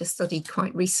Catapult did a study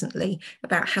quite recently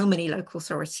about how many local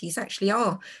authorities actually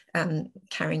are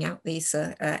carrying out these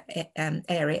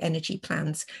area energy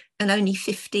plans, and only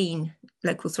 15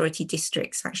 local authority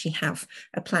districts actually have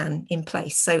a plan in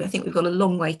place. So I think we've got a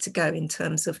long way to go in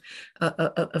terms of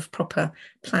proper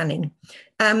planning.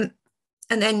 And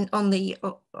then on the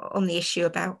issue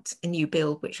about a new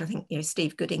build, which I think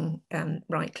Steve Gooding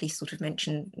rightly sort of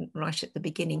mentioned right at the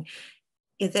beginning,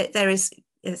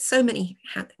 there's so many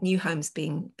new homes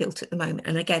being built at the moment,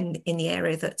 and again in the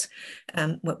area that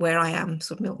where I am,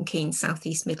 sort of Milton Keynes, South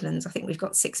East Midlands, I think we've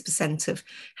got 6% of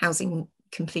housing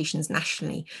completions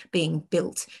nationally being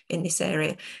built in this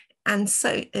area. And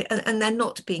so, and they're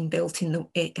not being built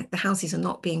the houses are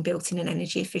not being built in an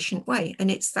energy efficient way.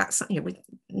 And it's that,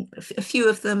 a few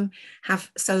of them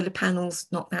have solar panels,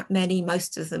 not that many.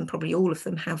 Most of them, probably all of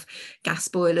them, have gas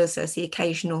boilers. There's the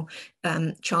occasional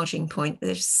charging point.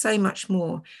 There's so much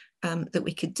more that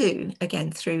we could do,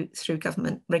 again, through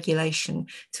government regulation,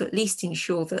 to at least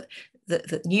ensure that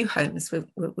new homes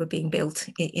were being built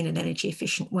in an energy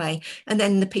efficient way, and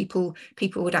then the people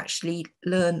would actually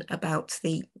learn about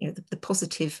the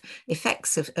positive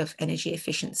effects of energy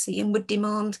efficiency and would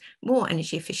demand more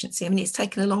energy efficiency. I mean, it's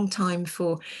taken a long time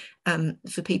for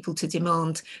people to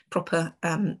demand proper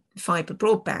fibre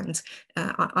broadband.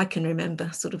 I can remember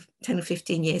sort of 10 or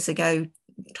 15 years ago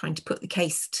trying to put the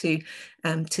case to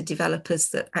developers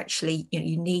that actually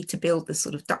you need to build the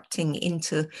sort of ducting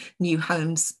into new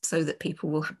homes so that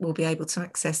people will be able to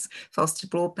access faster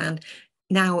broadband.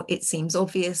 Now it seems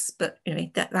obvious, but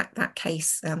that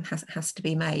case has to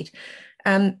be made.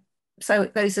 So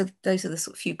those are the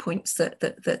sort of few points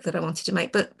that I wanted to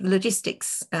make. But the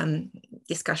logistics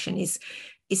discussion is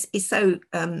so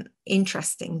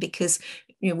interesting, because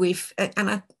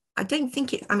I don't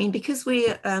think it. I mean, because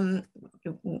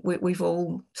we've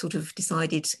all sort of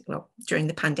decided, well, during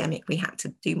the pandemic we had to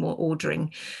do more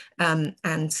ordering, and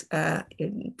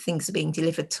things are being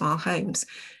delivered to our homes.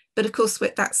 But of course,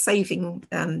 that's saving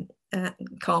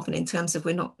carbon in terms of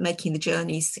we're not making the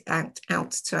journeys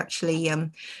out to actually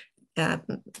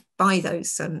buy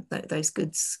those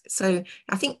goods. So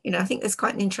I think there's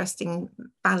quite an interesting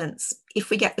balance. If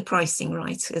we get the pricing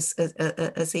right,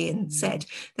 as Ian said,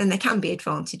 then there can be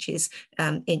advantages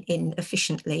in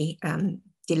efficiently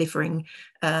delivering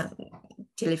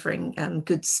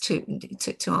goods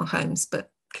to our homes.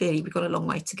 But clearly we've got a long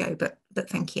way to go. But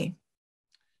thank you.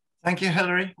 Thank you,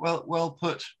 Hilary. Well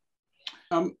put.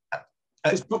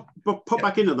 Just put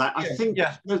back into that. I think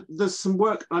there's some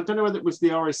work. I don't know whether it was the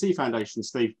RAC Foundation,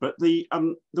 Steve, but there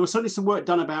was certainly some work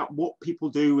done about what people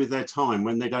do with their time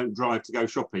when they don't drive to go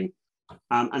shopping,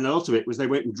 and a lot of it was they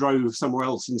went and drove somewhere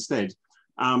else instead.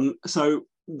 So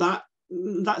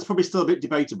that's probably still a bit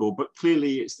debatable, but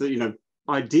clearly it's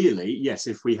ideally, yes,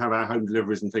 if we have our home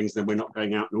deliveries and things, then we're not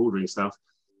going out and ordering stuff.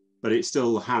 But it's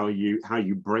still how you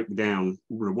break down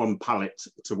one pallet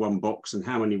to one box and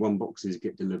how many one boxes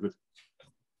get delivered.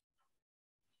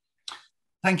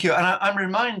 Thank you. And I'm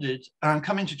reminded, and I'm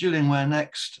coming to Julian Ware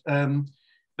next, but in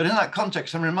that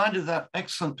context, I'm reminded of that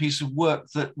excellent piece of work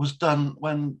that was done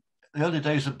when the early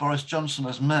days of Boris Johnson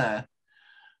as mayor.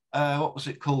 What was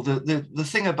it called? The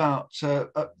thing about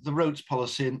the roads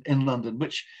policy in London,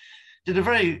 which did a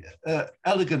very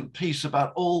elegant piece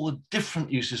about all the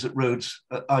different uses that roads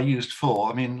are used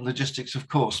for. I mean, logistics, of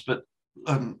course, but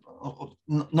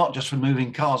not just for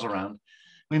moving cars around.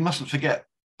 We mustn't forget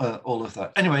all of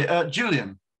that. Anyway,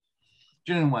 Julian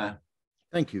Ware.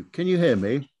 Thank you. Can you hear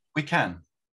me? We can.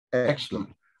 Excellent.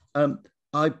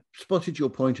 I spotted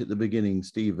your point at the beginning,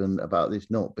 Stephen, about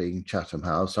this not being Chatham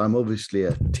House. I'm obviously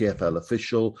a TfL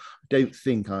official. I don't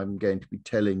think I'm going to be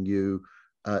telling you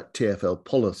TfL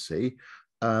policy,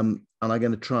 and I'm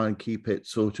going to try and keep it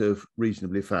sort of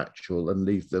reasonably factual and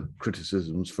leave the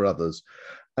criticisms for others.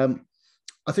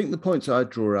 I think the points I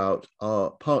draw out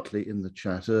are partly in the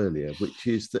chat earlier, which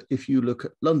is that if you look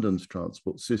at London's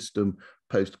transport system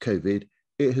post-COVID,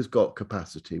 it has got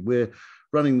capacity. We're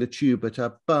running the tube at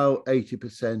about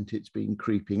 80%. It's been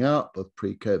creeping up of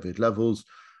pre-COVID levels.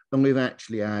 And we've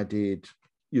actually added,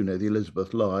 you know, the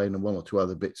Elizabeth line and one or two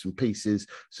other bits and pieces.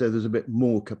 So there's a bit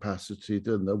more capacity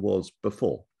than there was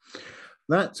before.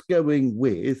 That's going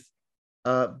with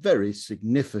a very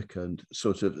significant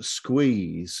sort of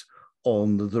squeeze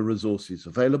on the resources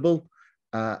available.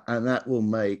 And that will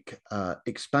make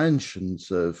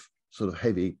expansions of sort of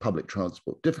heavy public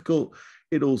transport difficult.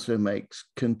 It also makes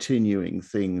continuing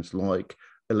things like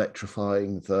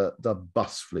electrifying the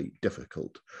bus fleet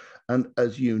difficult. And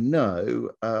as you know,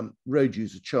 road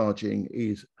user charging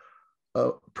is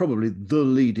probably the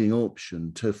leading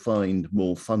option to find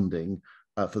more funding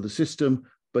for the system,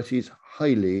 but is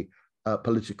highly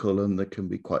political, and there can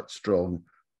be quite strong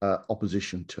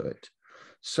opposition to it.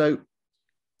 So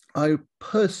I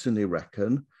personally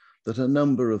reckon that a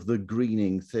number of the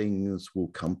greening things will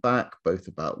come back, both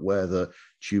about where the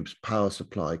tube's power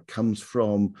supply comes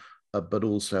from, but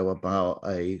also about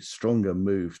a stronger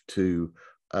move to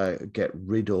get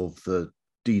rid of the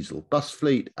diesel bus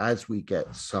fleet as we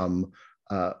get some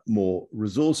more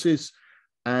resources.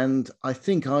 And I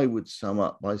think I would sum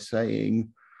up by saying,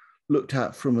 looked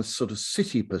at from a sort of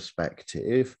city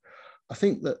perspective, I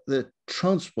think that the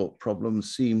transport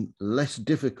problems seem less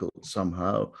difficult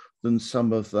somehow than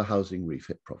some of the housing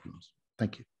refit problems.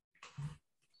 Thank you.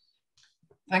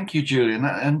 Thank you, Julian.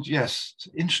 And yes,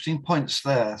 interesting points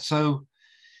there. So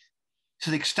to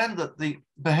the extent that the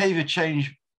behavior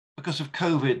change because of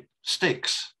COVID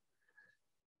sticks,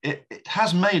 it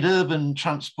has made urban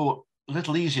transport a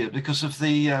little easier because of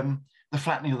the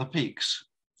flattening of the peaks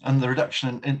and the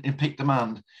reduction in peak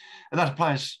demand. And that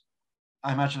applies,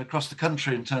 I imagine, across the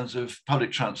country in terms of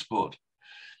public transport.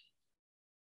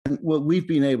 Well, we've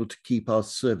been able to keep our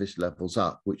service levels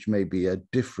up, which may be a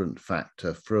different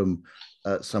factor from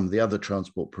some of the other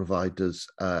transport providers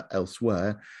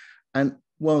elsewhere. And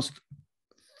whilst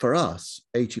for us,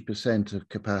 80% of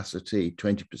capacity,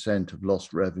 20% of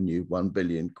lost revenue, 1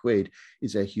 billion quid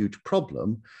is a huge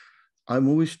problem, I'm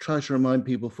always trying to remind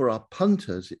people, for our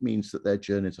punters, it means that their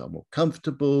journeys are more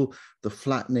comfortable. The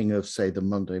flattening of, say, the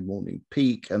Monday morning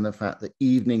peak and the fact that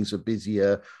evenings are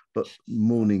busier, but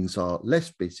mornings are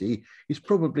less busy is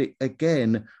probably,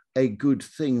 again, a good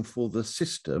thing for the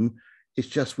system. It's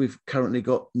just we've currently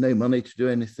got no money to do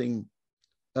anything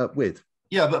with.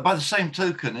 Yeah, but by the same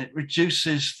token, it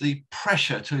reduces the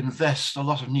pressure to invest a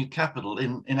lot of new capital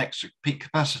in extra peak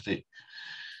capacity,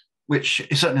 which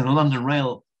is certainly in the London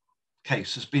Rail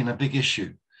case has been a big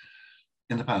issue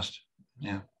in the past.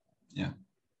 Yeah.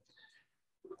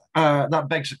 That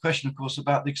begs the question, of course,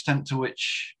 about the extent to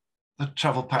which the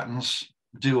travel patterns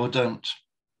do or don't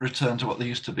return to what they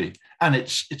used to be. And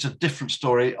it's a different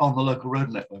story on the local road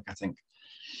network, I think.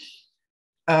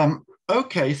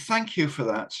 Okay, thank you for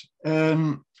that.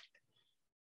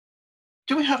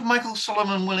 Do we have Michael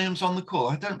Solomon Williams on the call?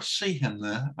 I don't see him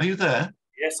there. Are you there?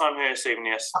 Yes, I'm here, Stephen,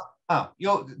 yes.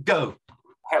 Go.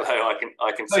 Hello,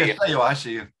 I can see you. There you are, I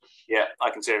see you. Yeah, I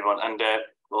can see everyone. And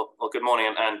well, good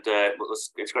morning, and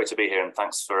it's great to be here, and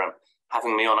thanks for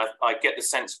having me on. I get the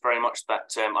sense very much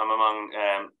that I'm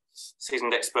among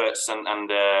seasoned experts and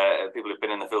people who've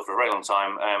been in the field for a very long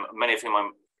time, many of whom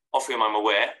I'm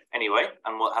aware anyway,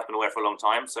 and have been aware for a long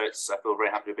time. So I feel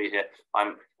very happy to be here.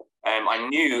 I'm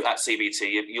new at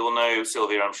CBT. You'll know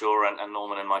Sylvia, I'm sure, and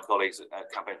Norman and my colleagues at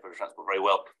Campaign for Transport very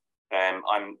well.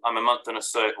 I'm a month and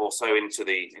or so into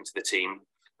the team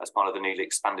as part of the newly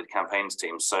expanded campaigns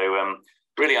team. So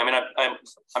really, I mean,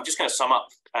 I'm just going to sum up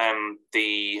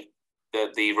the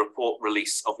report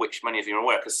release, of which many of you are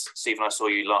aware, because Stephen, I saw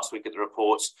you last week at the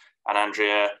report, and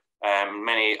Andrea,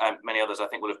 many others I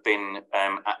think will have been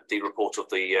at the report of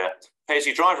the Pay As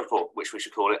You Drive report, which we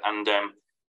should call it, and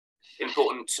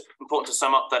important to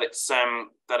sum up that it's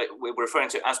we're referring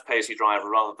to it as Pay As You Drive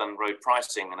rather than road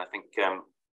pricing, and I think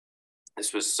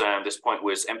this point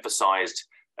was emphasised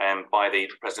by the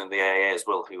president of the AAA as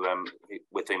well,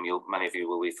 with whom many of you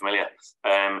will be familiar.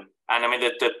 And I mean,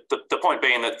 the point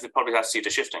being that the public attitude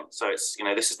is shifting. So it's,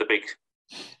 this is the big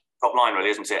top line, really,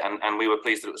 isn't it? And we were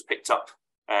pleased that it was picked up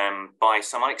by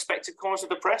some unexpected corners of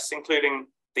the press, including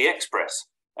the Express,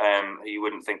 who you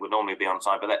wouldn't think would normally be on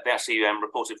side, but they actually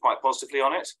reported quite positively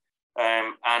on it.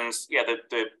 And yeah,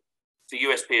 the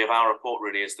USP of our report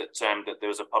really is that that there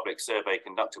was a public survey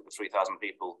conducted with 3,000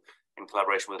 people in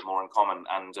collaboration with More in Common,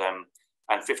 and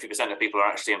 50% of people are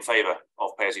actually in favour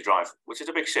of Pay As You Drive, which is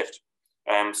a big shift.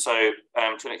 So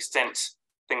to an extent,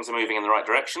 things are moving in the right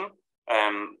direction.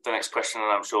 The next question,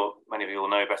 and I'm sure many of you will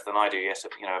know better than I do, yes,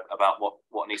 about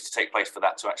what needs to take place for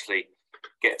that to actually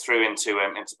get through into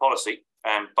policy.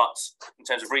 But in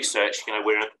terms of research,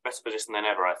 we're in a better position than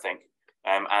ever, I think.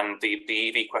 And the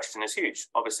EV question is huge.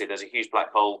 Obviously, there's a huge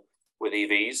black hole with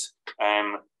EVs.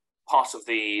 Part of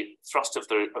the thrust of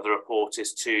the report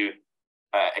is to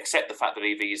accept the fact that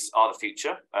EVs are the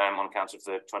future on account of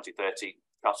the 2030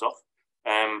 cutoff,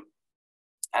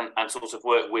 and sort of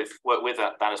work with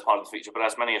that as part of the future. But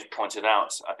as many have pointed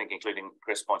out, I think including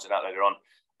Chris pointed out later on,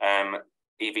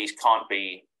 EVs can't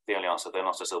be the only answer. They're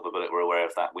not a silver bullet. We're aware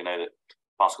of that. We know that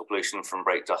particle pollution from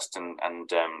brake dust and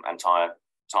tire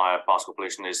particle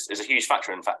pollution is a huge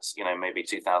factor. In fact, maybe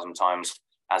 2,000 times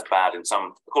as bad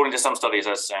according to some studies,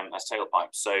 as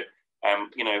tailpipes. So,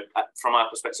 from our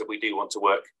perspective, we do want to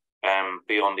work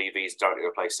beyond EVs directly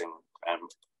replacing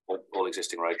all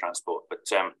existing road transport. But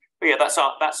yeah, that's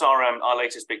our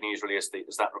latest big news really is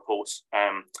that report.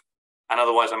 And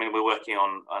otherwise, I mean, we're working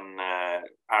on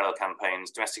parallel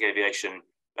campaigns, domestic aviation.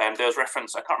 There was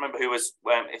reference, I can't remember who was,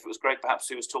 if it was Greg perhaps,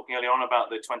 who was talking earlier on about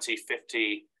the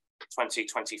 2050,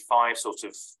 2025 sort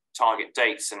of target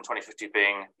dates, and 2050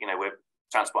 being, we're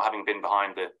transport having been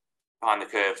behind the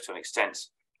curve to an extent.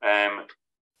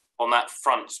 On that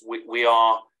front, we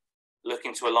are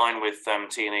looking to align with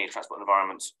T&E, Transport and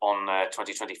Environment, on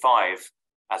 2025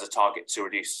 as a target to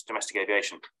reduce domestic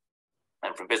aviation,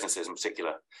 and from businesses in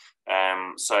particular.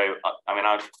 So, I mean,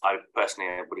 I personally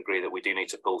would agree that we do need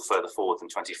to pull further forward than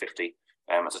 2050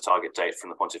 as a target date from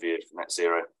the point of view of net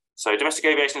zero. So domestic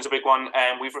aviation is a big one.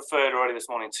 We've referred already this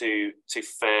morning to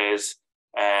fares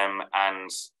and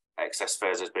excess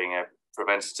fares as being a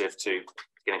preventative to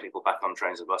getting people back on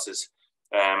trains and buses.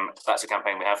 That's a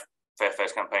campaign we have, Fair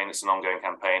Fares campaign. It's an ongoing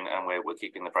campaign, and we're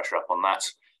keeping the pressure up on that.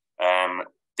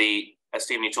 As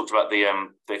Stephen, you talked about the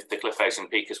cliff edge and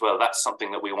peak as well. That's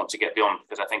something that we want to get beyond,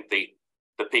 because I think the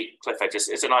peak cliff edge is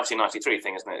a 1993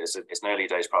 thing, isn't it? It's an early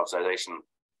days privatisation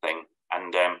thing,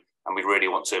 and we really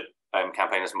want to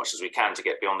campaign as much as we can to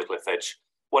get beyond the cliff edge.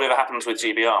 Whatever happens with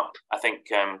GBR, I think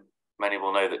many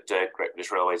will know that Great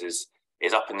British Railways is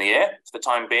up in the air for the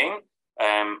time being.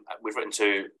 We've written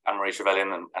to Anne-Marie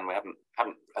Trevelyan, and we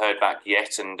haven't heard back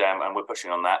yet, and we're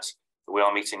pushing on that. But we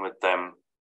are meeting with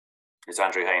it's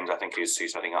Andrew Haynes, I think, who's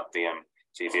setting up the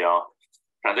GBR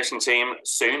transition team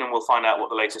soon, and we'll find out what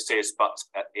the latest is. But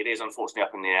it is unfortunately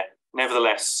up in the air.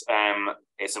 Nevertheless,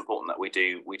 it's important that we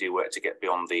do work to get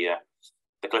beyond the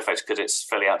cliff edge, because it's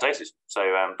fairly outdated.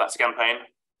 So that's a campaign.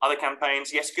 Other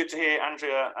campaigns, yes, good to hear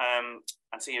Andrea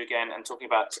and see you again, and talking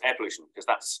about air pollution, because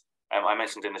that's I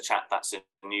mentioned in the chat that's a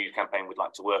new campaign we'd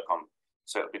like to work on.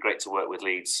 So it would be great to work with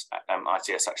Leeds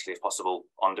ITS actually, if possible,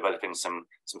 on developing some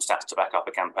stats to back up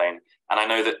a campaign. And I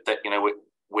know that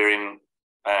we're in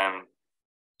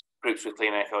groups with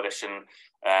Clean Air Coalition,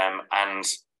 and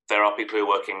there are people who are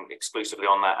working exclusively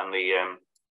on that, and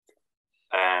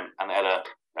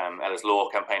Ella's Law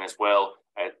campaign as well.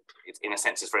 It, in a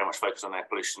sense, is very much focused on air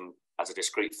pollution as a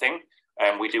discrete thing.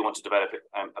 We do want to develop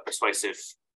a persuasive,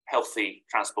 healthy,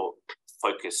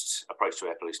 transport-focused approach to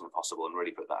air pollution if possible, and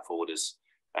really put that forward as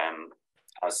an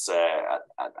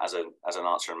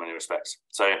answer in many respects.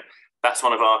 So that's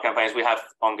one of our campaigns. We have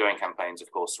ongoing campaigns,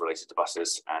 of course, related to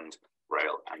buses and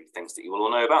rail and things that you will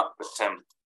all know about. But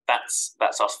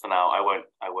that's us for now. I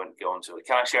won't go on to it.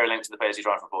 Can I share a link to the Pay As You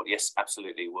Drive report? Yes,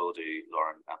 absolutely, will do,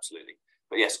 Lauren. Absolutely.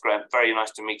 But yes, Graham, very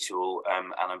nice to meet you all,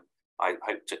 and I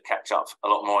hope to catch up a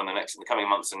lot more in the coming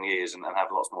months and years, and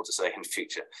have lots more to say in the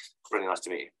future. Really nice to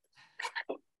meet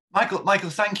you. Michael,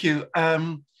 thank you.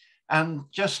 And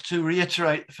just to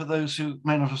reiterate, for those who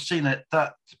may not have seen it,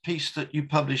 that piece that you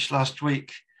published last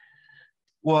week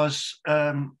was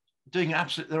doing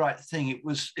absolutely the right thing. It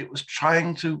was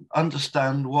trying to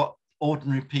understand what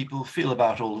ordinary people feel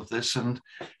about all of this, and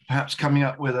perhaps coming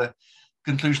up with a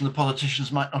conclusion the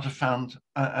politicians might not have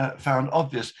found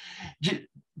obvious.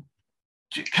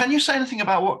 Can you say anything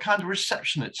about what kind of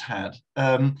reception it's had?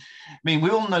 I mean,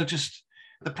 we all noticed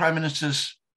the Prime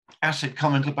Minister's acid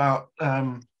comment about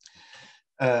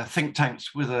think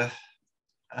tanks with a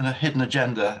hidden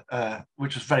agenda,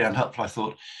 which was very unhelpful, I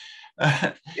thought.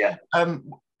 Yeah.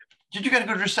 Did you get a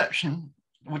good reception?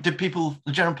 Did people,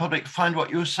 the general public, find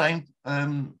what you were saying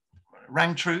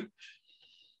rang true?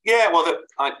 Yeah, well,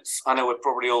 I know we're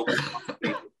probably all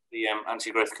the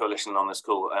anti-growth coalition on this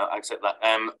call. I accept that.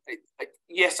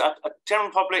 Yes, general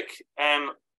public,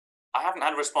 I haven't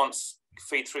had a response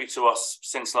feed through to us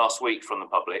since last week from the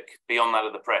public, beyond that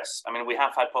of the press. I mean, we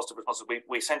have had positive responses.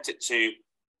 We sent it to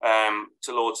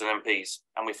Lords and MPs,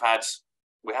 and we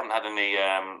haven't had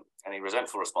any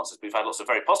resentful responses. We've had lots of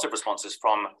very positive responses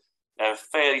from a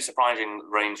fairly surprising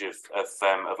range of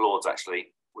Lords,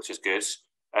 actually, which is good.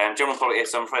 General public,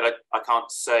 yes, I'm afraid I can't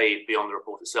say beyond the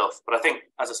report itself, but I think,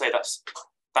 as I say,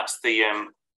 that's the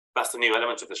that's the new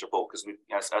element of this report, because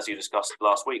as you discussed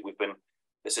last week,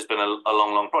 this has been a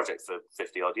long project for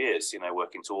 50 odd years,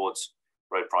 working towards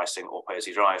road pricing or pay as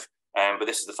you drive. But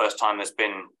this is the first time there's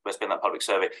been that public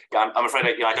survey. I'm afraid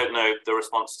I don't know the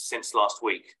response since last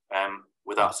week,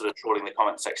 without sort of trawling the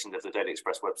comment section of the Daily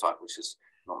Express website, which is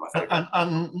not my favourite.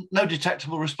 And no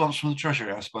detectable response from the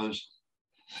Treasury, I suppose.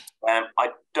 I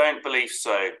don't believe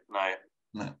so.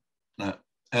 No.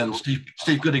 And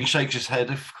Steve Gooding shakes his head,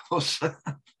 of course.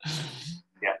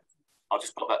 Yeah, I'll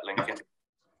just put that link in.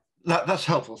 That's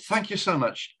helpful. Thank you so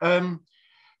much.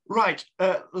 Right,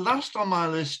 last on my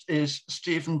list is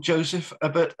Stephen Joseph,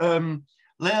 but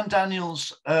Leon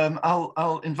Daniels,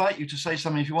 I'll invite you to say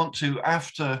something if you want to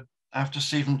after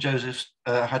Stephen Joseph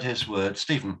had his word.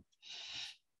 Stephen.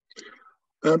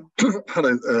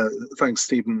 Hello, thanks,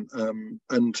 Stephen.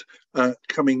 And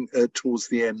coming towards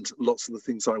the end, lots of the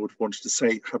things I would have wanted to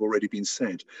say have already been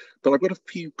said, but I've got a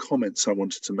few comments I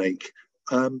wanted to make.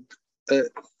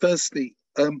 Firstly,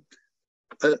 I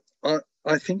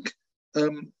think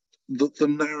the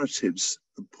narratives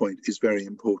point is very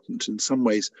important. In some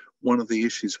ways, one of the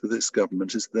issues for this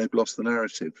government is they've lost the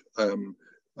narrative.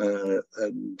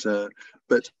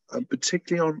 But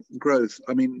particularly on growth,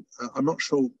 I mean, I'm not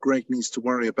sure Greg needs to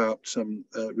worry about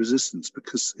resistance,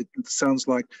 because it sounds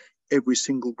like every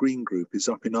single Green group is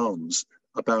up in arms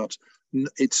about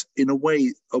it's in a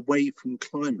way away from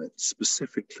climate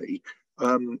specifically.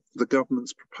 The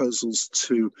government's proposals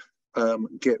to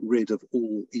get rid of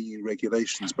all EU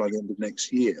regulations by the end of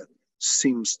next year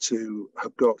seems to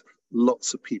have got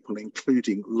lots of people,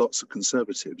 including lots of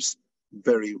Conservatives,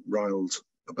 very riled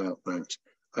about that.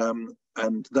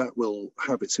 And that will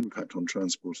have its impact on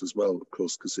transport as well, of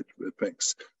course, because it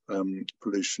affects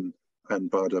pollution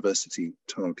and biodiversity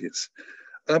targets.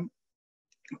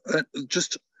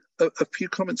 Just a few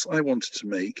comments I wanted to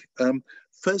make.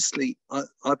 Firstly,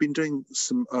 I've been doing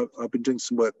some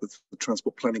work with the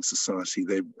Transport Planning Society.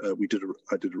 I did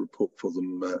a report for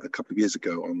them a couple of years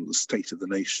ago on the state of the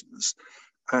nations,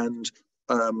 and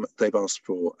they've asked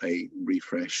for a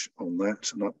refresh on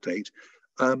that, an update.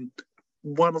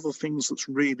 One of the things that's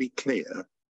really clear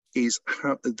is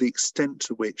how the extent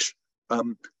to which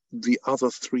the other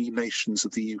three nations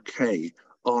of the UK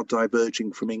are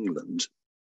diverging from England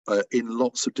in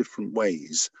lots of different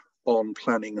ways on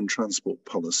planning and transport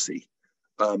policy.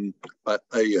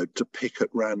 To pick at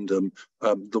random,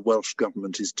 the Welsh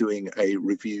government is doing a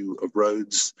review of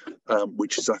roads,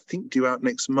 which is, I think, due out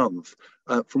next month.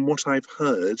 From what I've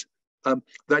heard,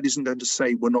 that isn't going to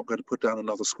say we're not going to put down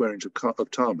another square inch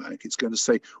of tarmac. It's going to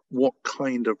say what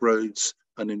kind of roads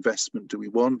and investment do we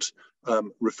want,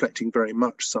 reflecting very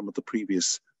much some of the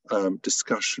previous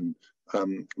discussion,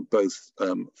 both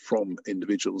from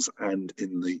individuals and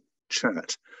in the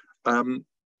chat.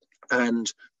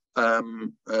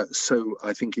 So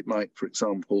I think it might, for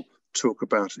example, talk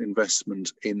about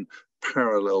investment in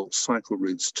parallel cycle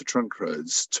routes to trunk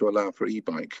roads to allow for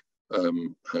e-bike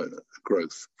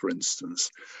growth, for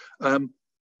instance. The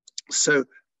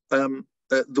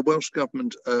Welsh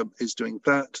government is doing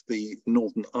that. The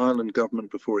Northern Ireland government,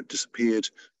 before it disappeared,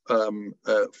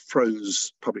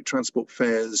 froze public transport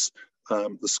fares.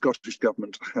 The Scottish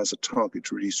government has a target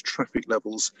to reduce traffic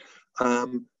levels.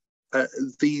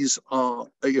 These are,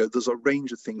 there's a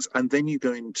range of things. And then you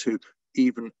go into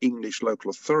even English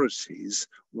local authorities,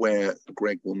 where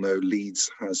Greg will know Leeds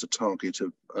has a target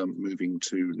of moving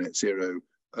to net zero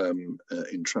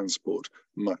in transport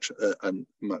much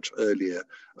earlier,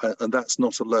 and that's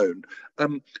not alone.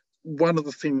 One of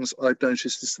the things I've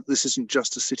noticed is that this isn't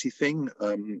just a city thing.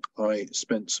 I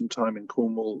spent some time in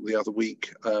Cornwall the other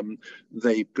week.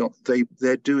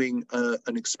 They're doing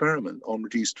an experiment on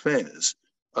reduced fares.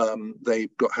 They've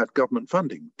had government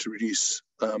funding to reduce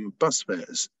bus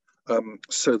fares,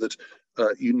 so that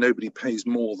nobody pays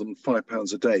more than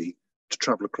 £5 a day to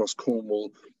travel across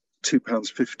Cornwall,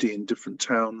 £2.50 in different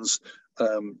towns,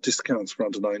 discounts for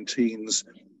under 19s,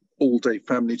 all-day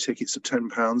family tickets of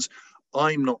 £10.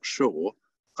 I'm not sure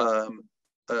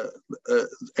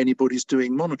anybody's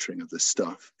doing monitoring of this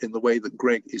stuff in the way that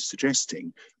Greg is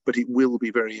suggesting, but it will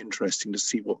be very interesting to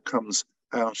see what comes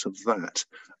out of that.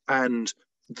 And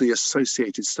the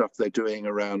associated stuff they're doing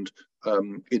around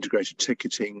integrated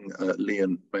ticketing,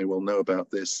 Leon may well know about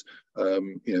this,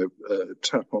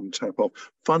 tap on, tap off,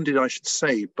 funded, I should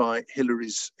say, by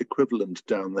Hillary's equivalent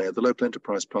down there. The Local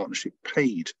Enterprise Partnership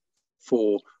paid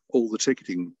for all the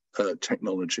ticketing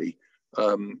technology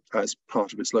as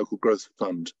part of its local growth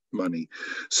fund money.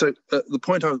 So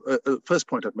the first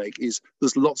point I'd make is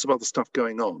there's lots of other stuff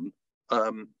going on.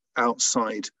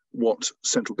 outside what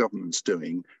central government's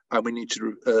doing, and we need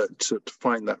to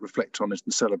find that, reflect on it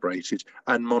and celebrate it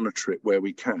and monitor it where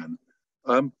we can.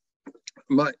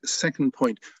 My second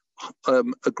point,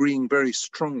 agreeing very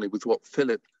strongly with what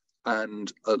Philip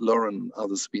and Lauren and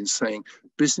others have been saying,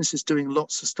 business is doing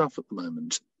lots of stuff at the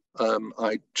moment.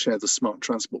 I chair the Smart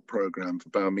Transport Programme for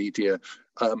Bauer Media.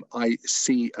 I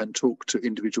see and talk to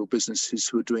individual businesses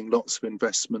who are doing lots of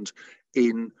investment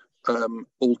in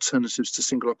alternatives to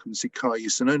single occupancy car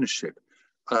use and ownership.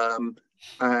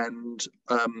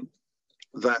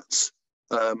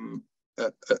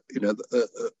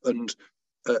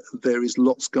 There is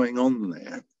lots going on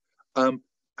there.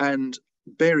 And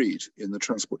buried in the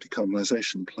Transport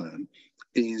Decarbonisation Plan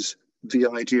is the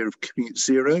idea of Commute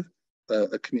Zero,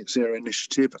 a Commute Zero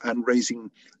initiative, and raising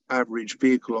average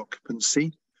vehicle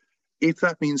occupancy. If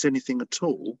that means anything at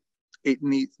all,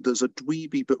 there's a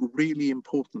dweeby but really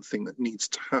important thing that needs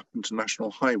to happen to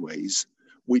national highways,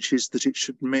 which is that it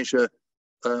should measure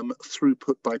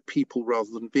throughput by people rather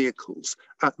than vehicles.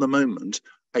 At the moment,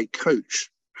 a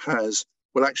coach has,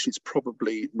 well, actually, it's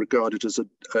probably regarded as a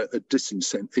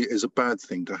disincentive, as a bad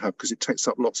thing to have because it takes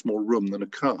up lots more room than a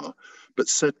car. But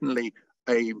certainly,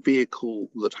 a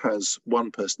vehicle that has one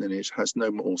person in it has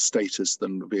no more status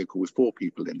than a vehicle with 4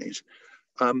 people in it.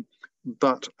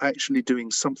 But actually doing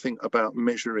something about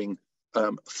measuring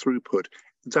throughput,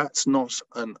 that's not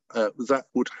that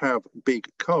would have big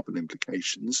carbon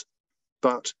implications,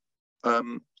 but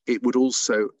it would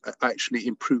also actually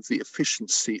improve the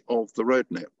efficiency of the road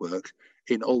network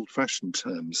in old-fashioned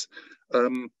terms.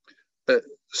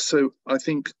 So I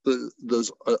think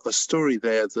there's a story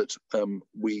there that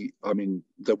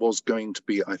there was going to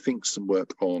be, I think, some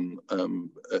work on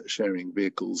sharing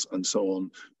vehicles and so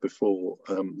on before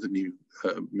the new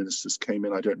ministers came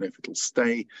in. I don't know if it'll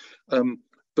stay,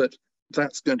 but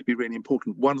that's going to be really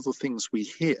important. One of the things we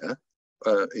hear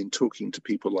in talking to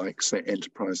people like, say,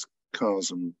 Enterprise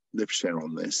Cars and LiveShare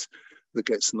on this, that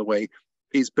gets in the way,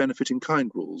 is benefit in kind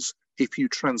rules. If you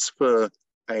transfer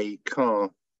a car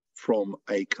from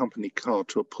a company car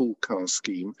to a pool car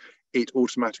scheme, it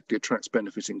automatically attracts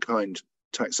benefit in kind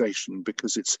taxation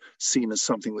because it's seen as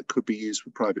something that could be used for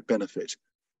private benefit.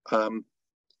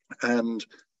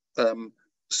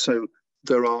 So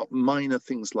there are minor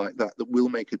things like that that will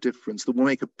make a difference, that will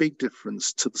make a big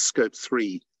difference to the Scope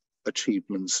 3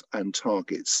 achievements and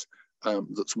targets.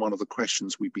 That's one of the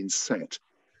questions we've been set.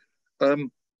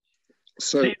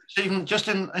 So, Stephen, just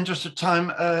in interest of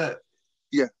time,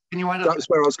 yeah, can you wind up? That's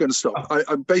where I was going to stop.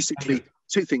 I'm basically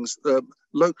 2 things.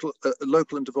 Local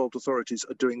and devolved authorities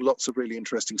are doing lots of really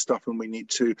interesting stuff, and we need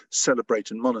to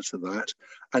celebrate and monitor that.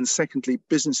 And secondly,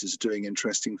 businesses are doing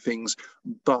interesting things,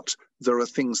 but there are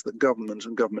things that government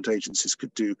and government agencies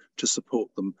could do to support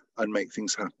them and make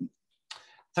things happen.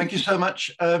 Thank you so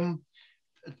much. 10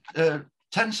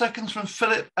 seconds from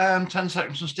Philip and 10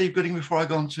 seconds from Steve Gooding before I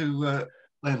go on to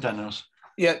Liam Daniels.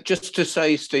 Yeah, just to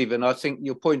say, Stephen, I think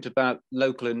your point about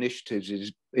local initiatives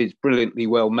is brilliantly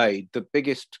well made. The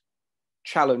biggest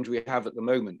challenge we have at the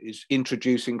moment is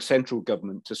introducing central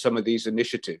government to some of these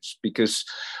initiatives, because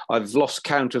I've lost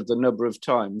count of the number of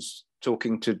times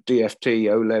talking to DFT,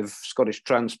 OLEV, Scottish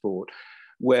Transport,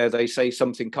 where they say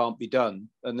something can't be done.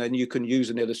 And then you can use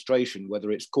an illustration,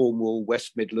 whether it's Cornwall,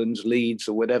 West Midlands, Leeds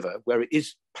or whatever, where it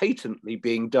is patently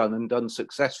being done and done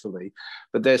successfully.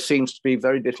 But there seems to be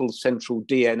very little central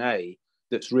DNA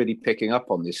that's really picking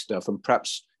up on this stuff. And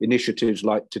perhaps initiatives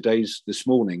like this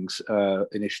morning's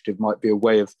initiative might be a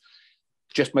way of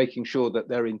just making sure that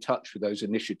they're in touch with those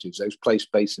initiatives, those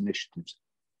place-based initiatives.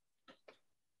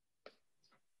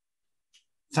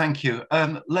 Thank you.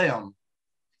 Leon.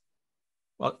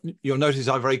 Well, you'll notice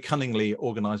I very cunningly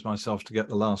organised myself to get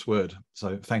the last word.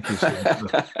 So thank you, Stephen,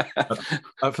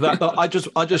 for that. I just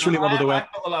really wanted to end.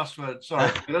 I've got the last word. Sorry.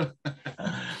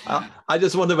 I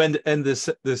just want to end this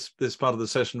part of the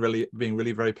session really being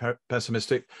really very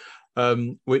pessimistic,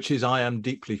 which is I am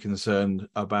deeply concerned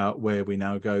about where we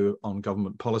now go on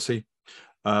government policy.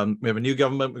 We have a new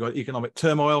government. We've got economic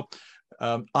turmoil.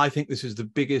 I think this is the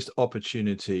biggest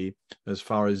opportunity as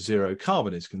far as zero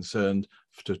carbon is concerned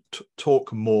to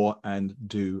talk more and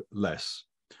do less.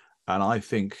 And I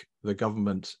think the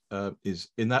government is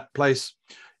in that place.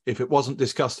 If it wasn't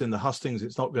discussed in the hustings,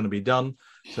 it's not going to be done.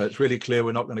 So it's really clear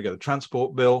we're not going to get a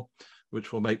transport bill,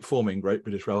 which will make forming Great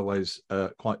British Railways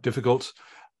quite difficult.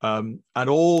 And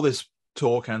all this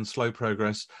talk and slow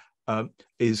progress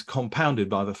is compounded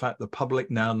by the fact the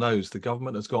public now knows the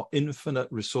government has got infinite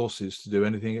resources to do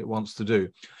anything it wants to do.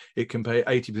 It can pay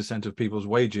 80% of people's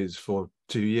wages for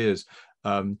 2 years.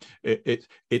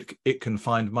 It can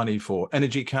find money for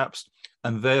energy caps,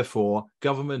 and therefore,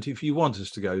 government, if you want us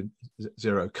to go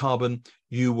zero carbon,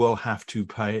 you will have to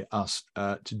pay us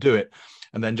to do it.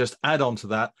 And then just add on to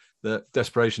that the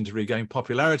desperation to regain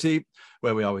popularity,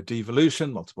 where we are with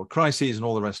devolution, multiple crises, and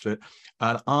all the rest of it.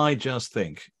 And I just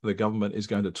think the government is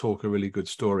going to talk a really good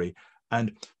story.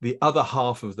 And the other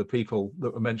half of the people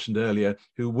that were mentioned earlier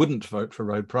who wouldn't vote for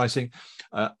road pricing,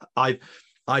 I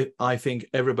think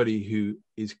everybody who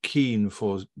is keen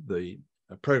for the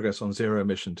progress on zero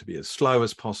emission to be as slow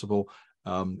as possible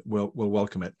will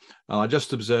welcome it. I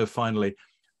just observe finally,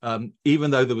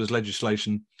 even though there was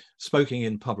legislation, smoking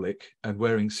in public and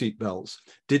wearing seatbelts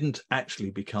didn't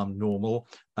actually become normal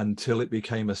until it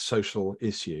became a social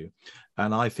issue.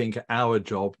 And I think our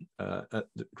job at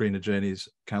the Greener Journeys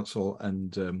Council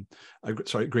and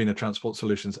Greener Transport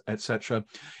Solutions, etc.,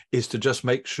 is to just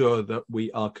make sure that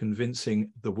we are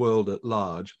convincing the world at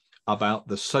large about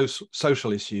the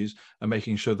social issues and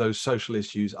making sure those social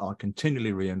issues are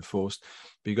continually reinforced,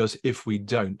 because if we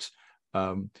don't,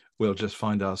 we'll just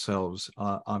find ourselves,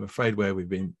 I'm afraid, where we've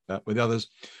been with others,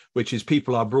 which is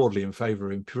people are broadly in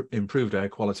favour of improved air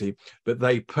quality, but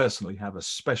they personally have a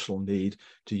special need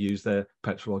to use their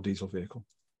petrol or diesel vehicle.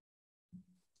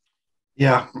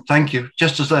 Yeah, thank you.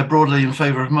 Just as they're broadly in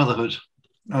favour of motherhood.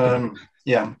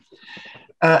 Yeah.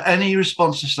 Any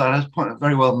responses to that? That's a point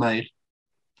very well made.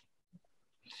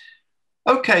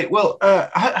 Okay, well,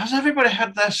 has everybody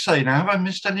had their say now? Have I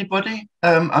missed anybody?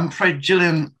 I'm afraid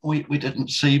Gillian we didn't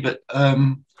see, but there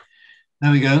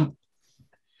we go.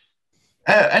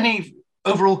 Any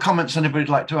overall comments anybody'd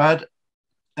like to add?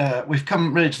 We've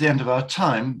come really to the end of our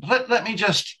time. Let me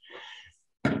just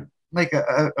make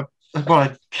what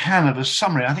I can of a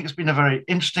summary. I think it's been a very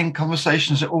interesting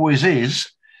conversation, as it always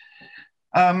is,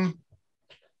 and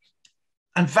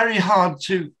very hard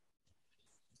to,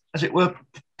 as it were,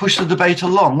 push the debate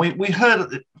along. We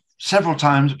heard several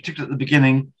times, particularly at the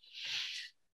beginning,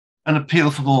 an appeal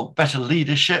for more better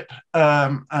leadership,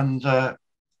 and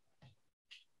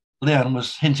Leon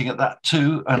was hinting at that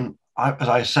too. And as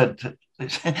I said,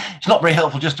 it's not very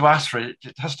helpful just to ask for it.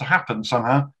 It has to happen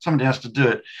somehow. Somebody has to do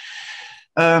it.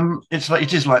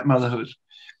 It is like motherhood.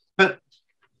 But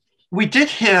we did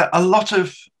hear a lot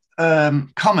of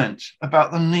comment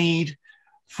about the need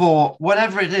for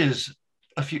whatever it is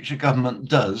a future government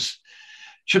does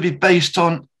should be based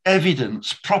on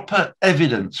evidence, proper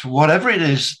evidence. Whatever it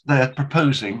is they're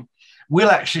proposing will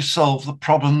actually solve the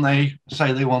problem they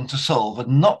say they want to solve,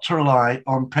 and not to rely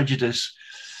on prejudice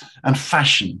and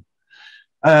fashion.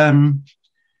 There's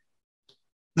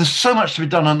so much to be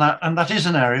done on that, and that is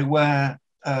an area where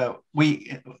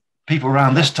people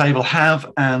around this table have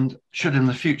and should in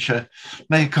the future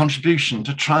make a contribution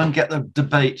to try and get the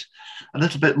debate a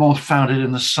little bit more founded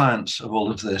in the science of all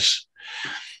of this.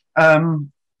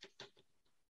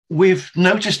 We've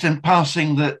noticed in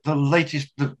passing that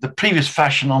the previous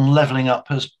fashion on levelling up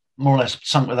has more or less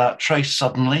sunk without trace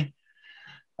suddenly.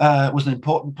 It was an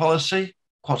important policy,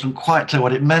 wasn't quite clear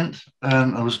what it meant,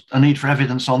 and there was a need for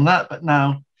evidence on that, but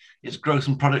now it's growth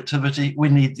and productivity. We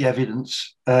need the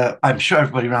evidence. I'm sure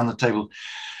everybody around the table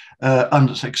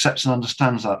accepts and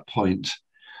understands that point.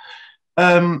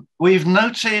 We've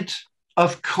noted,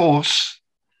 of course,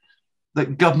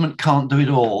 that government can't do it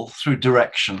all through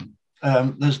direction.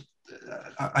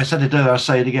 I said it earlier, I'll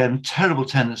say it again, terrible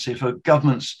tendency for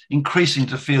governments increasing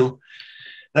to feel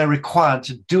they're required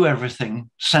to do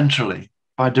everything centrally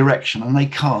by direction, and they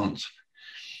can't.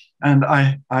 And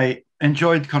I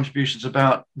enjoyed the contributions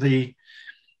about the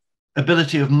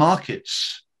ability of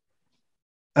markets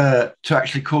to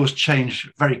actually cause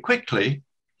change very quickly.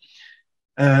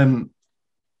 And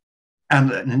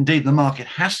indeed, the market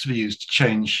has to be used to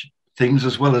change things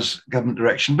as well as government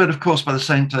direction. But of course, by the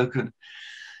same token,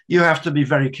 you have to be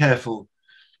very careful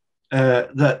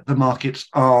that the markets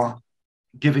are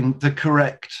giving the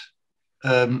correct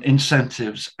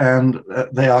incentives, and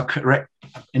they are correct,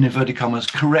 in inverted commas,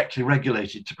 correctly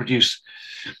regulated to produce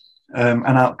an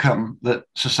outcome that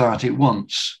society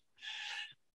wants.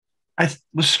 I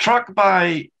was struck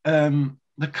by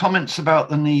the comments about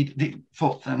the need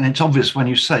for, and it's obvious when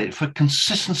you say it, for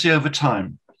consistency over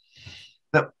time.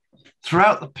 That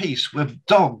throughout the piece, we're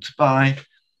dogged by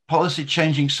policy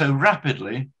changing so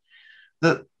rapidly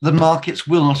that the markets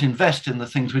will not invest in the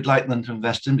things we'd like them to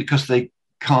invest in because they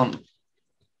can't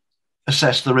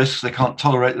assess the risks, they can't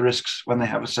tolerate the risks when they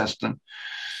have assessed them.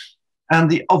 And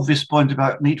the obvious point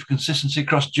about need for consistency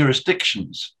across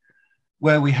jurisdictions,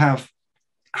 where we have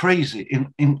crazy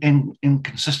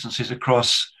inconsistencies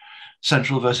across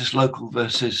central versus local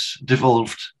versus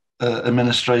devolved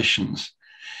administrations.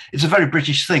 it's a very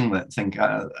British thing,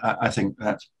 I think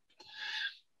that.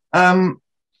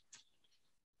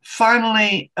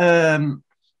 Finally,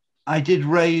 I did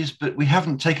raise, but we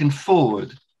haven't taken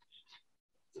forward,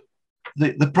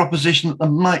 the proposition that there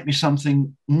might be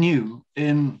something new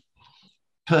in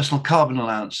personal carbon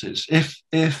allowances.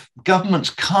 If governments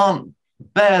can't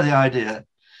bear the idea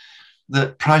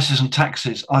that prices and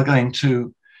taxes are going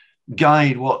to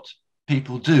guide what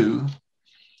people do,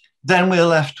 then we're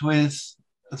left with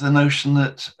the notion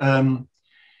that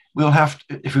we'll have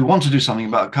to, if we want to do something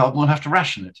about carbon, we'll have to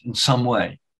ration it in some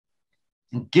way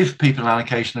and give people an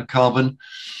allocation of carbon,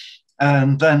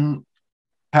 and then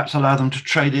perhaps allow them to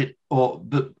trade it,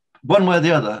 but one way or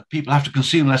the other, people have to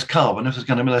consume less carbon if there's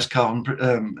going to be less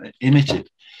carbon emitted.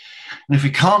 And if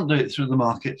we can't do it through the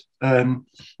market,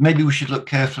 maybe we should look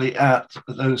carefully at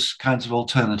those kinds of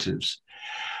alternatives.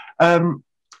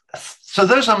 So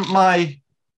those are my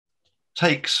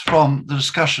takes from the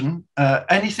discussion.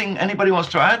 Anything anybody wants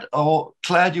to add? Or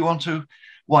Claire, do you want to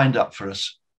wind up for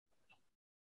us?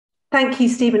 Thank you,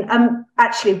 Stephen.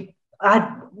 Actually,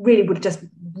 I really would just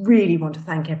want to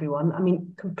thank everyone. I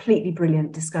mean, completely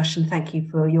brilliant discussion. Thank you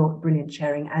for your brilliant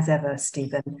sharing, as ever,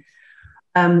 Stephen.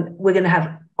 We're going to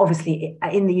have, obviously,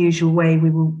 in the usual way, we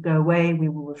will go away, we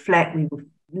will reflect, we will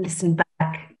listen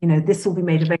back. You know, this will be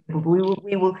made available, but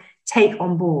we will take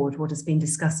on board what has been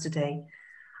discussed today.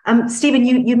 Stephen,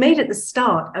 you made at the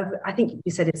start, I think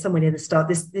you said it somewhere near the start,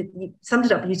 you summed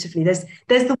it up beautifully. There's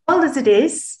the world as it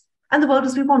is and the world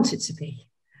as we want it to be,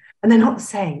 and they're not the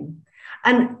same.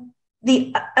 And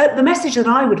the message that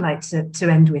I would like to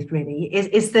end with really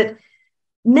is that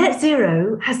net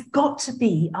zero has got to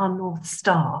be our North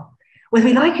Star. Whether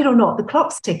we like it or not, the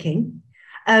clock's ticking.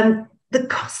 The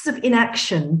costs of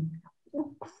inaction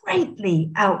will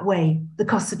greatly outweigh the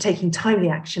costs of taking timely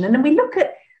action. And then we look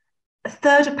at a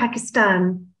third of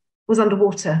Pakistan was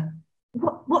underwater.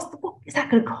 What is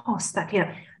that going to cost?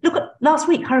 Look at last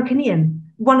week, Hurricane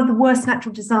Ian, one of the worst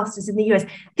natural disasters in the US.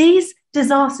 These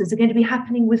disasters are going to be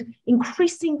happening with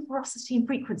increasing ferocity and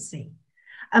frequency.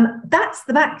 That's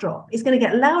the backdrop. It's going to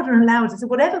get louder and louder. So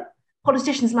whatever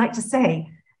politicians like to say,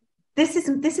 this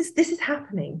is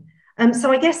happening.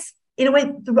 So I guess in a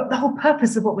way, the whole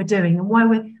purpose of what we're doing and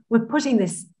why we're putting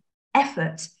this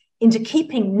effort into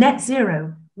keeping net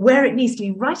zero where it needs to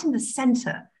be, right in the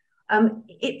center,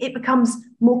 it becomes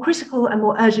more critical and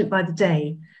more urgent by the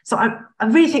day. So I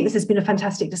really think this has been a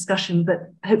fantastic discussion,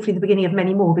 but hopefully the beginning of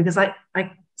many more, because I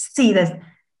see there's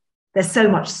so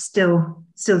much still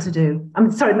to do.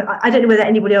 I'm sorry, I don't know whether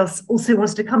anybody else also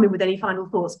wants to come in with any final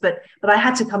thoughts, but I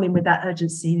had to come in with that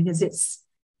urgency because it's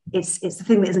the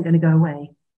thing that isn't going to go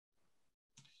away.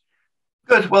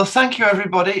 Good. Well, thank you,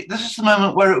 everybody. This is the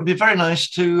moment where it would be very nice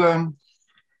to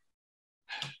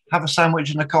have a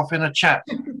sandwich and a coffee and a chat,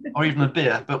 or even a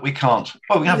beer, but we can't.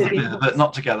 Well, we have the beer, but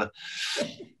not together.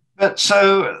 But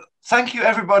so thank you,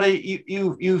 everybody.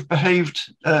 You've behaved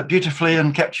beautifully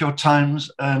and kept your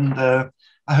times, and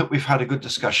I hope we've had a good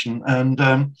discussion,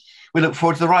 and we look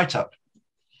forward to the write-up.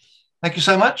 Thank you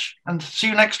so much, and see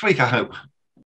you next week, I hope.